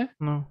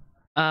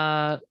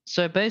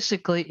 So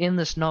basically, in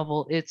this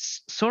novel,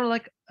 it's sort of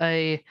like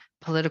a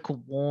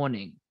political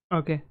warning.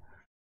 Okay.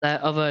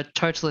 That of a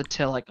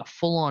totalitarian, like a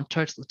full-on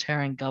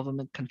totalitarian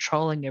government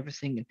controlling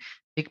everything, and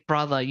Big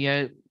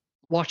Brother,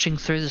 watching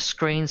through the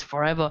screens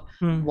forever,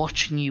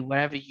 watching you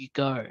wherever you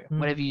go,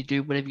 whatever you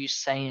do, whatever you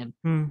say, and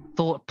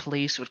thought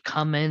police would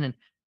come in and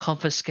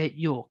confiscate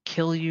you or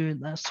kill you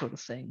and that sort of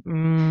thing.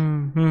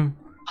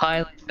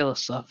 Highly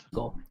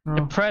philosophical,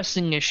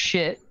 depressing as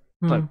shit,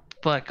 but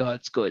by God,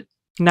 it's good.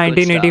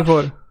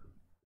 1984.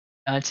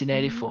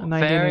 1984.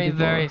 Very,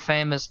 very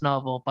famous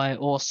novel by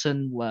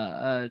Orson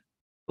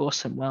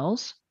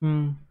Welles.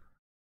 Or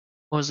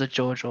was it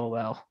George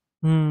Orwell?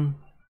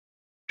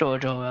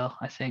 George Orwell,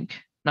 I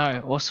think.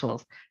 No, Orson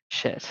Welles.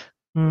 Shit.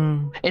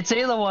 It's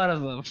either one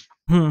of them.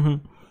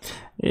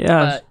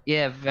 Yeah. But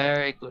yeah,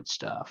 very good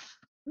stuff.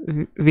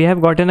 We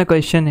have gotten a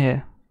question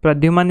here.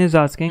 Pradyuman is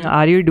asking,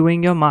 are you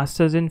doing your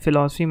masters in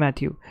philosophy,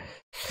 Matthew?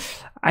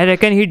 I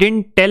reckon he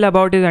didn't tell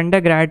about his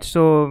undergrad,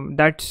 so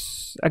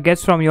that's a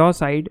guess from your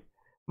side.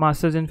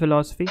 Masters in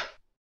philosophy?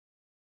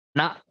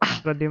 Nah.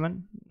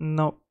 Pradyuman?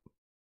 No.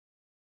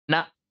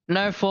 Nah.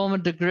 No formal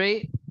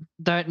degree.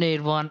 Don't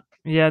need one.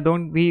 Yeah,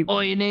 don't we.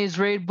 All you need is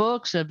read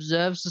books,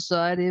 observe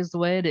society as the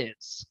way it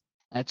is.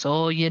 That's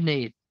all you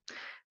need.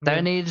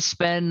 Don't need to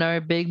spend no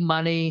big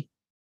money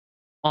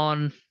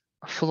on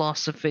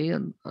philosophy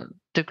and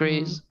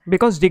degrees.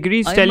 Because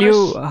degrees tell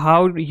you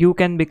how you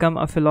can become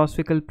a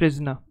philosophical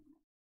prisoner.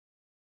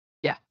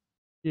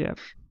 Yeah.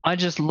 I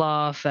just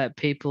laugh at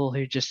people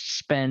who just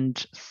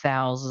spend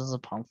thousands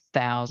upon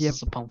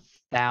thousands upon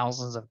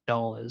thousands of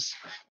dollars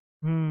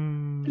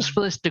just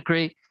for this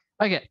degree.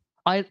 Okay,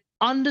 I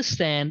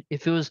understand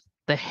if it was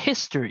the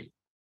history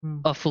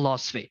of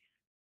philosophy.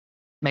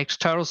 Makes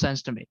total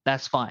sense to me.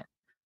 That's fine.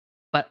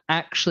 But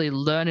actually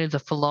learning the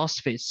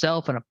philosophy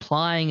itself and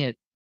applying it,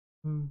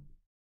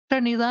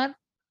 don't need that.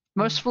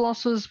 Most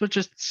philosophers would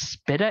just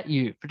spit at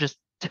you for just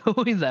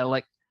doing that.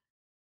 Like,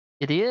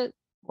 idiot.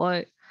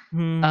 Like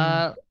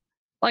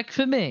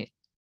for me,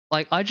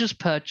 like I just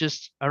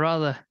purchased a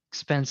rather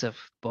expensive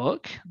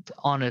book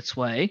on its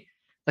way,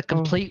 The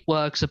Complete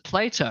Works of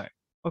Plato.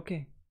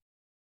 Okay.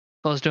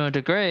 If I was doing a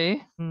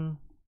degree,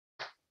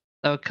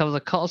 that would cover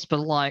the cost, but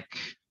like,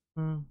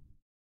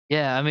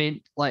 yeah, I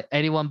mean, like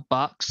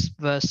 $81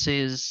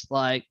 versus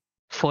like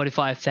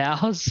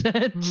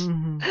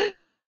 45,000,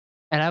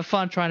 and have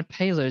fun trying to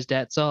pay those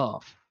debts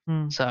off.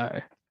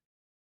 So,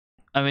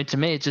 I mean, to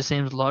me, it just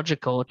seems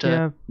logical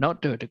to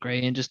not do a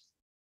degree and just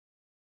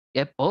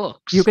get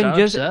books. You can start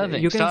just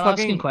observing, start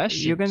asking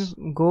questions. You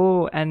can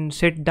go and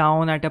sit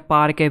down at a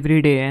park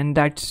every day, and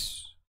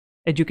that's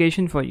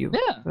education for you.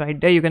 Yeah, right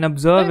there you can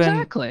observe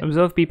and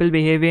observe people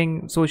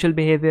behaving, social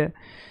behavior,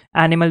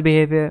 animal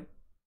behavior.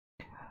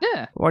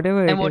 Yeah,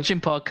 whatever. And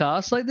watching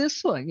podcasts like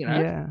this one,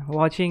 Yeah,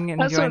 watching and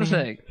that sort of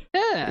thing.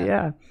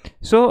 Yeah.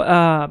 So,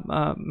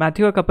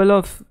 Matthew, a couple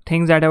of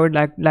things that I would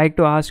like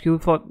to ask you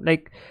for,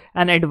 like,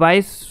 an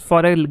advice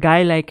for a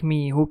guy like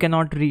me who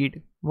cannot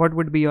read. What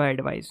would be your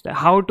advice?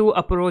 How to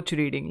approach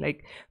reading?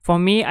 Like, for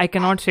me, I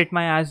cannot sit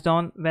my ass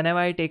down whenever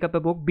I take up a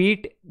book, be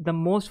it the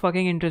most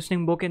fucking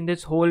interesting book in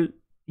this whole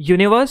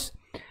universe.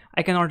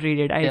 I cannot read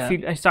it.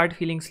 I start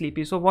feeling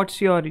sleepy. So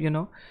what's your,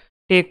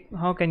 take?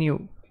 How can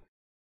you?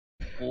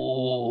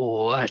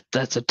 Oh,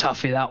 that's a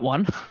toughie, that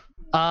one.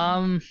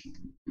 I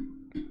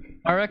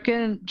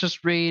reckon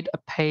just read a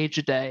page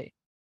a day.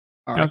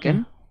 I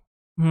reckon.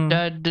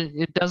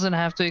 It doesn't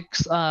have to.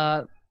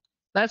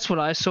 That's what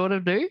I sort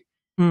of do.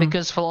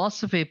 Because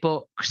philosophy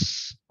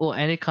books or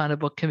any kind of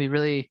book can be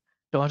really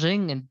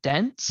daunting and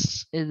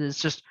dense. It is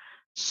just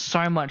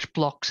so much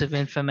blocks of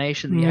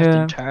information that you have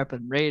to interpret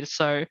and read.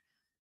 So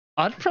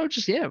I'd probably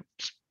just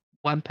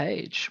one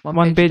page.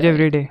 One page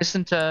every day.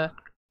 Listen to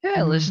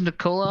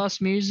cool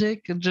ass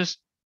music and just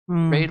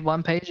read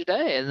one page a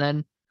day, and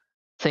then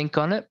think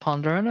on it,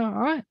 ponder on it. All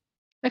right,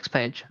 next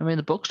page. I mean,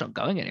 the book's not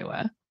going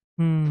anywhere.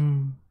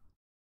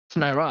 It's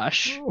no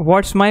rush.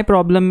 What's my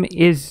problem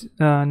is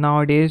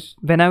nowadays,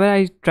 whenever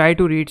I try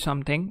to read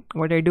something,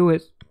 what I do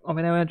is, or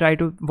whenever I try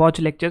to watch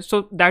lectures,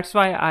 so that's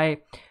why I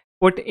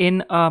put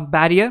in a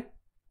barrier.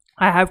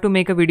 I have to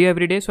make a video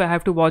every day, so I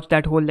have to watch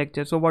that whole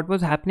lecture. So what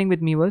was happening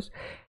with me was,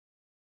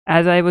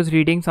 as I was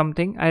reading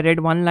something, I read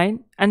one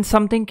line and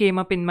something came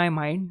up in my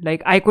mind,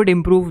 like I could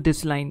improve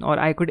this line, or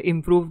I could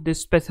improve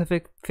this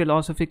specific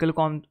philosophical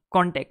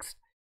context.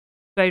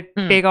 So I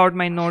take out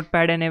my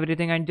notepad and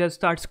everything and just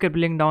start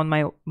scribbling down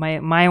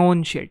my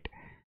own shit.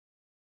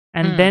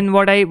 And then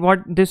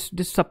this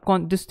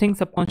thing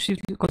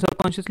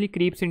subconsciously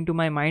creeps into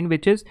my mind,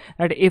 which is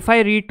that if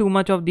I read too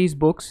much of these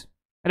books,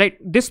 right,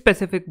 this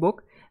specific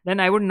book, then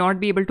I would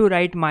not be able to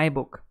write my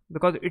book,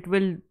 because it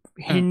will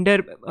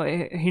hinder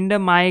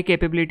my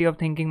capability of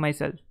thinking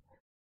myself.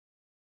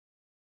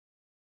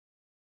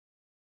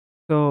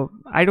 So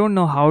I don't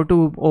know how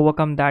to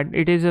overcome that.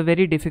 It is a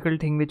very difficult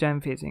thing which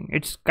I'm facing.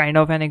 It's kind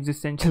of an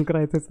existential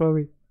crisis for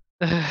me.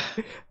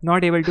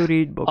 Not able to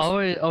read books.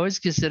 I always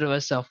consider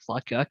myself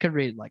lucky. I could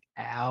read like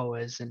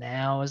hours and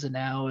hours and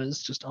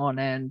hours just on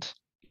end.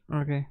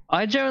 Okay.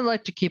 I generally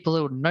like to keep a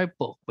little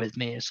notebook with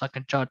me so I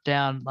can jot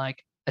down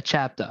like a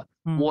chapter.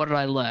 What did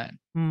I learn?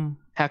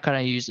 How can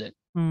I use it?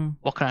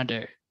 What can I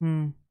do?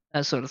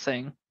 That sort of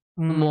thing.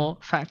 More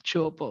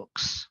factual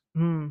books.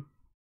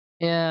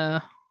 Yeah.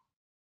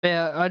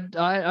 Yeah,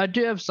 I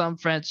do have some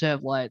friends who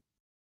have like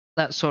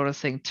that sort of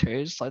thing too.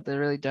 It's like they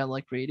really don't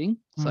like reading.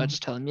 So I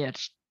just tell them, yeah,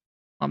 just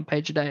 1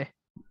 page a day.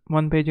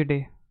 1 page a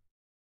day.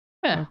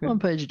 Yeah, okay. 1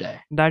 page a day.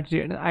 That's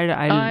it.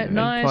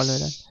 I'll follow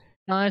that.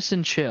 Nice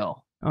and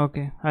chill.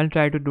 Okay, I'll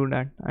try to do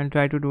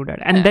that.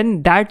 And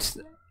then that's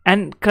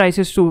a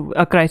crisis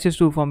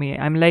too for me.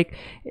 I'm like,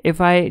 if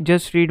I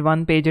just read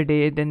 1 page a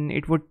day, then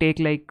it would take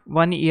like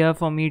 1 year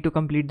for me to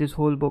complete this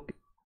whole book.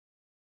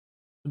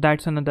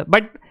 That's another.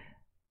 But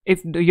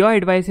if your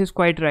advice is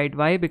quite right,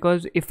 why?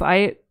 Because if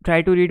I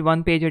try to read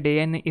 1 page a day,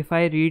 and if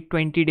I read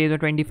 20 days or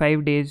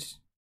 25 days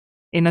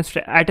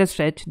at a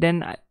stretch,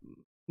 then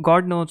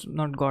God knows,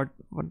 not God,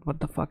 what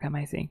the fuck am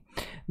I saying?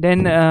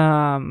 Then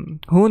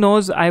who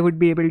knows, I would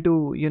be able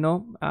to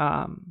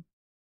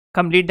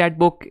complete that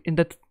book in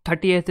the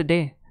 30th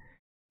day,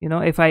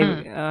 if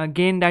I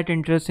gain that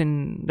interest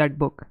in that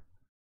book.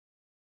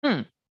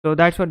 So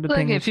that's what the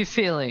thing is. If you're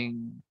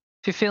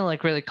feeling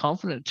like really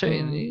confident too,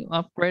 you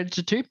upgrade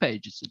to 2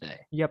 pages a day.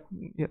 Yep.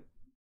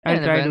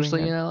 And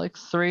eventually, like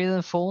 3,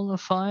 then 4, then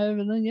 5,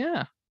 and then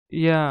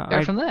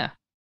go from there.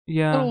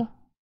 Yeah.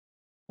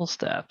 Little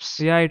steps.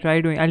 Yeah, I'll try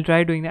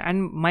doing that.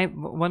 And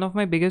one of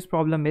my biggest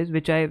problem is,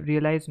 which I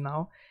realize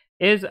now,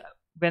 is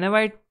whenever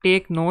I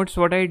take notes,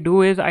 what I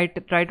do is I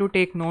try to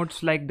take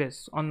notes like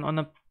this on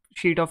a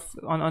sheet of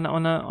on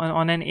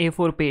an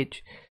A4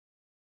 page.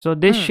 So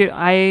this shit,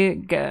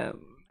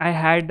 I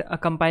had a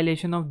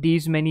compilation of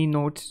these many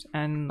notes,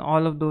 and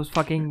all of those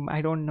fucking,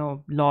 I don't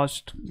know,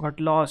 got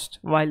lost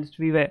whilst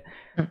we were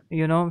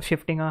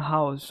shifting our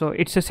house. So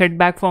it's a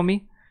setback for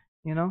me.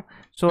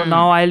 So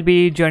now I'll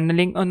be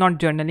journaling, or not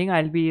journaling,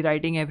 I'll be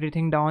writing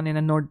everything down in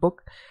a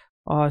notebook,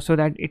 so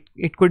that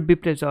it could be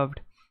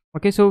preserved.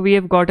 Okay, so we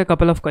have got a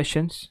couple of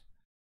questions.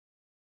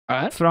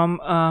 Alright. From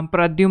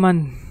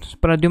Pradyuman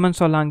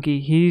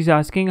Solanki. He's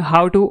asking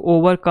how to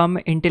overcome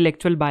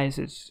intellectual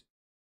biases.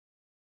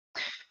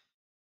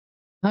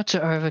 How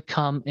to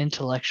overcome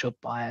intellectual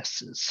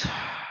biases,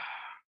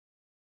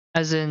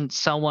 as in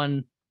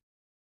someone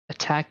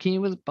attacking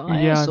you with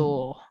bias,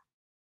 or...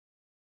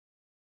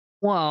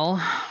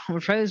 Well, I'm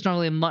afraid there's not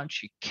really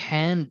much you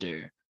can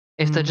do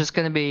if they're just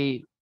going to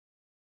be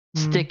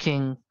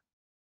sticking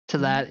to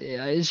that.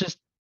 It's just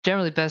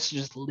generally best to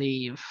just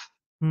leave.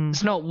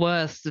 It's not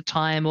worth the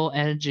time or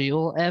energy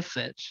or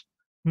effort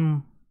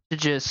to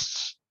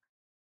just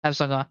have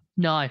someone go,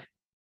 no,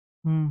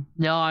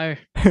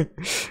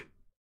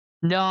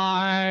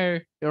 no,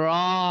 you're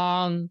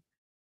wrong,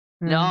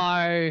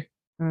 no.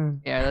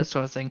 Yeah, that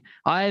sort of thing.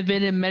 I've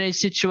been in many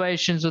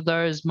situations with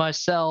those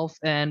myself,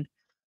 and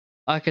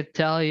I could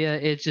tell you,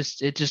 it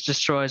just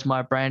destroys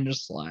my brain.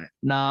 Just like,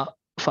 nah,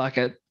 fuck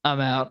it, I'm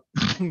out.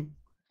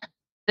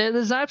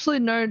 There's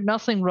absolutely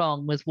nothing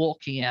wrong with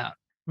walking out.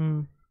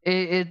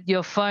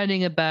 You're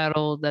fighting a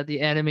battle that the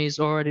enemy's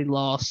already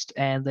lost,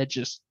 and they're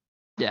just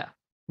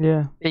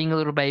being a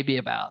little baby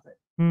about it.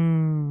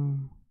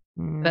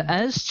 But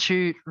as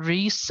to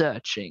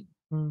researching,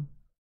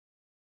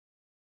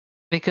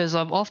 because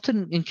I've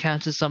often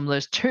encountered some of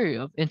those too,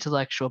 of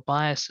intellectual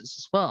biases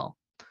as well.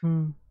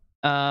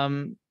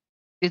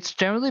 It's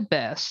generally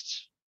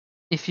best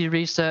if you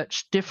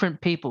research different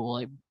people,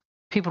 like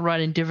people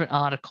writing different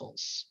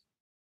articles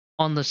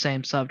on the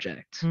same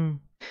subject.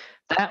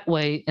 That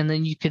way, and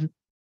then you can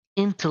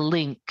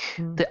interlink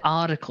the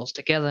articles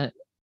together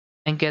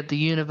and get the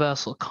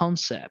universal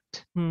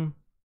concept.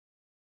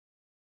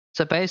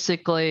 So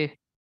basically,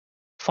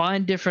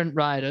 find different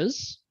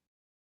writers,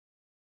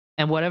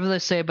 and whatever they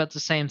say about the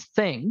same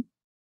thing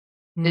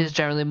is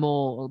generally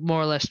more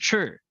or less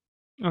true.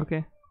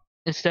 Okay.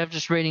 instead of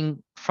just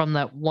reading from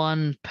that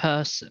one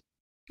person.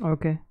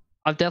 Okay.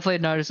 I've definitely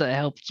noticed that it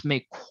helps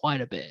me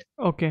quite a bit.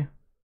 Okay.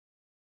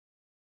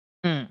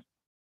 Mm.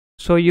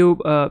 So you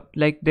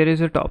like there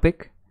is a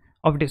topic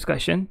of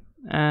discussion,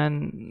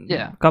 and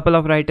Yeah. couple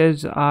of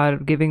writers are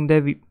giving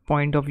their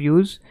point of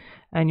views,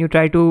 and you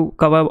try to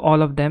cover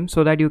all of them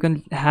so that you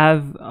can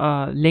have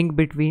a link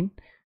between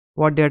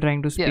what they're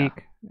trying to Yeah.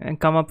 speak and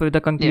come up with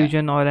a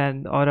conclusion or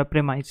a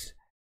premise.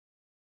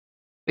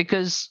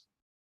 Because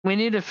we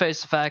need to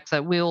face the fact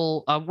that we're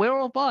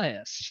all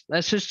biased.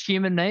 That's just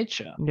human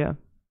nature. Yeah.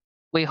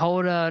 We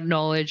hold our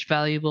knowledge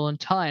valuable and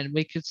tight.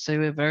 We could say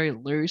we're very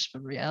loose,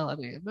 but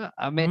reality.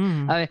 I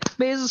mean,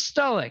 me as a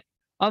stoic,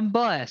 I'm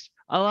biased.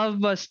 I love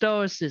my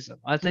stoicism.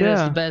 I think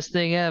that's the Yeah. best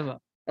thing ever.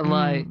 And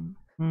like,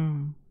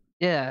 Mm.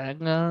 yeah,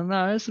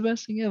 no, it's the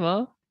best thing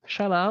ever.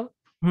 Shut up.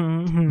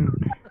 Mm.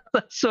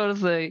 That sort of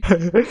thing.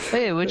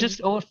 Yeah, we're just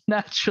all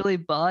naturally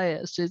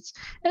biased.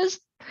 There's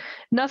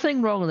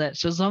nothing wrong with that.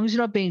 So as long as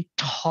you're not being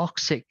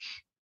toxic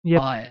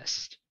Yep.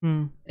 biased,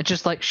 Mm. it's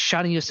just like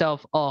shutting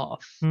yourself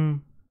off.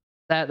 Mm.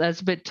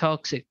 That's a bit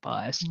toxic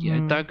bias. You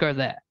know, don't go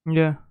there.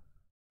 Yeah.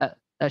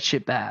 That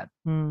shit bad.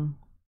 Mm.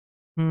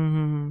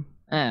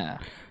 Yeah,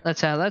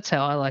 that's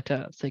how I like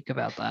to think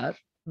about that.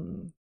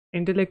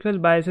 Intellectual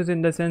biases,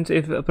 in the sense,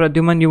 if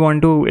Pradyuman you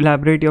want to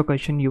elaborate your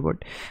question, you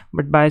would.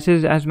 But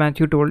biases, as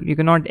Matthew told, you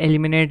cannot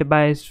eliminate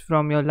bias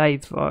from your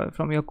life or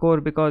from your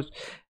core, because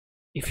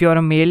if you're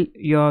a male,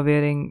 you're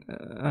wearing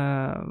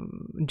a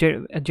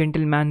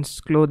gentleman's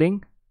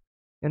clothing.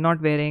 You're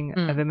not wearing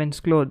a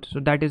woman's clothes, so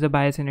that is a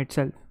bias in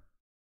itself.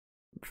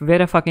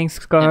 Wear a fucking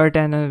skirt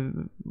and a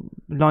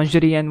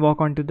lingerie and walk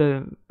onto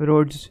the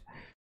roads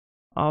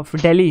of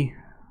Delhi.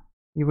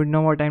 You would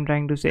know what I'm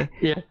trying to say.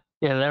 Yeah,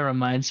 that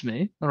reminds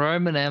me. The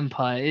Roman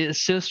Empire.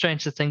 It's still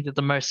strange to think that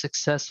the most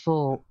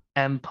successful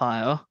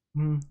empire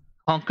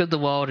conquered the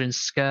world in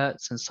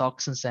skirts and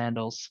socks and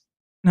sandals.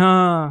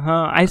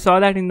 I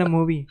saw that in the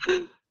movie.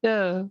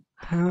 Yeah,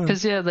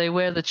 because they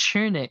wear the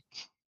tunic,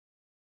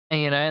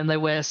 and and they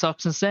wear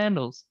socks and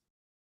sandals.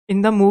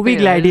 In the movie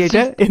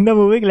Gladiator, in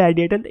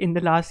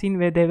the last scene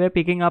where they were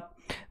picking up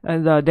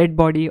the dead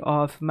body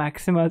of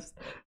Maximus,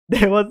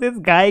 there was this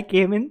guy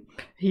came in.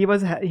 He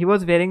was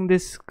wearing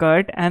this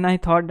skirt, and I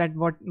thought that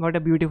what a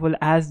beautiful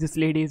ass this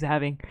lady is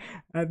having.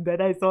 And then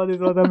I saw this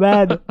was a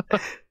man.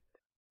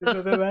 This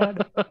was a man,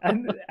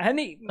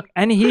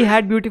 and he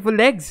had beautiful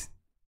legs.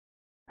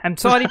 I'm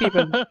sorry,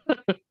 people.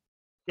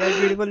 He had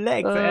beautiful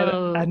legs,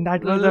 and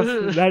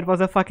that was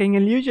a fucking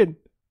illusion.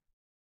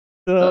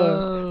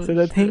 So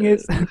the thing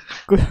is,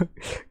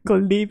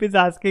 Kuldeep is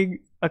asking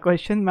a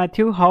question.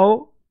 Matthew,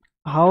 how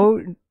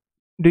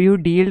do you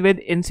deal with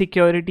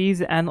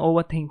insecurities and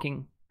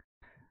overthinking?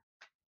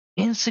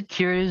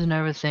 Insecurities and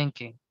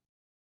overthinking.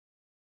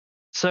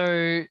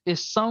 So if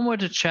someone were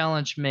to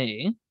challenge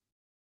me,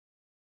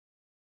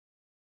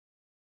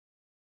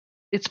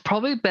 it's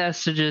probably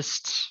best to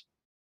just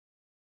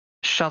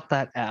shut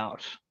that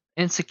out.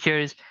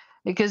 Insecurities,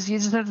 because you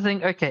just have to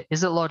think, okay,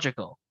 is it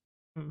logical?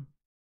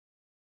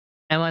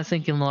 Am I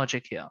thinking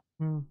logic here?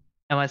 Am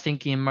I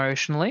thinking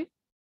emotionally?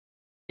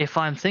 If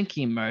I'm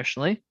thinking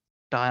emotionally,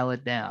 dial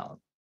it down.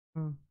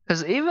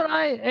 Because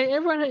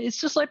everyone, it's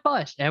just like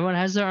bias. Everyone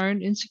has their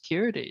own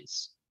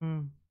insecurities.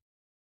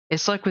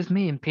 It's like with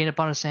me and peanut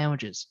butter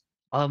sandwiches.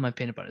 I love my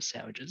peanut butter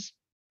sandwiches.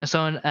 And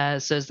someone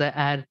says they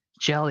add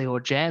jelly or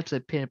jam to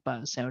their peanut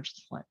butter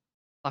sandwiches. I'm like,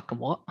 fucking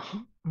what?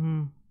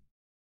 No,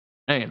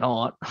 you're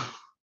not.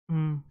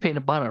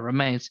 Peanut butter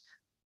remains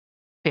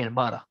peanut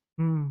butter.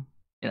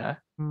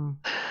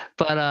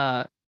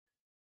 But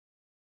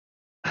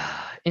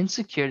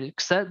insecurity,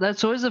 because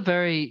that's always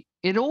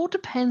it all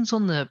depends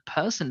on the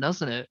person,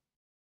 doesn't it?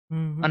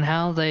 On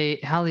how they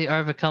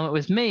overcome it.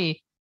 With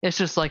me, it's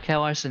just like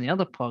how I said in the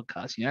other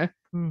podcast,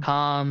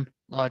 calm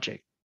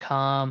logic,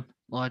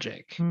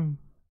 and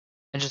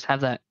just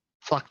have that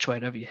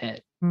fluctuate over your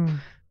head.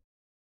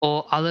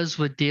 Or others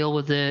would deal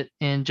with it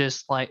and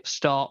just like,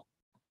 stop,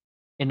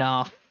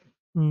 enough,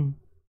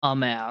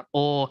 I'm out.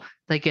 Or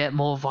they get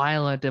more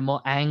violent and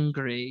more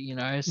angry.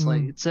 It's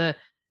like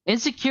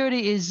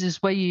insecurity is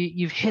where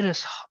you've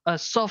hit a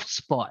soft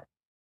spot,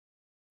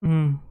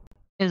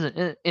 isn't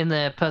it, in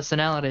their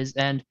personalities,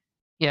 and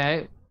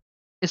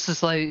it's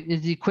just like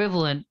it's the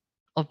equivalent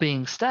of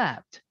being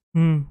stabbed.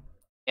 It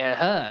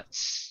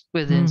hurts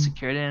with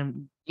insecurity,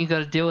 and you got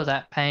to deal with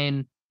that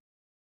pain,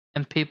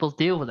 and people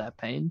deal with that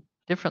pain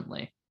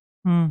differently.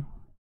 So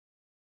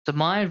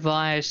my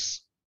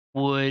advice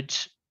would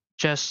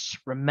just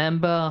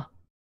remember,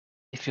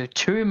 if you're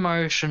too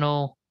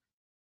emotional,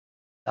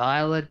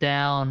 dial it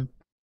down,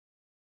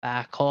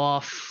 back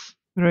off.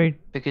 Right.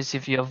 Because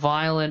if you're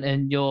violent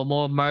and you're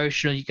more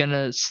emotional, you're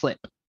gonna slip,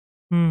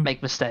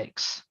 make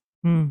mistakes.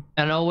 And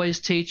I always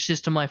teach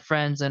this to my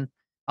friends and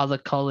other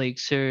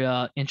colleagues who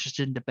are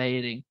interested in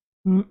debating.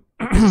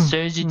 As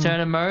soon as you turn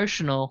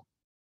emotional,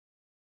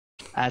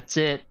 that's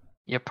it.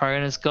 Your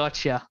opponent's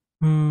got you,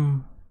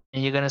 and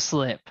you're gonna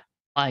slip.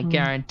 I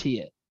guarantee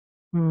it.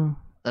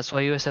 That's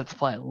why you always have to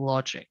play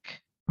logic.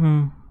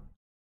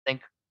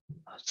 Think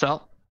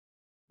so.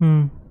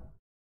 Hmm.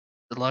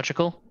 Is it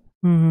logical?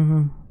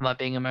 Hmm. Am I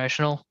being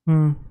emotional?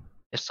 Hmm.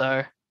 If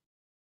so,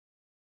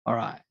 all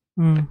right.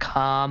 Hmm.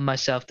 Calm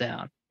myself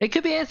down. It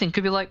could be anything. It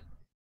could be like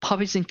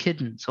puppies and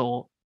kittens,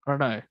 or I don't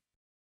know,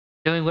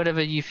 doing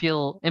whatever you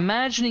feel,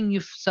 imagining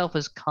yourself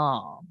as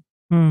calm.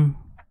 Hmm.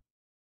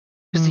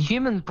 Because the Hmm.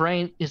 human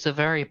brain is a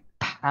very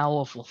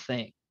powerful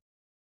thing.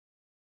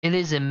 It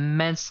is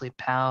immensely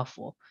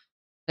powerful.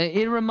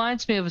 It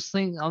reminds me of this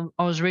thing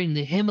I was reading,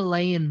 the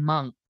Himalayan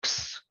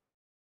monks,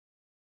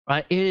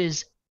 right? It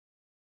is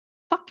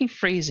fucking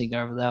freezing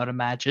over there, I would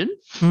imagine.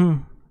 Hmm.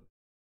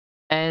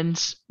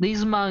 And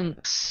these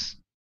monks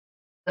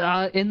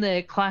are in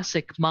their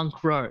classic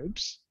monk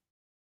robes,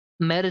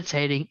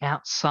 meditating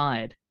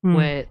outside Hmm.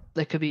 where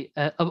there could be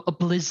a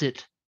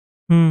blizzard,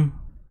 Hmm.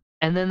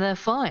 and then they're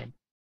fine.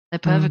 They're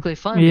Hmm. perfectly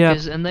fine Yeah.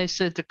 because, and they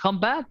said to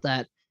combat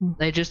that, Hmm.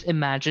 they just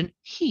imagine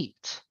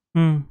heat,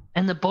 Hmm.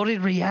 and the body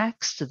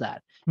reacts to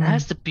that. And Hmm.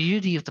 that's the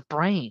beauty of the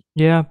brain.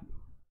 Yeah.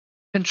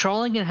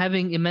 Controlling and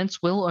having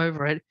immense will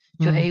over it,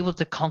 you're Hmm. able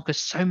to conquer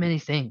so many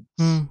things.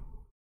 Hmm.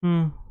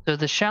 Hmm. So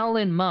the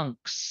Shaolin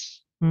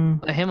monks, Hmm.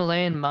 the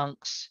Himalayan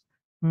monks,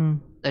 Hmm.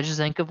 they just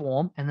think of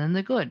warm and then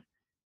they're good.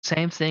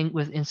 Same thing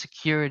with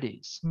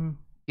insecurities. Hmm.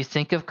 You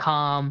think of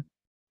calm,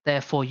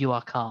 therefore you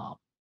are calm.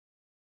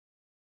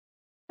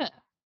 Yeah.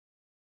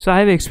 So I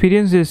have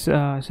experienced this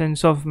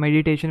sense of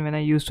meditation when I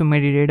used to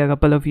meditate a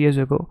couple of years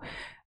ago,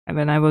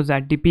 when I was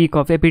at the peak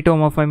of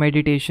epitome of my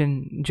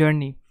meditation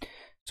journey.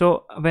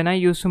 So when I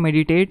used to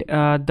meditate,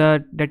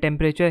 the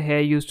temperature here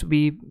used to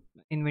be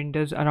in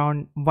winters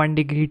around 1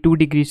 degree, 2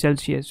 degrees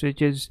Celsius,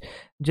 which is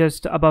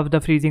just above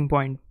the freezing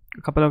point,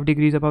 a couple of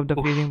degrees above the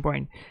Oof. freezing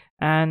point,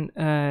 and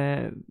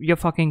you're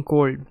fucking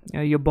cold.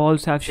 Your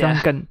balls have Yeah.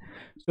 shrunken.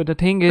 So the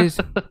thing is,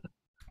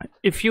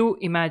 if you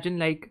imagine,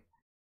 like,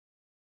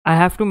 I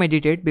have to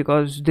meditate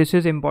because this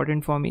is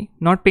important for me.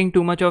 Not paying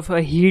too much of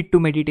a heed to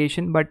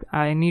meditation, but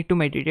I need to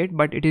meditate,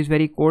 but it is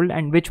very cold,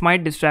 and which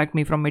might distract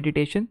me from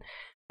meditation.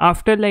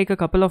 After like a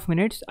couple of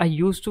minutes, I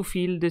used to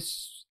feel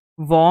this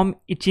warm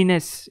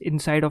itchiness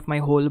inside of my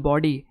whole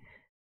body.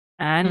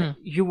 And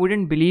you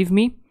wouldn't believe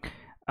me.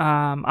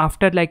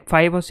 After like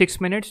 5 or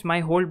 6 minutes, my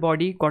whole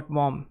body got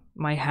warm.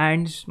 My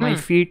hands, my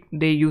feet,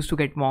 they used to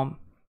get warm.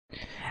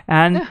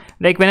 And Yeah.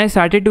 like when I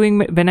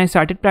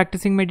started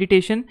practicing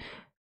meditation,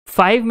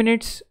 5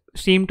 minutes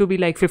seemed to be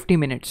like 50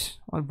 minutes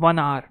or 1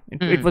 hour.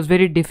 It was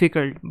very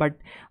difficult, but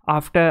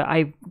after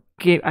I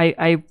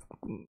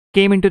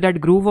came into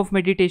that groove of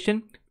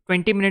meditation,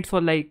 20 minutes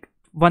for like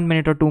 1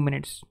 minute or 2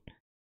 minutes.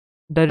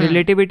 The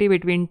relativity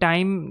between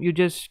time, you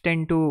just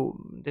tend to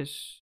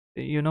this,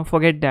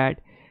 forget that,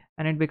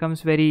 and it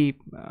becomes very.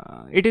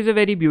 It is a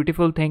very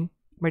beautiful thing,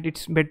 but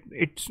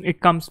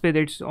it comes with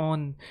its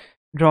own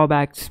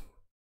drawbacks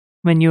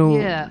when you.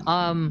 Yeah.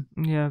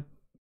 Yeah.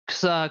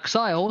 Cause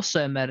I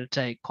also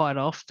meditate quite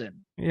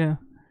often. Yeah.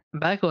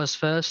 Back when I was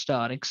first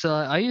starting, so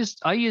I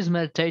use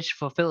meditation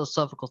for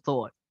philosophical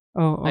thought.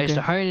 Oh, I used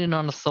to okay. hone in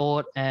on a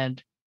thought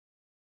and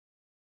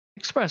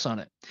express on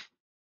it.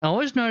 I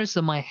always notice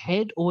that my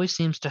head always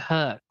seems to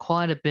hurt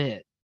quite a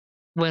bit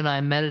when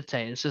I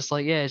meditate. It's just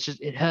like, yeah,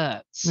 it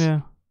hurts.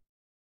 Yeah.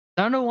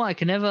 I don't know why.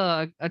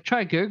 I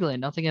try Googling,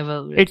 nothing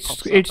ever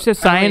pops up. It's a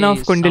sign of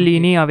Apparently some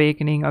Kundalini people-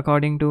 awakening,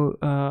 according to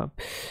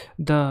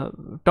the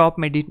top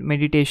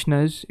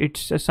meditationers.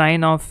 It's a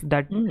sign of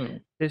that.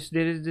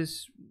 There is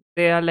this.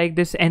 They are like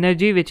this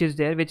energy which is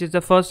there, which is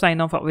the first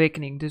sign of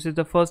awakening. This is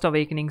the first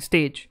awakening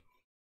stage.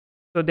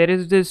 So there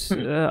is this,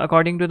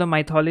 according to the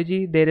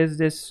mythology, there is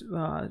this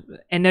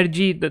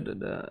energy,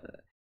 the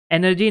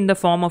energy in the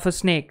form of a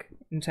snake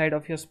inside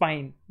of your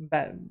spine,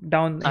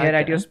 down here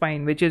at your Okay.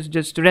 spine, which is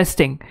just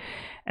resting.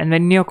 And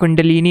when your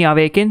Kundalini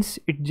awakens,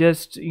 it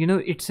just,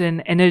 it's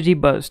an energy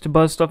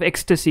burst of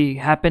ecstasy,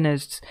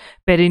 happiness,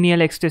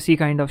 perennial ecstasy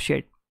kind of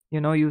shit.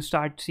 You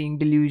start seeing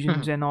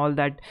delusions and all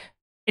that.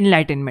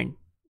 Enlightenment,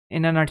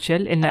 in a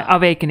nutshell, in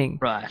awakening.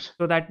 Right.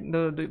 So that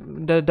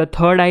the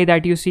third eye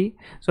that you see,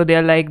 so they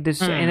are like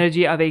this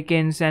energy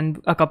awakens, and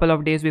a couple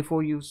of days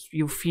before you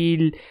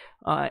feel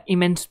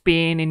immense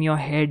pain in your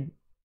head,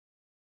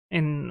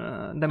 in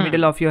the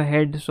middle of your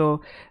head.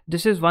 So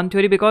this is one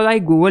theory, because I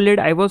googled it.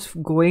 I was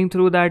going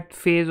through that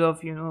phase of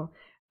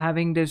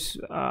having this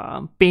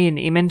pain,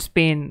 immense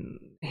pain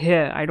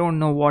here. I don't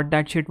know what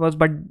that shit was,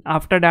 but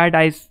after that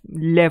I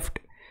left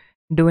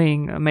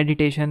doing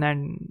meditation,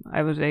 and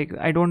I was like,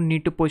 I don't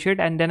need to push it.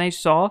 And then I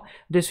saw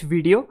this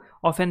video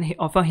of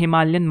a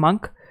Himalayan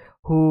monk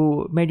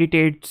who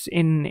meditates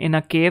in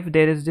a cave.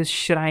 There is this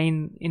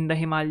shrine in the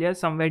Himalayas,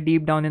 somewhere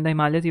deep down in the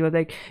Himalayas. He was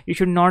like, you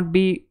should not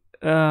be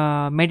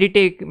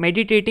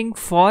meditating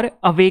for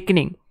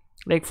awakening.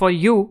 Like, for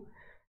you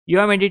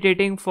are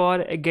meditating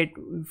for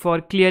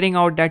clearing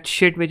out that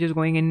shit which is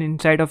going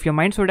inside of your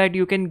mind, so that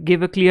you can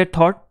give a clear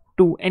thought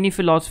to any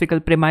philosophical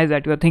premise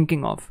that you are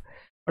thinking of.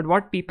 But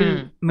what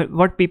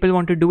people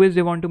want to do is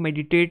they want to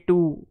meditate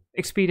to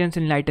experience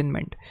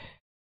enlightenment.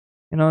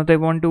 They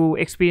want to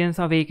experience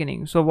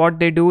awakening. So what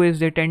they do is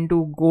they tend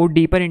to go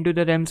deeper into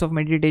the realms of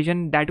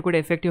meditation that could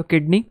affect your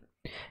kidney.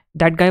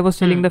 That guy was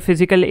telling the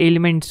physical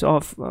ailments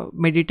of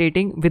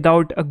meditating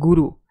without a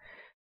guru.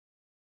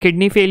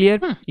 Kidney failure,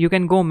 you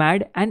can go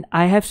mad. And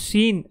I have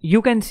seen,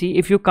 you can see,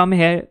 if you come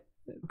here,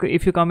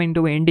 if you come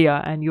into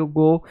India and you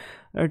go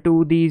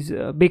to these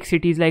big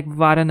cities like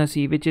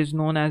Varanasi, which is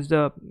known as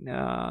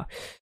the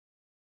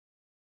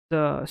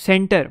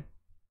center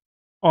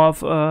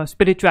of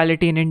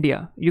spirituality in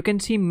India, you can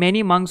see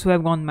many monks who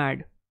have gone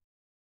mad,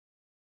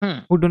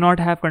 who do not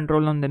have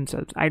control on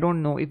themselves. I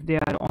don't know if they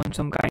are on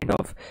some kind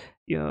of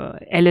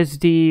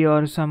LSD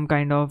or some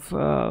kind of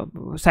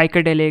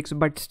psychedelics,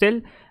 but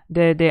still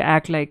they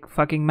act like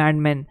fucking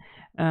madmen.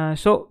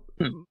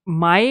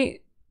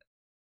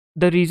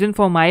 The reason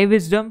for my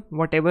wisdom,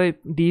 whatever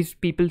these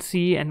people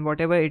see and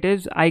whatever it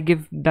is, I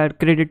give that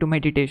credit to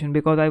meditation,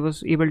 because I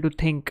was able to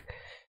think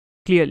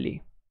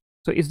clearly.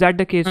 So is that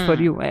the case for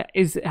you?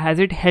 Has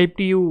it helped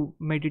you,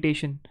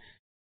 meditation?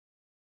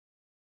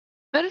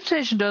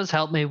 Meditation does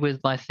help me with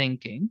my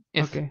thinking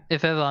if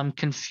ever I'm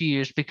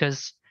confused,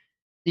 because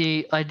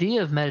the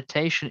idea of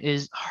meditation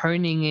is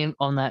honing in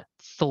on that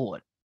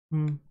thought.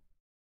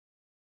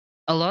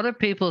 A lot of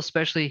people,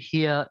 especially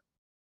here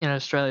in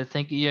Australia,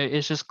 think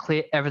it's just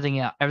clear everything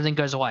out, everything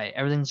goes away,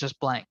 everything's just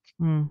blank.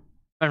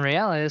 But in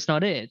reality, that's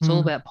not it. It's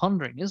all about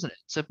pondering, isn't it?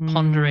 It's a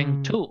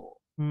pondering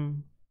tool.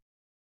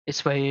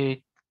 It's where you're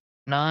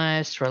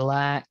nice,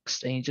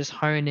 relaxed, and you just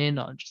hone in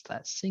on just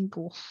that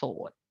single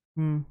thought.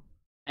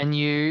 And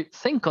you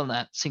think on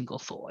that single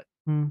thought.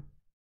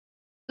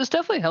 This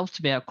definitely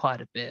helps me out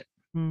quite a bit.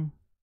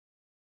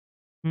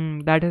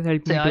 That has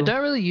helped me too. I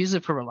don't really use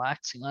it for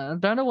relaxing. I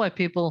don't know why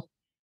people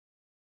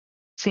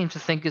seem to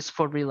think it's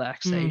for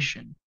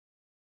relaxation.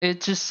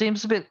 It just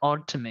seems a bit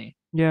odd to me.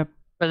 Yeah.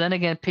 But then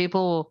again,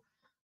 people,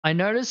 I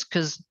notice,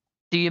 because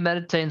do you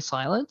meditate in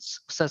silence?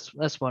 Because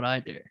that's what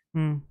I do.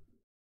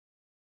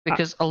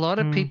 Because a lot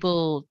of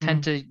people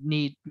tend to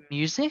need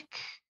music.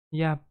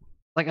 Yeah.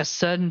 Like a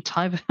certain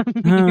type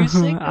of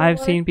music. I've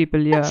seen people,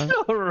 yeah. That's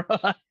not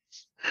right.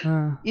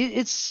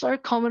 It's so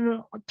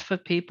common for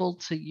people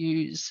to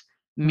use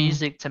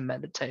music to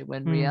meditate,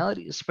 when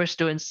reality is supposed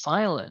to do it in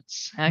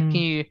silence. How can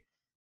you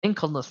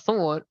think on the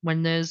thought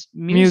when there's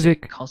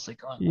music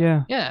constantly going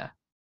on? Yeah.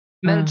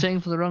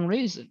 Meditating for the wrong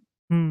reason.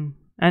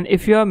 And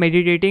if you are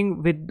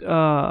meditating with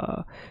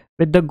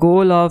the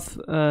goal of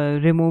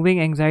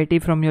removing anxiety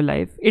from your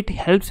life, it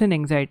helps in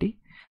anxiety.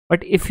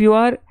 But if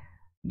your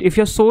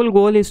sole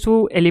goal is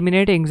to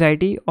eliminate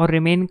anxiety or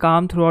remain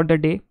calm throughout the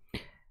day,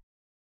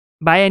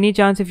 by any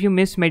chance, if you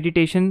miss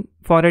meditation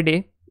for a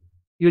day,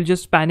 you'll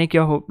just panic.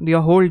 Your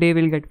whole day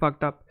will get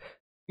fucked up.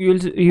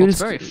 It's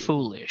very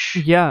foolish.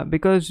 Yeah,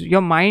 because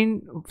your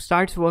mind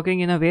starts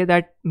working in a way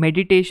that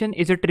meditation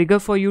is a trigger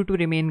for you to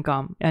remain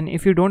calm. And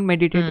if you don't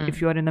meditate,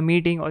 if you are in a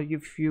meeting or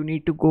if you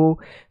need to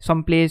go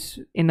someplace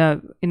in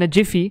a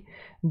jiffy,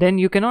 then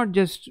you cannot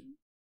just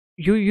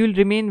you'll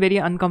remain very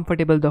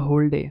uncomfortable the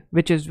whole day,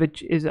 which is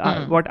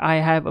what I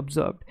have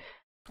observed.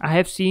 I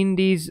have seen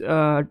these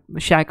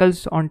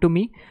shackles onto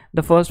me.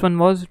 The first one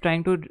was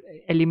trying to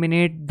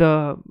eliminate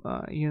the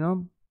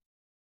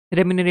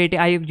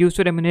I used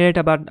to ruminate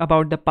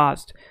about the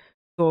past,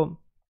 so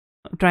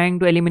trying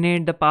to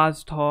eliminate the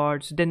past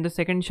thoughts. Then the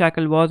second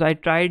shackle was I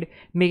tried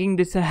making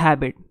this a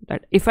habit,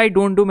 that if I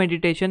don't do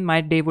meditation,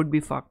 my day would be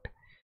fucked.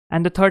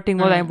 And the third thing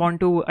was I want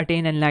to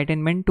attain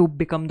enlightenment, to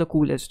become the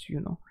coolest.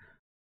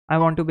 I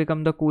want to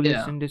become the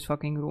coolest in this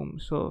fucking room.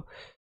 So,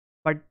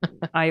 but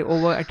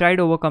I tried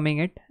overcoming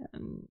it,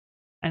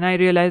 and I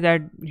realized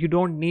that you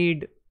don't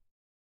need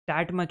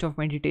that much of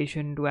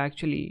meditation to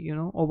actually,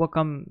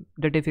 overcome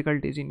the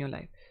difficulties in your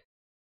life.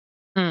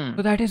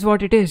 So that is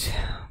what it is.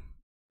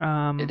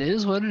 It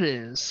is what it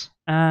is.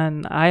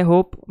 And I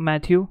hope,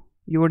 Matthew,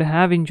 you would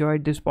have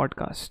enjoyed this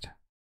podcast.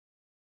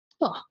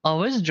 Oh, I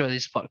always enjoy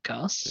these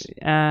podcasts.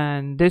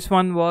 And this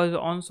one was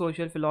on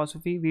social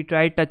philosophy. We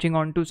tried touching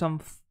on to some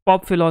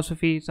pop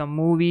philosophy, some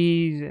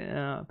movies,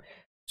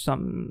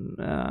 some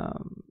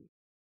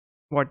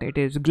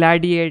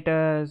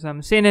Gladiator,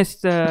 some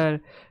Sinister,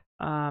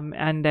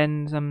 and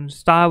then some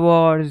Star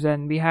Wars,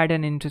 and we had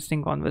an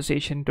interesting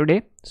conversation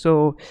today.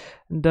 So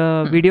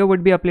the video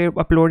would be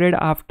uploaded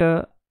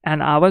after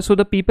an hour. So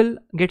the people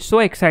get so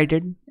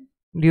excited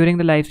during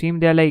the live stream.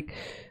 They're like,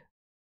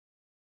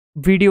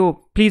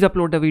 video, please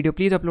upload the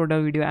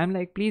video. I'm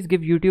like, please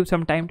give YouTube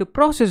some time to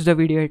process the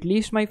video, at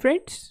least, my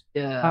friends.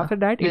 After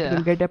that it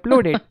will get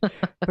uploaded.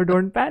 So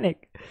don't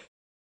panic.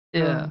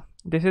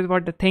 This is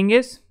what the thing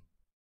is.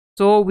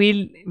 So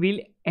we'll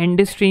end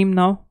the stream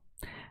now,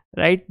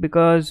 right?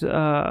 Because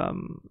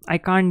I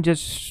can't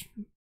just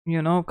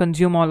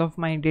consume all of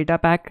my data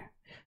pack,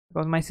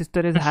 because my sister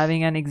is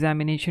having an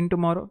examination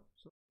tomorrow.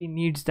 She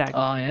needs that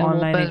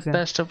online exam.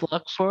 Best of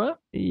luck for it.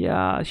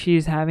 Yeah,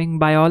 she's having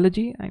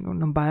biology. I don't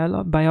know,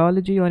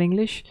 biology or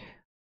English,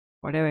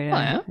 whatever.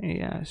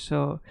 Yeah.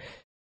 So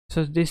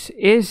this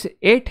is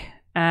it,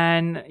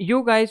 and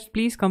you guys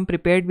please come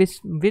prepared with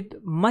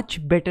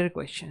much better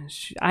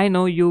questions. I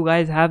know you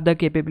guys have the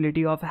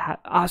capability of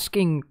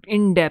asking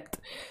in-depth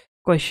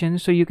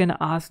questions, so you can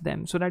ask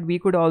them, so that we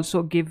could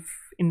also give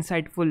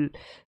insightful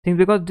things,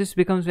 because this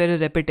becomes very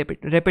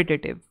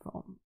repetitive,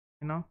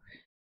 you know,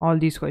 all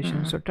these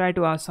questions. So try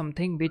to ask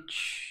something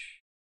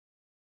which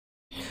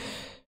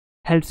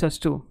helps us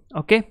too.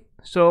 Okay,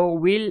 so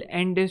we'll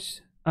end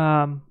this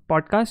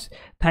podcast.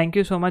 Thank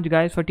you so much,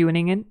 guys, for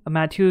tuning in.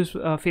 Matthew's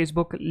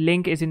Facebook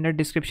link is in the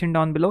description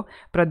down below.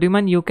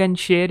 Pradyuman, you can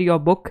share your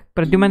book.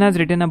 Pradyuman has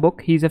written a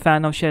book. He's a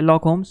fan of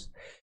Sherlock Holmes,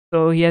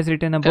 so he has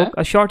written a book,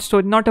 a short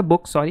story, not a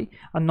book, sorry,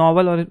 a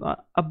novel, or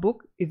a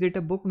book. Is it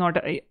a book?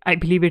 Not I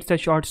believe it's a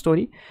short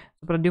story.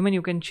 So Pradyuman,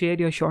 you can share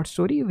your short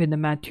story with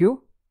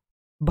Matthew.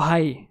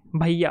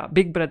 Bhaiya,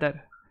 big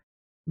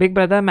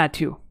brother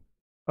Matthew.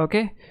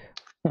 Okay.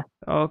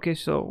 Okay,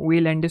 so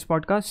we'll end this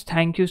podcast.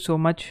 Thank you so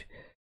much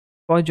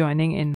for joining in.